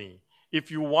phylogeny. If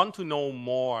you want to know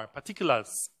more particular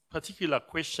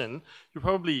question, you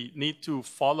probably need to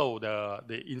follow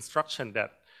the instruction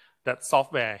that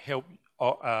software help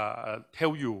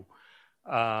tell you.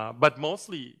 But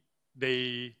mostly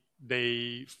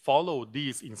they follow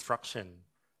these instruction.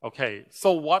 Okay,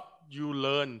 so what you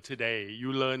learn today,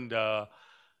 you learn the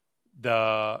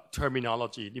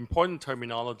terminology, the important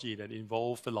terminology that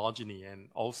involve phylogeny, and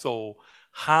also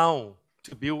how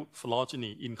to build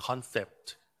phylogeny in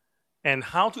concept, and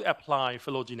how to apply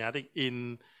phylogenetic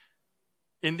in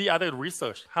the other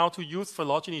research, how to use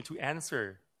phylogeny to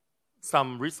answer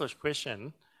some research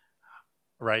question,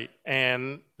 right?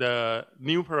 And the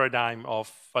new paradigm of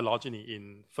phylogeny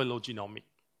in phylogenomics.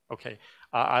 Okay,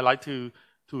 I like to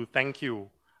thank you,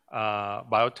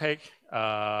 Biotech,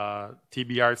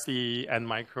 TBRC,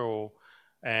 AnMicro,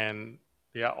 and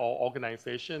they are all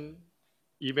organizations,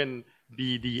 even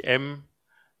BDM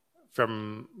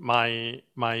from my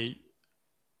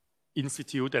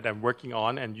institute that I'm working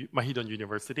on, and Mahidol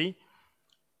University.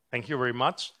 Thank you very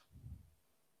much.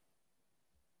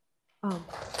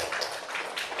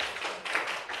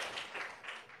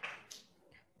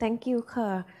 Thank you,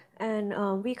 Ka.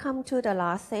 And we come to the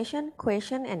last session,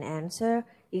 question and answer.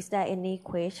 Is there any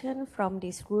question from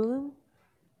this room?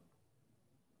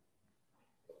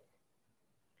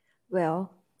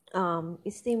 Well,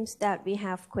 it seems that we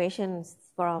have questions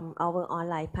from our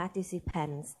online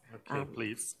participants. Okay,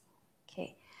 please.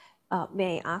 Okay.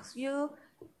 May I ask you,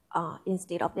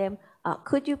 instead of them,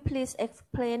 could you please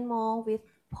explain more with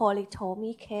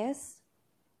polytomy case?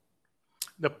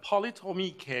 The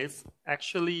polytomy case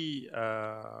actually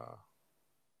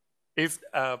is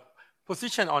a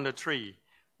position on the tree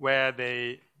where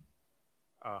they,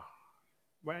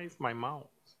 where is my mouse?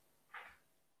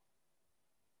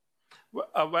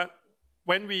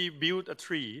 When we build a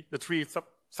tree, the tree is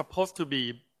supposed to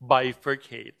be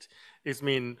bifurcate. It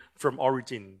means from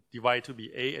origin, divide to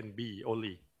be A and B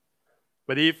only.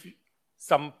 But if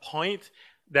some point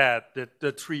that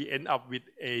the tree end up with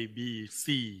A, B,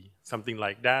 C, something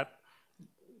like that,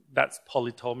 that's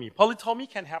polytomy. Polytomy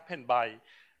can happen by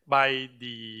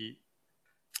the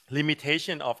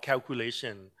limitation of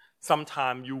calculation.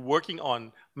 Sometimes you're working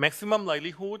on maximum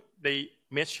likelihood, they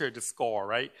measure the score,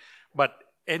 right? But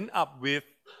end up with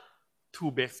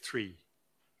 2 best tree.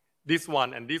 This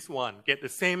one and this one get the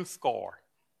same score.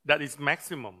 That is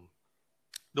maximum.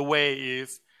 The way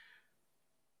is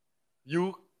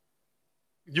you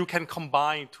can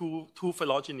combine two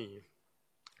phylogeny.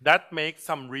 That makes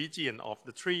some region of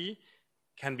the tree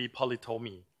can be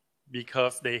polytomy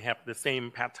because they have the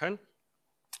same pattern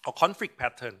or conflict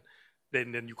pattern.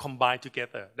 Then you combine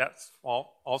together. That's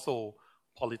also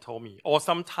polytomy. Or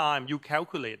sometimes you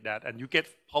calculate that and you get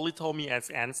polytomy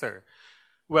as answer.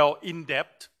 Well, in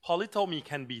depth, polytomy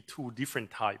can be 2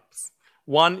 different types.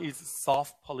 One is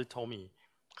soft polytomy.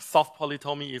 Soft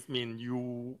polytomy is mean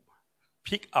you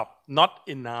pick up not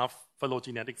enough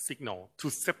phylogenetic signal to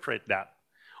separate that.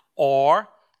 Or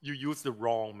you use the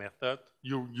wrong method,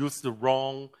 you use the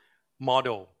wrong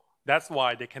model. That's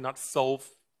why they cannot solve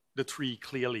the tree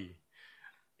clearly.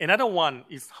 Another one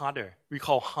is harder. We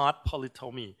call hard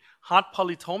polytomy. Hard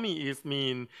polytomy is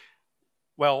mean,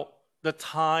 well, the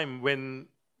time when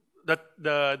the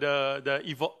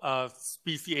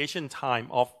speciation time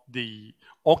of the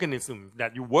organism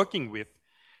that you're working with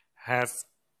has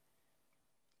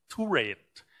 2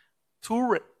 rates.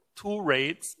 two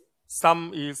rates.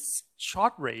 Some is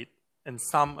short rate and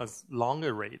some is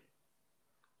longer rate.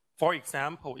 For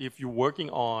example, if you're working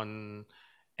on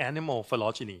animal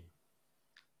phylogeny,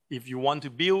 if you want to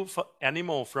build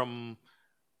animal from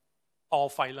all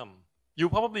phylum, you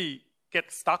probably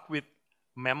get stuck with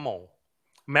mammal.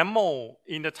 Mammal,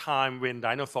 in the time when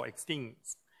dinosaur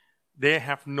extinct, they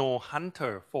have no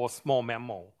hunter for small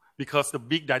mammal because the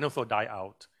big dinosaur die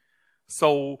out.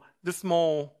 So the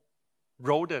small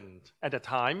rodent at the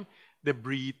time, they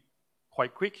breed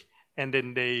quite quick, and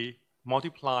then they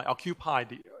multiply, occupy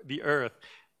the earth,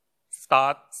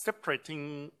 start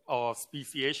separating or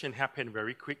speciation happen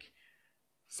very quick.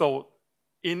 So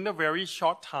in a very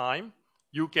short time,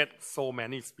 you get so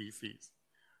many species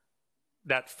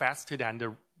that faster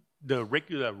than the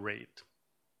regular rate.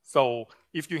 So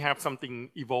if you have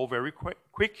something evolve very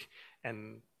quick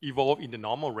and evolve in the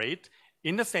normal rate,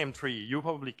 in the same tree, you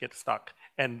probably get stuck.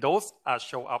 And those are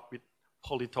show up with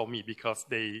polytomy because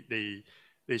they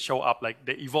show up like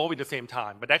they evolve in the same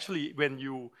time. But actually, when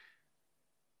you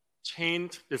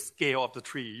change the scale of the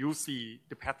tree, you see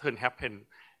the pattern happen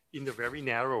in a very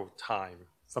narrow time,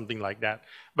 something like that.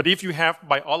 But if you have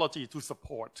biology to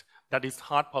support, that is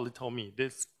hard polytomy.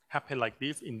 This happen like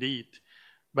this indeed.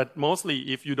 But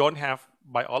mostly, if you don't have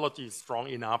biology strong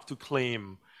enough to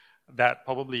claim that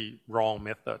probably wrong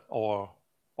method, or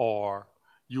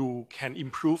you can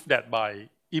improve that by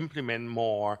implement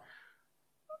more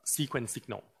sequence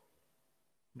signal.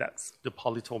 That's the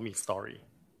polytomy story.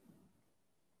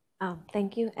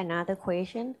 Thank you. Another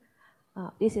question.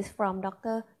 This is from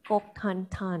Dr. Kok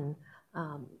Tan.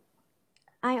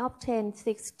 I obtained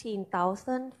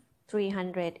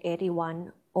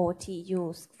 16,381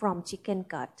 OTUs from chicken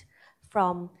gut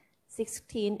from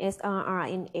 16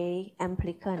 srRNA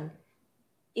amplicon.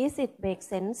 Is it make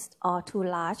sense or too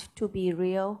large to be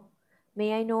real?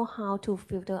 May I know how to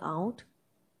filter out?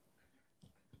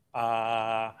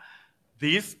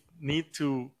 This need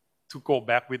to go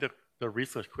back with the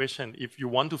research question. If you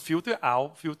want to filter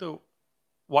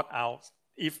what out?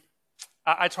 If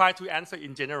I try to answer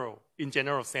in general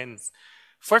sense.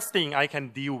 First thing, I can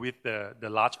deal with the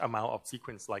large amount of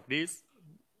sequence like this.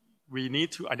 We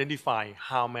need to identify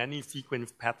how many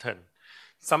sequence pattern.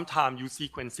 Sometimes you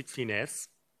sequence 16S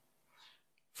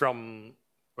from,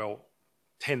 well,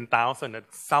 10,000, and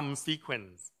some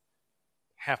sequence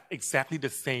have exactly the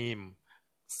same.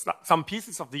 Some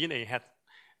pieces of DNA have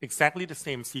exactly the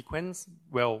same sequence.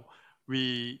 Well,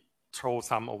 we throw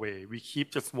some away. We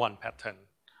keep just one pattern,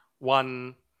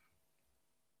 one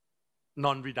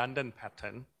non-redundant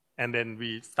pattern, and then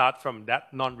we start from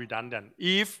that non-redundant.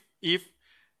 If you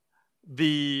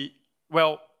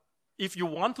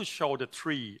want to show the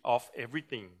tree of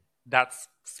everything, that's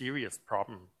serious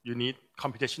problem. You need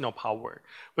computational power.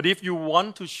 But if you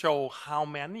want to show how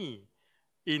many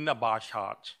in a bar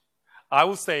chart, I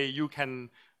would say you can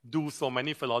do so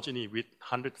many phylogeny with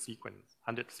 100 sequence,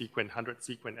 and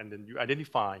then you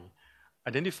identify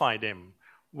them.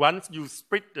 Once you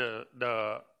split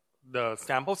the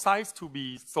sample size to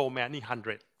be so many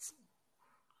hundreds,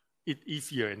 it's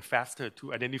easier and faster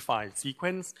to identify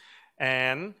sequence.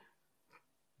 And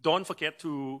don't forget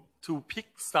to pick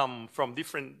some from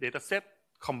different data set,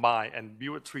 combine and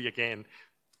build a tree again,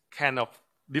 kind of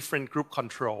different group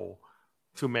control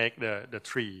to make the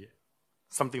tree,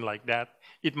 something like that.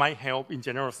 It might help in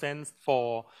general sense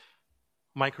for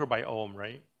microbiome,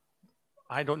 right?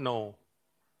 I don't know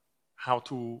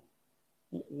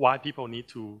why people need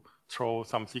to throw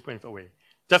some sequence away.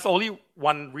 Just only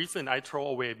one reason I throw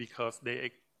away, because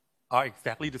they are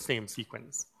exactly the same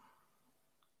sequence.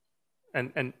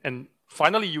 And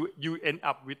finally, you end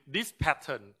up with this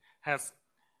pattern has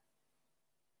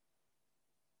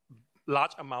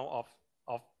large amount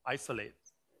of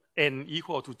isolates, n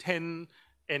equal to 10,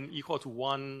 n equal to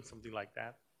 1, something like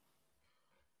that.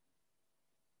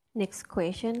 Next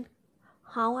question.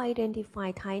 How identify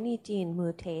tiny gene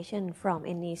mutation from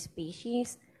any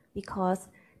species? Because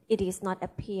it is not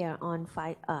appear on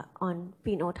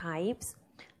phenotypes.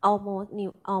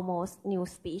 Almost new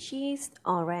species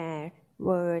or rare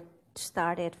were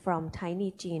started from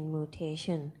tiny gene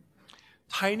mutation.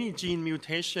 Tiny gene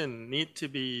mutation need to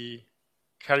be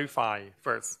clarified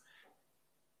first.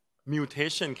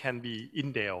 Mutation can be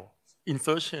indel,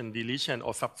 insertion, deletion,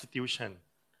 or substitution.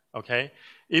 Okay?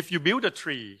 If you build a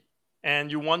tree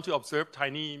and you want to observe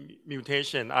tiny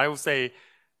mutation, I would say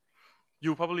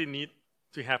you probably need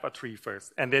to have a tree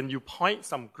first. And then you point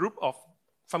some group of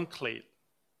some clade.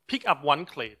 Pick up one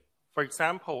clade. For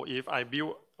example, if I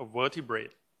build a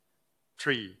vertebrate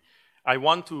tree, I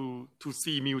want to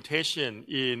see mutation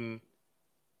in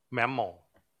mammal.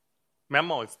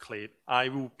 mammal is clade, I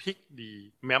will pick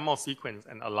the mammal sequence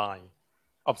and align,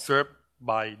 observe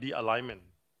by the alignment,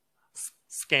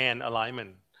 scan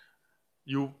alignment.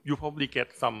 You probably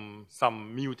get some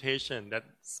mutation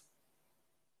that's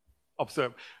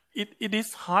observed. It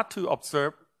is hard to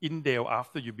observe indel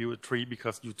after you build a tree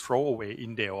because you throw away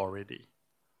indel already,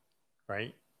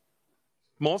 right?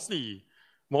 Mostly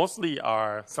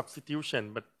are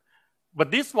substitution,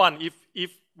 but this one,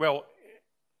 if well,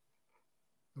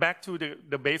 back to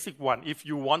the basic one, if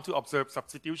you want to observe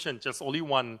substitution, just only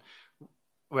one,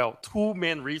 well, two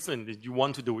main reasons that you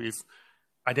want to do is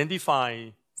identify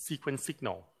sequence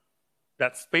signal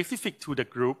that's specific to the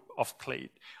group of clade,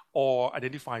 or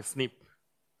identify SNP.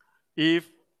 If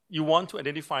you want to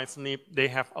identify SNP, they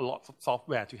have a lot of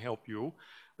software to help you.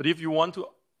 But if you want to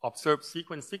observe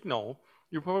sequence signal,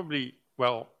 you probably,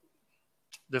 well,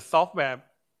 the software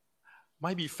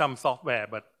might be some software,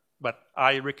 but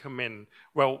I recommend,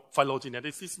 well,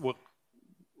 phylogeneticists would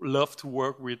love to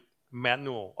work with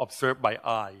manual, observed by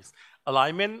eyes.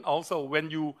 Alignment also, when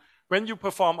you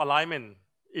perform alignment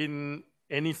in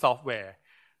any software,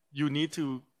 you need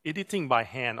to editing by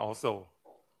hand also,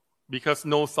 because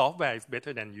no software is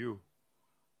better than you,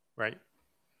 right?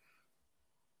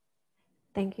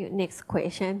 Thank you. Next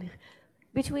question.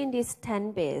 Between this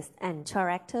tent-based and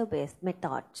character-based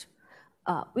method,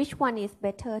 which one is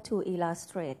better to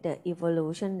illustrate the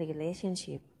evolution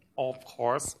relationship? Of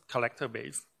course,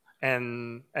 character-based.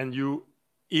 And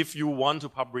if you want to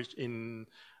publish in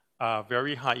a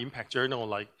very high impact journal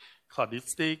like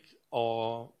Cladistic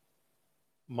or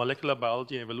Molecular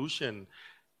Biology and Evolution,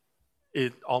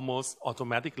 it almost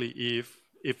automatically,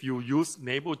 if you use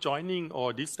neighbor joining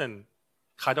or distant,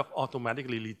 kind of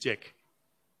automatically reject.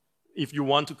 If you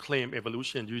want to claim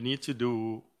evolution, you need to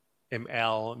do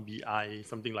ML, BI,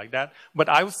 something like that. But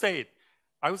I would say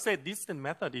distant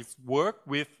method is work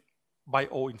with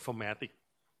bioinformatic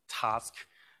task.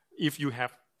 If you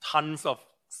have tons of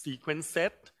sequence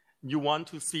set, you want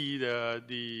to see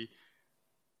the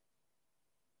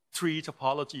tree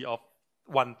topology of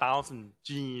 1,000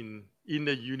 gene in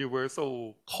the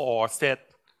universal core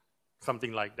set,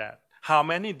 something like that. How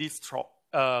many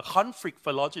conflict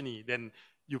phylogeny, then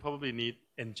you probably need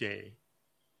NJ.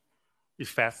 It's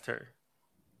faster.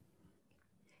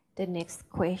 The next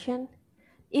question.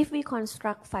 If we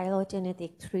construct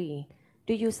phylogenetic tree,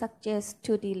 do you suggest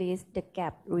to delete the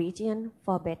gap region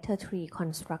for better tree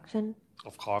construction?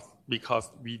 Of course, because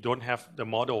we don't have the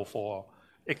model for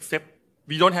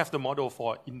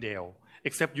indel,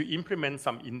 except you implement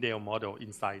some indel model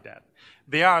inside that.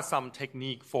 There are some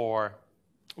technique for,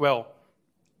 well,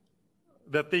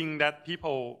 the thing that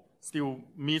people still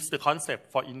miss the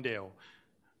concept for indel.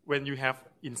 When you have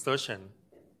insertion,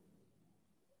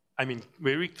 I mean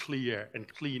very clear and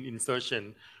clean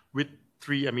insertion with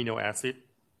 3 amino acid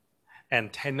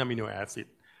and 10 amino acid,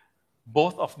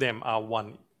 both of them are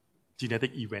one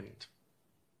genetic event.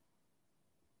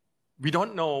 We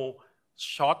don't know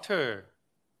shorter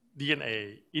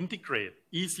DNA integrate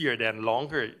easier than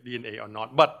longer DNA or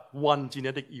not, but one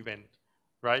genetic event,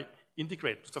 right?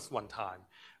 Integrate just one time.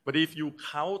 But if you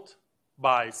count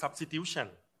by substitution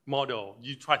model,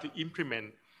 you try to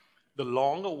implement the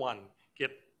longer one,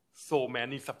 get so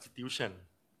many substitution,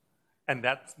 and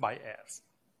that's bias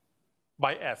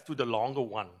to the longer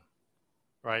one,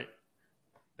 right?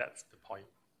 That's the point.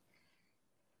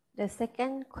 The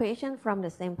second question from the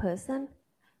same person.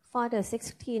 For the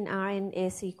 16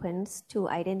 RNA sequence to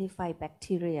identify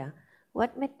bacteria,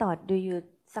 what method do you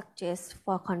suggest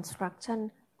for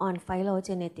construction on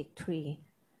phylogenetic tree?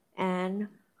 And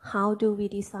how do we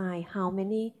decide how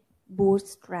many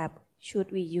bootstrap should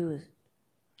we use?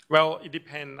 Well, it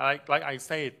depends. Like I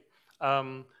said,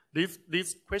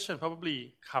 this question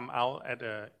probably come out at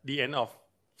the end of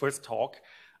first talk.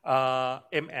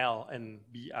 ML and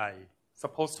BI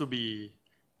supposed to be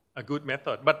a good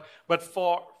method, but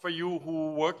for you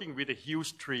who working with a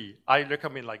huge tree, I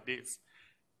recommend like this.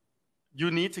 You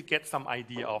need to get some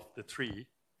idea of the tree.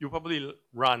 You probably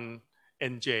run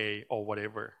NJ or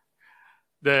whatever.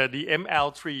 The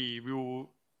ML tree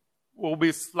will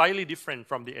be slightly different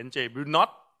from the NJ, but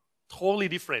not totally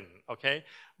different, okay?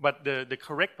 But the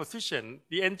correct position,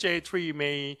 the NJ tree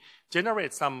may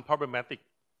generate some problematic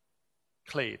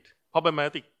clade,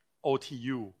 problematic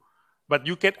OTU. But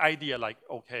you get idea like,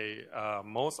 okay,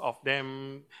 most of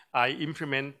them, I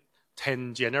implement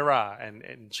 10 genera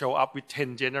and show up with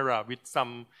 10 genera with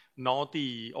some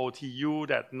naughty OTU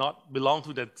that not belong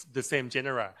to the same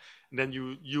genera. And then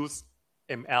you use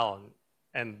ML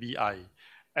and BI.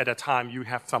 At a time, you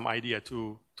have some idea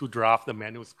to draft the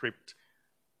manuscript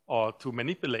or to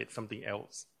manipulate something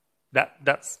else.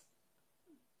 That's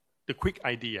quick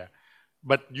idea,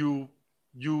 but you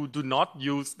do not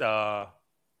use the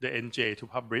NJ to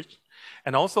publish.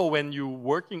 And also when you're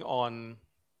working on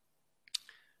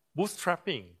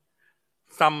bootstrapping,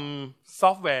 some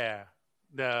software,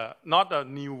 not a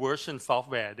new version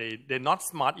software, they're not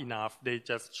smart enough. They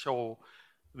just show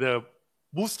the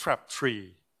bootstrap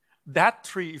tree. That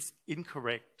tree is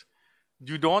incorrect.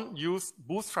 You don't use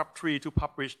bootstrap tree to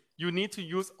publish. You need to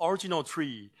use original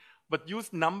tree, but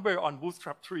use number on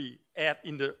bootstrap tree, add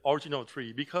in the original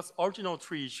tree, because original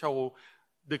tree show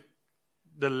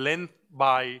the length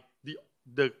by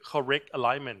the correct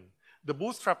alignment. The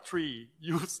bootstrap tree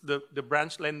use the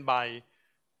branch length by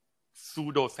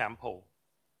pseudo sample.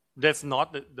 That's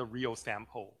not the real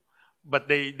sample, but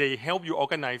they help you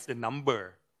organize the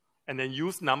number, and then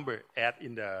use number add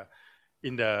in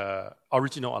the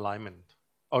original alignment,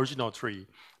 original tree.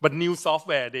 But new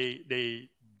software, they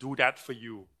do that for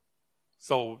you.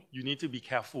 So you need to be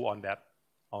careful on that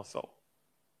also.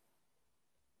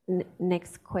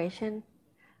 Next question.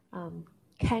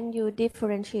 Can you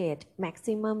differentiate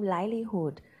maximum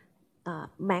likelihood,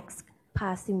 max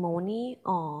parsimony,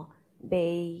 or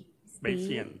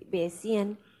Bayesian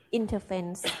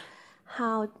interference?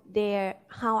 How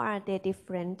are they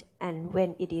different, and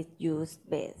when it is used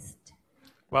best?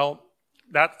 Well,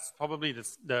 that's probably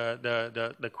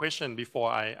the question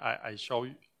before I show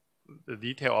you the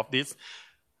detail of this.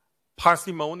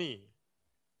 Parsimony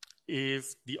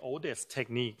is the oldest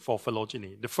technique for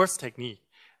phylogeny, the first technique.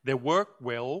 They work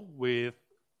well with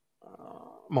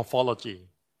morphology.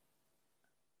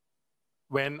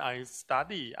 When I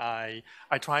study, I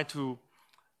try to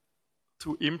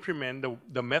implement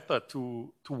the method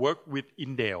to work with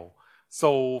indel.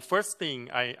 So first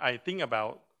thing, I think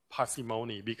about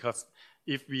parsimony, because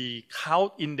if we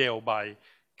count indel by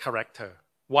character,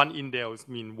 one indel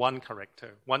means one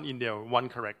character, one indel, one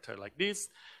character, like this.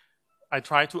 I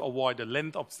try to avoid the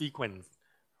length of sequence.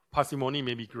 Parsimony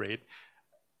may be great.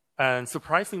 And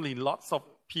surprisingly, lots of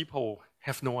people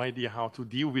have no idea how to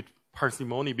deal with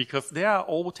parsimony, because they are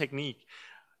old technique,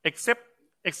 except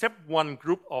one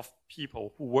group of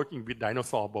people who working with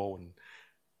dinosaur bone.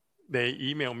 They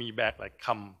email me back like,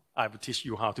 come, I will teach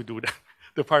you how to do that.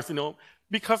 The parsimony,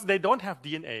 because they don't have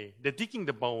DNA. They're digging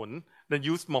the bone, they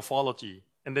use morphology,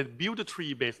 and they build a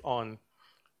tree based on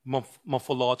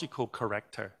morphological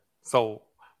character. So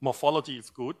morphology is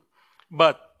good,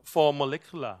 but for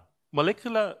molecular,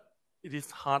 it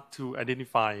is hard to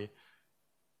identify.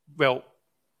 Well,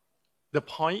 the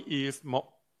point is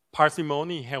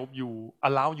parsimony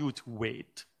allow you to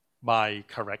weight by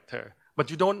character,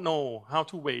 but you don't know how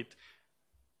to weight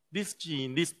this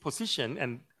gene, this position,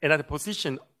 and another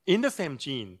position in the same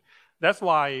gene. That's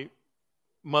why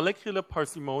molecular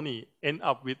parsimony end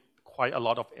up with quite a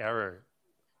lot of error.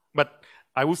 But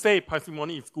I would say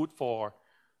parsimony is good for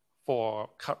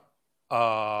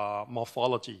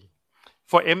morphology.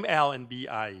 For ML and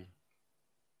BI,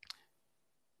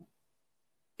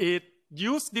 it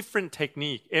use different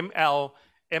technique.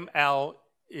 ML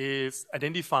is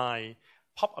identify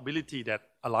probability that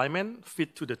alignment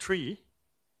fit to the tree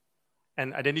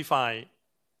and identify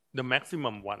the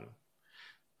maximum one.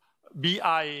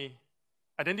 BI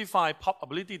identify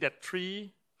probability that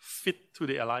tree fit to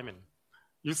the alignment.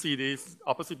 You see this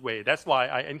opposite way. That's why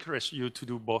I encourage you to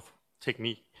do both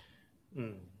technique.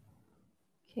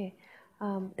 Okay.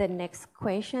 The next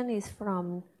question is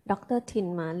from Dr.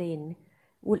 Tin Malin.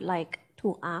 Would like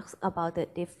to ask about the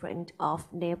difference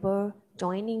of neighbor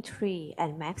joining tree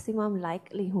and maximum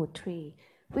likelihood tree.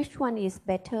 Which one is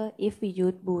better if we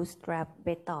use bootstrap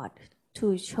method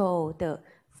to show the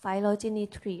phylogeny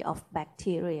tree of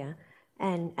bacteria?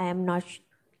 And I am not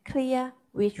clear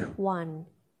which one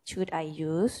should I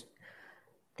use.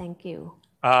 Thank you.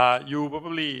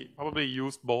 You probably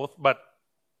use both, but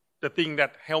the thing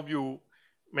that help you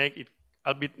make it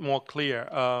a bit more clear,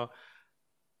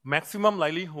 maximum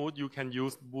likelihood you can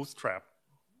use bootstrap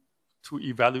to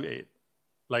evaluate,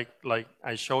 like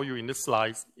I show you in the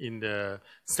slides in the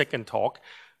second talk.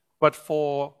 But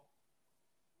for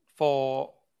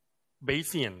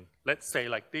Bayesian, let's say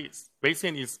like this,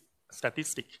 Bayesian is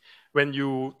statistic. When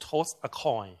you toss a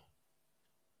coin,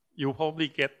 you probably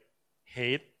get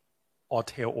head or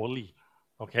tail only,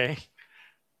 okay?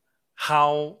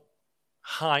 How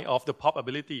high of the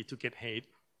probability to get head?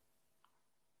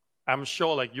 I'm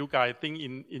sure like you guys think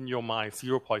in your mind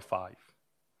 0.5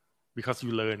 because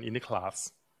you learn in the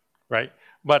class, right?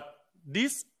 But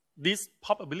this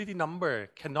probability number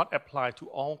cannot apply to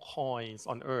all coins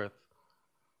on Earth.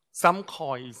 Some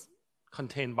coins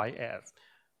contain bias,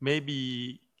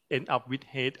 maybe end up with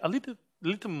head a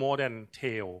little more than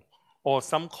tail, or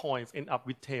some coins end up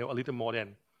with tail a little more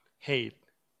than height,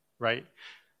 right?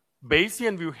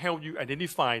 Bayesian will help you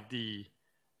identify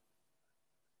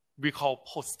we call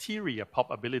posterior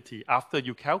probability. After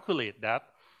you calculate that,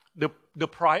 the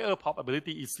prior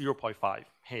probability is 0.5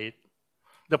 height.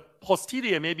 The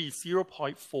posterior may be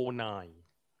 0.49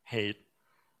 height.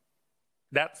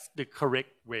 That's the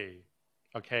correct way,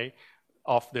 okay,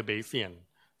 of the Bayesian.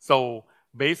 So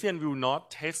Bayesian will not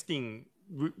testing,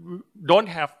 don't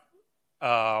have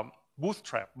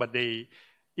bootstrap, but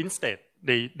instead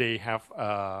they have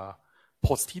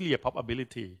posterior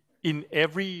probability. In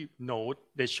every node,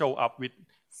 they show up with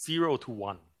 0 to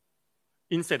 1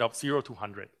 instead of 0 to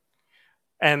 100.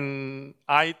 And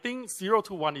I think 0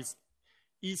 to 1 is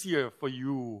easier for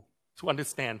you to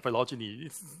understand phylogeny.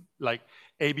 It's like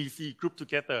ABC grouped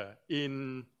together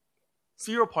in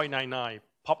 0.99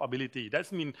 probability.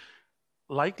 That means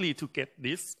likely to get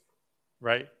this,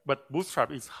 right? But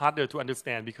bootstrap is harder to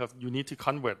understand because you need to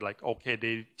convert, like, okay,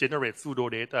 they generate pseudo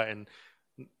data and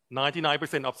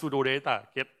 99% of pseudo data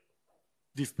get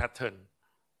this pattern.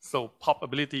 So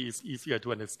probability is easier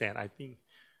to understand, I think.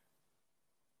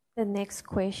 The next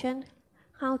question,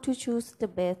 how to choose the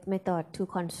best method to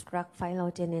construct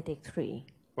phylogenetic tree?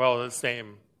 Well, the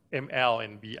same, ML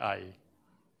and BI,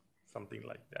 something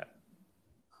like that.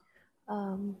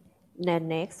 The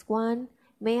next one,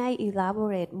 may I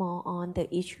elaborate more on the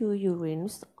issue you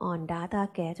raised on data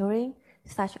gathering,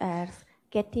 such as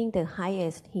getting the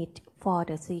highest hit for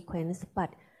the sequence,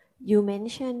 but you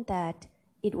mentioned that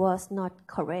it was not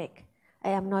correct. I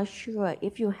am not sure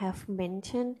if you have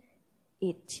mentioned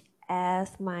it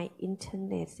as my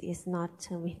internet is not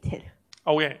permitted.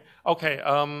 Okay.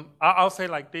 I'll say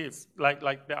like this, like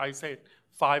I said,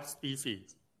 5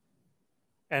 species.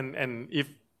 And if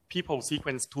people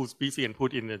sequence 2 species and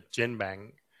put in a gen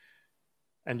bank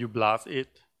and you blast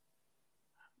it,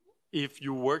 if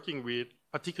you're working with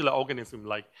particular organism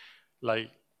like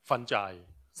fungi,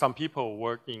 some people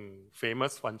working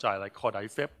famous fungi like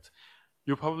cordyceps,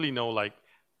 you probably know, like,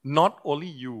 not only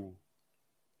you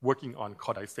working on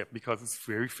cordyceps because it's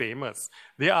very famous.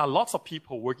 There are lots of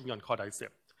people working on cordyceps.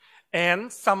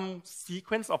 And some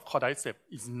sequence of cordyceps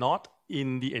is not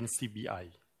in the NCBI,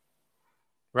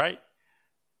 right?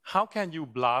 How can you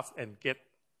blast and get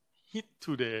hit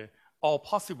to the all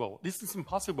possible? This is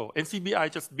impossible.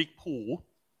 NCBI just big pool,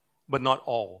 but not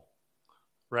all,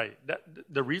 right?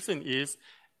 The reason is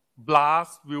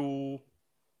blast will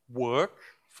work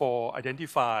for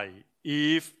identify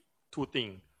if 2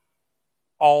 things,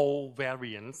 all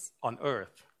variants on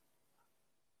Earth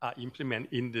are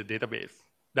implemented in the database.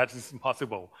 That is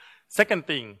impossible. Second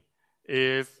thing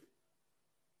is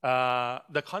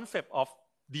the concept of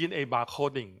DNA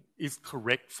barcoding is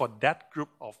correct for that group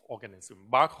of organisms.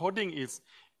 Barcoding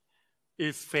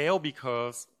is failed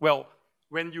because, well,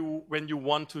 when you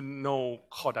want to know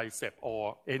cordyceps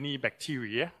or any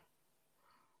bacteria,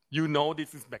 you know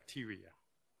this is bacteria.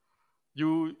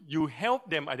 You help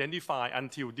them identify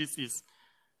until this is,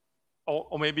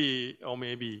 or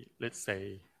maybe let's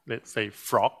say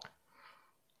frog.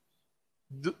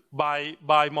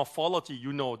 By morphology,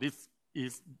 you know this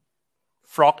is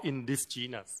frog in this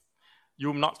genus.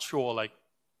 You're not sure, like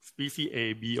species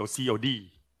A, B, or C, or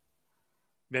D.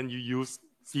 Then you use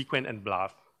sequence and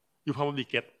blast. You probably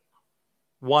get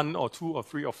 1 or 2 or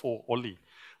 3 or 4 only.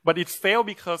 But it failed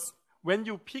because when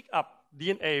you pick up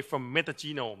DNA from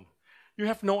metagenome, you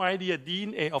have no idea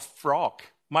DNA of frog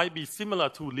might be similar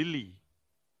to lily,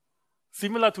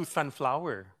 similar to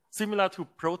sunflower, similar to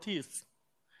proteus.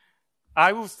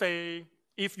 I would say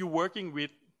if you're working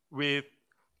with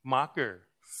markers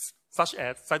such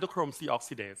as cytochrome C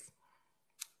oxidase,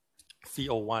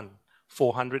 CO1,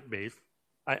 400 base,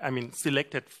 I mean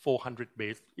selected 400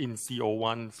 base in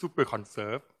CO1 super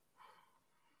conserved,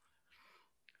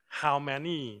 how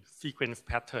many sequence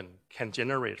pattern can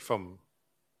generate from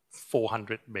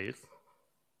 400 base?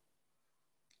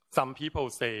 Some people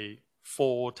say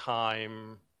 4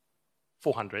 times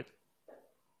 400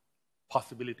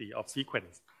 possibility of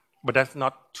sequence, but that's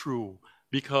not true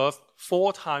because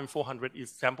 4 times 400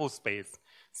 is sample space.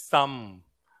 Some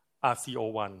are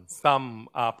CO1, some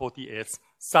are protease,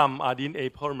 some are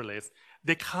DNA polymerase.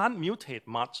 They can't mutate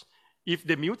much. If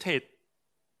they mutate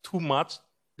too much,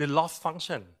 they lost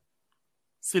function.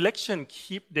 Selection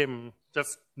keep them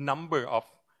just number of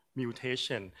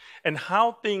mutation. And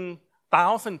how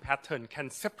 1,000 pattern can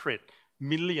separate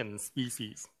million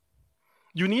species?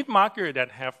 You need marker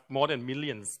that have more than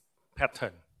millions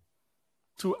pattern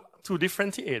to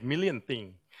differentiate million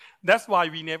things. That's why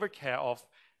we never care of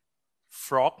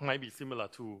frog might be similar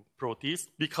to proteus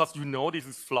because you know this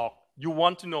is frog. You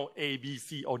want to know A, B,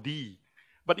 C, or D.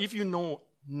 But if you know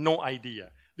no idea,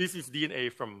 this is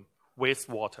DNA from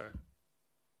wastewater.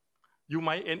 You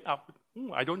might end up,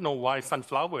 I don't know why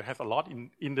sunflower has a lot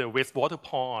in the wastewater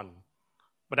pond,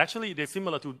 but actually they're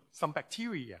similar to some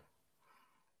bacteria.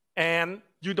 And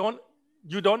you don't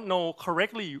know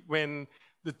correctly when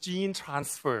the gene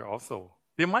transfer also.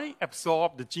 They might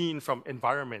absorb the gene from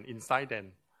environment inside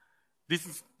them. This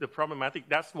is the problematic.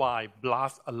 That's why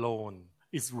blast alone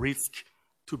is risk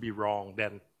to be wrong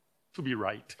than to be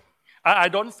right. I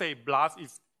don't say blast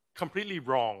is completely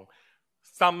wrong.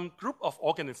 Some group of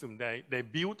organisms, they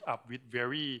build up with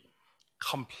very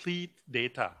complete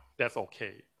data. That's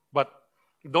okay. But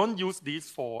don't use this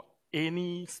for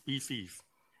any species.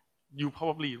 You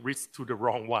probably risk to the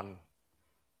wrong one.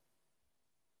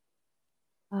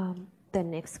 The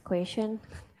next question.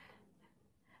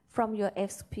 From your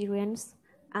experience,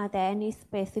 are there any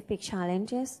specific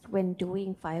challenges when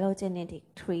doing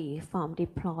phylogenetic tree from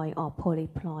diploid or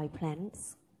polyploid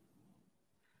plants?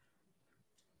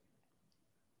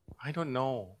 I don't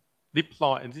know.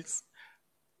 Diploid and this.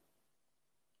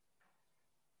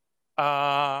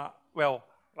 Well,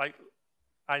 like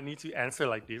I need to answer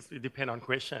like this. It depends on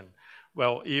question.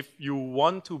 Well, if you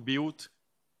want to build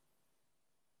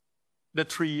the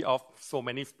tree of so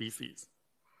many species,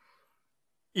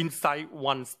 inside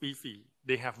one species,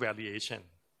 they have variation,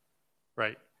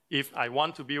 right? If I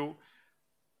want to build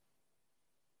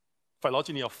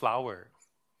phylogeny of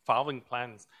flowering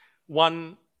plants,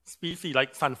 one species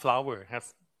like sunflower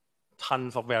has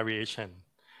tons of variation.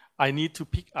 I need to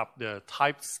pick up the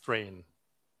type strain,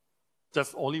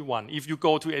 just only one. If you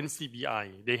go to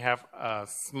NCBI, they have a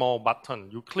small button.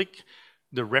 You click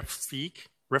the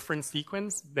reference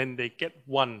sequence, then they get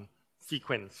one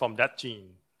sequence from that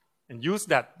gene and use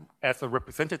that as a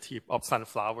representative of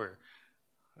sunflower,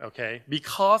 okay?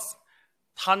 Because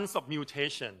tons of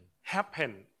mutation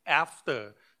happen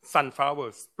after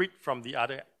sunflower split from the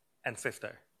other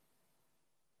ancestor,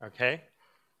 okay?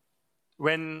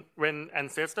 When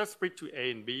ancestors split to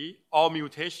A and B, all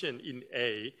mutation in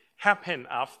A happen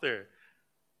after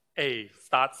A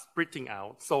starts splitting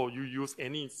out. So you use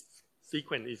any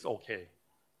sequence is okay.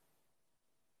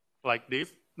 Like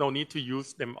this, no need to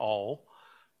use them all.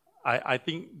 I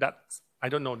think that, I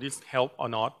don't know this help or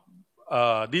not.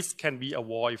 This can be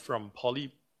avoided from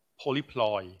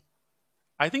polyploid.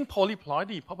 I think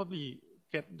polyploidy probably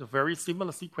get the very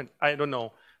similar sequence. I don't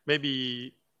know,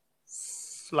 maybe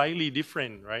slightly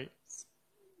different, right?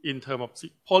 In terms of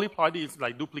polyploidy is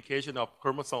like duplication of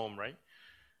chromosome, right?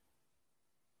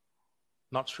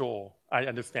 Not sure I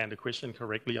understand the question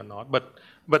correctly or not,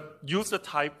 but use the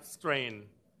type strain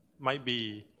might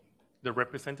be the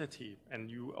representative, and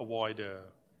you avoid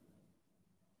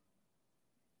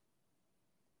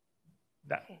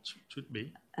that okay. Should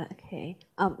be. Okay.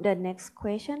 The next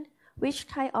question: which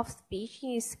type of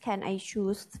species can I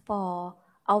choose for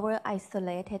our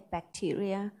isolated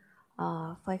bacteria?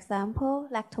 For example,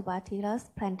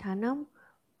 Lactobacillus plantarum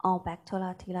or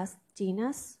Bacteroideus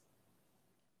genus.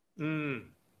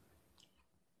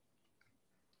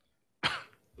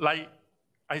 Like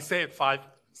I said, 5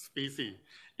 species.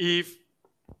 If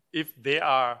there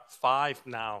are 5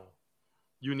 now,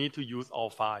 you need to use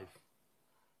all 5.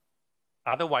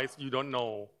 Otherwise, you don't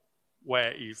know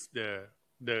where is the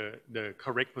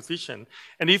correct position.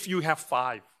 And if you have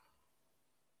 5,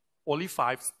 only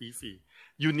 5 species,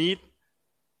 you need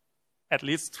at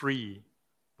least 3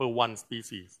 per one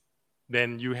species.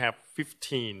 Then you have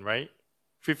 15, right?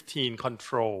 15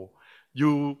 control.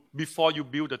 Before you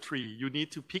build a tree, you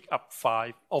need to pick up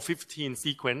 5 or 15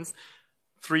 sequence.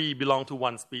 3 belong to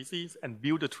one species, and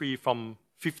build a tree from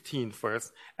 15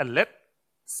 first. And let's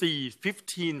see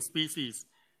 15 species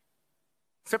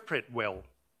separate well.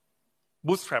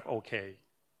 Bootstrap okay.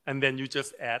 And then you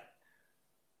just add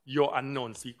your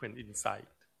unknown sequence inside.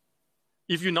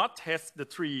 If you not test the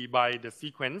tree by the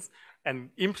sequence and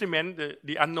implement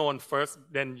the unknown first,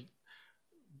 then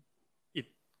it's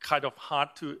kind of hard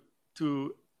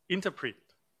to interpret.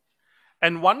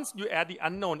 And once you add the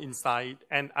unknown inside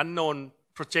and unknown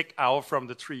project out from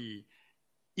the tree,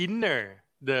 inner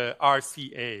the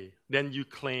RCA, then you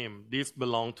claim this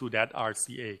belongs to that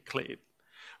RCA clade.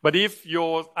 But if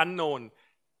your unknown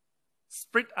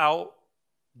split out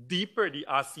deeper the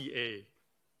RCA,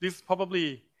 this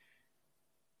probably,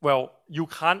 well, you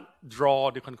can't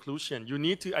draw the conclusion. You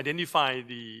need to identify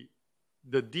the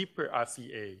deeper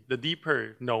RCA, the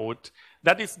deeper node.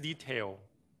 That is detail.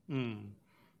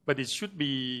 But it should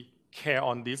be care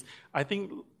on this. I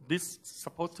think this is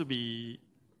supposed to be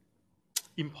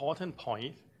important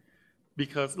point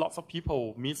because lots of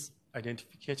people miss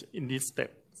identification in this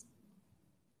step.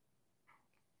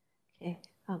 Okay.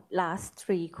 Last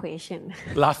 3 questions.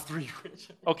 Last 3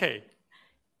 questions. Okay.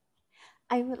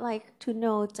 I would like to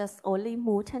know just only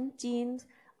mutant genes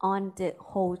on the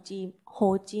whole gene.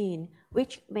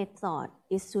 Which method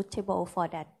is suitable for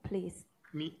that, please?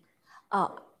 Me?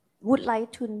 Would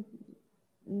like to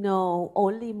know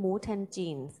only mutant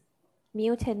genes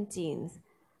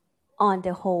on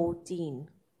the whole gene.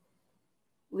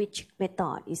 Which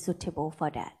method is suitable for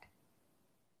that?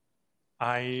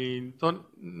 I don't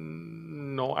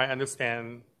know I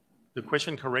understand the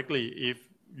question correctly. If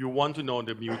you want to know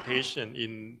the mutation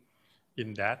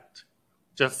in that,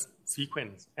 just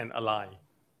sequence and align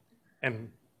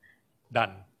and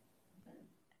done.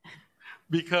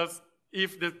 Because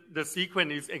if the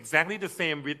sequence is exactly the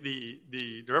same with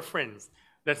the reference,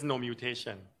 there's no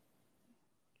mutation,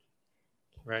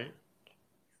 right?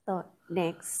 So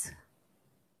next,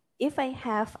 if I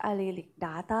have allelic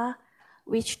data,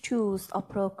 which tools or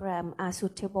program are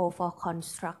suitable for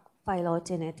construct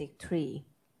phylogenetic tree?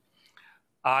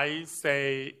 I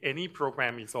say any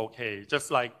program is okay.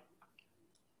 Just like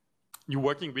you're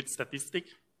working with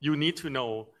statistics, you need to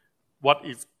know what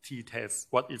is t-test,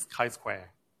 what is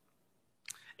chi-square.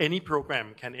 Any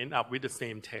program can end up with the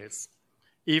same test.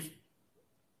 If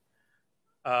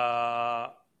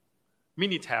Minitab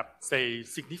say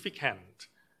significant,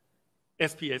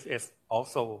 SPSS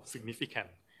also significant.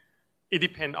 It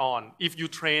depends on if you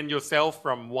train yourself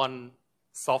from one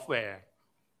software,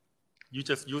 you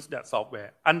just use that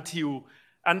software until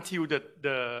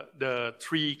the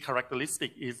tree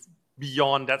characteristic is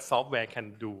beyond that software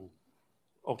can do.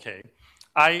 Okay,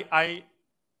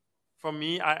 for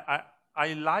me,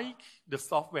 I like the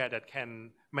software that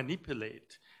can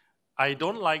manipulate. I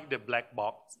don't like the black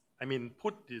box. I mean,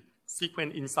 put the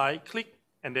sequence inside, click,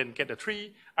 and then get a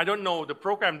tree. I don't know, the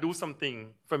program do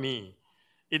something for me.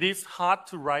 It is hard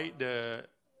to write the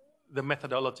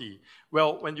methodology.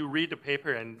 Well, when you read the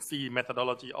paper and see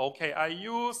methodology, okay, I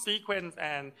use sequence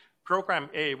and program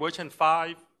A, version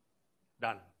 5,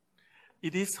 done.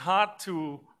 It is hard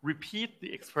to repeat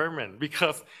the experiment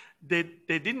because they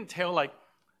didn't tell like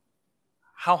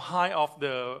how high of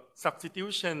the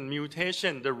substitution,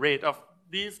 mutation, the rate of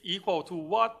this equal to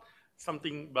what,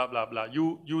 something blah, blah, blah.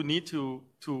 You need to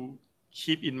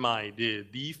keep in mind the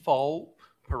default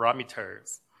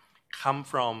parameters come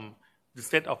from the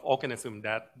set of organisms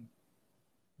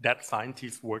that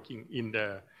scientists working in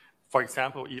the, for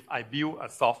example, if I build a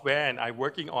software and I'm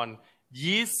working on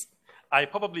yeast, I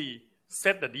probably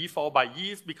set the default by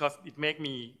yeast because it makes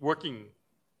me working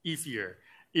easier.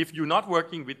 If you're not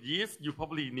working with yeast, you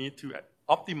probably need to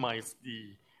optimize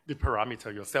the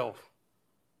parameter yourself,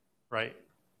 right?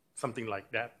 Something like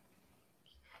that.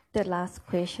 The last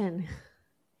question.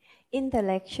 In the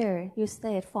lecture, you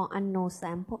said for unknown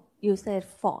sample,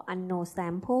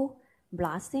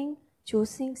 blasting,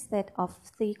 choosing set of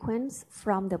sequence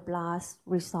from the blast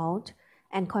result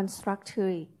and construct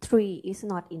tree is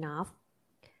not enough.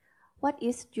 What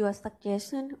is your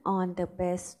suggestion on the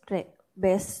best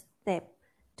step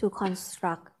to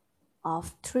construct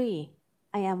of tree?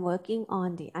 I am working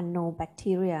on the unknown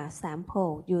bacteria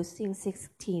sample using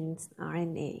 16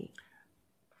 RNA.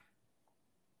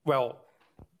 Well,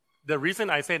 the reason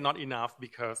I say not enough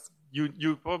because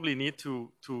you probably need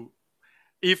to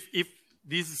if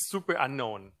this is super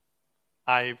unknown,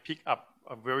 I pick up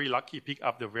a very lucky pick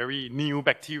up the very new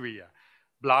bacteria,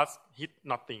 blast hit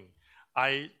nothing.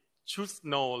 I choose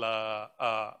know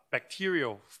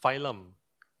bacterial phylum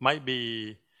might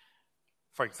be,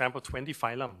 for example, 20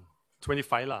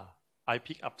 phyla. I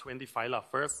pick up 20 phyla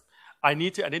first. I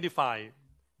need to identify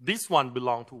this one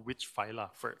belong to which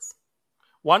phyla first.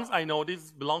 Once I know this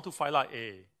belong to phyla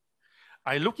A,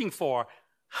 I'm looking for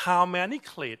how many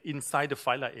clade inside the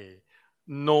phyla A.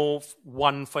 No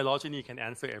one phylogeny can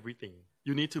answer everything.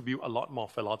 You need to build a lot more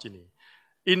phylogeny.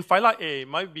 In phyla A,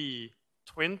 might be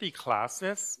 20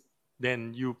 classes,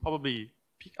 then you probably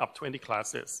pick up 20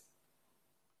 classes.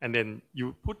 And then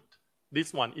you put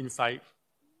this one inside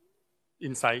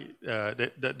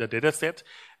the data set.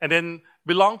 And then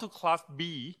belong to class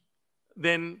B,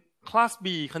 then class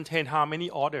B contain how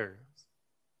many orders?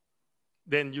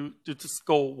 Then you just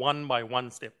go one by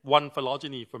one step. One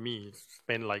phylogeny for me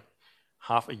spend like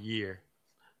half a year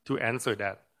to answer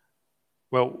that.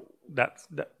 Well, that's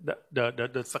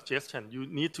the suggestion. You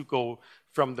need to go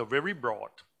from the very broad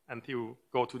until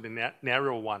go to the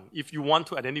narrow one if you want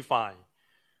to identify.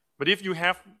 But if you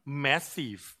have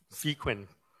massive sequence,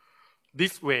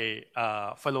 this way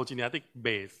phylogenetic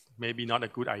base may be not a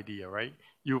good idea, right?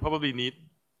 You probably need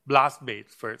blast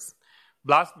base first.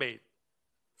 Blast base,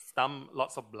 stem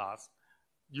lots of blast.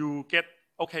 You get,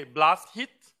 okay, blast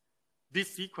hit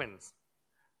this sequence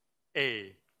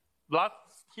A, blast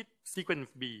hit sequence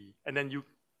B, and then you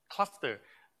cluster.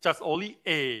 just only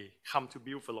A come to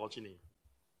build phylogeny.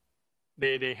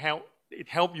 They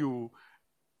help you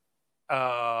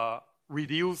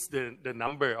reduce the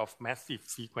number of massive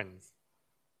sequence.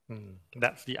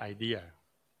 That's the idea.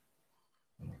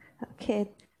 Okay,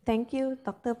 thank you,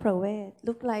 Dr. Pravech.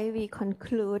 Look like we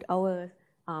conclude our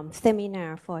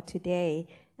seminar for today.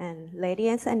 And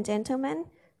ladies and gentlemen,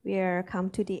 we are come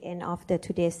to the end of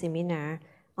today's seminar.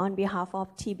 On behalf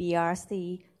of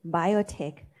TBRC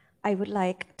Biotech, I would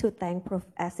like to thank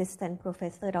Assistant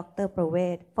Professor Dr.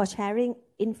 Pravech for sharing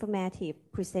informative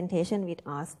presentation with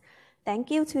us.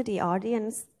 Thank you to the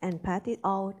audience and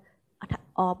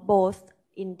all both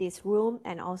in this room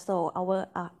and also our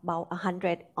about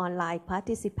 100 online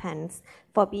participants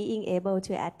for being able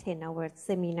to attend our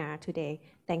seminar today.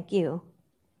 Thank you.